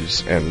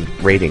reviews and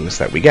ratings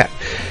that we get,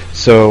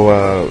 so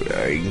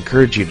I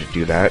encourage you to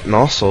do that. And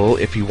also,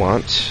 if you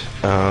want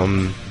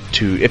to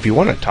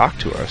talk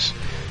to us,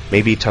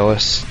 maybe tell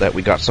us that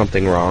we got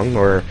something wrong,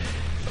 or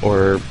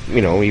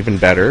even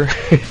better,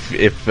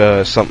 if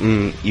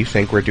something you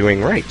think we're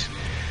doing right.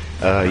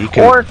 You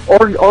can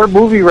or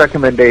movie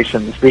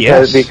recommendations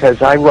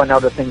because I run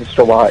out of things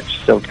to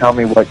watch. So tell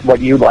me what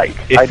you like.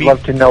 I'd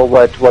love to know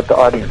what the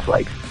audience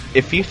likes.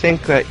 If you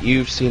think that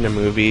you've seen a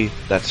movie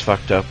that's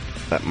fucked up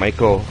that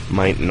Michael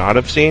might not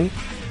have seen,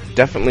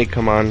 definitely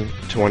come on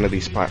to one of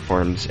these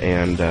platforms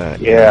and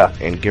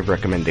give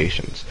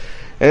recommendations.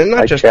 And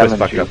not just with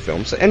fucked up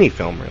films, any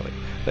film really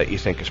that you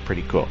think is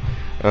pretty cool.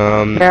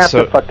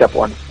 The fucked up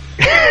one.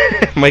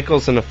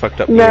 Michael's in a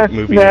fucked up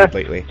movie mood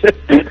lately.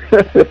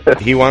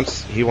 He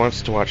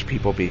wants to watch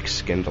people be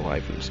skinned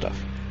alive and stuff.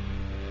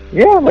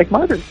 Yeah, like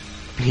Martyrs.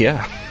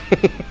 Yeah.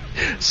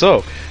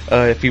 So,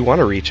 if you want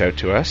to reach out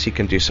to us, you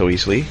can do so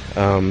easily.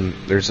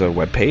 There's a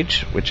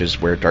webpage, which is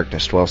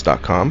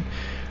wheredarknessdwells.com.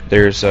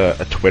 There's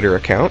a Twitter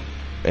account,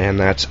 and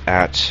that's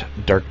at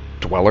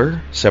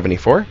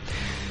DarkDweller74.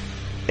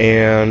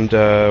 And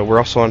we're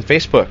also on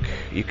Facebook.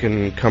 You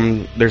can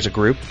come. There's a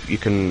group you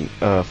can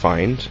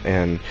find,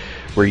 and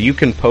where you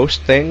can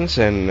post things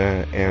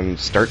and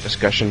start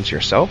discussions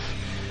yourself.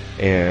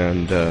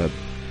 And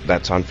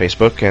that's on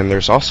Facebook. And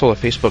there's also a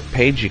Facebook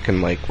page you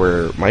can like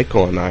where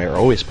Michael and I are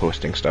always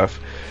posting stuff.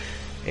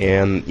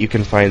 And you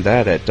can find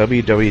that at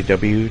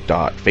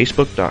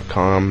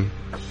www.facebook.com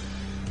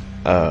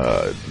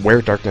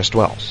where darkness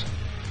dwells.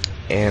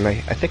 And I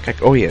think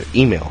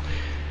email.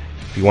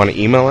 If you want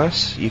to email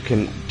us, you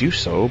can do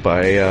so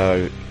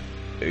by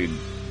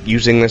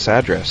using this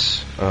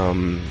address,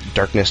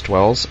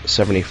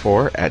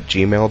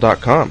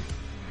 darknessdwells74@gmail.com.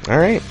 All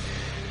right.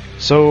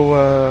 So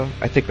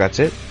I think that's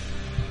it.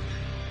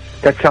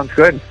 That sounds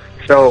good.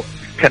 So,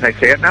 can I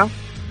say it now?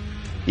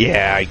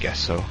 Yeah, I guess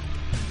so.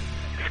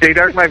 Stay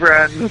dark, my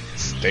friends.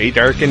 Stay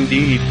dark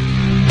indeed.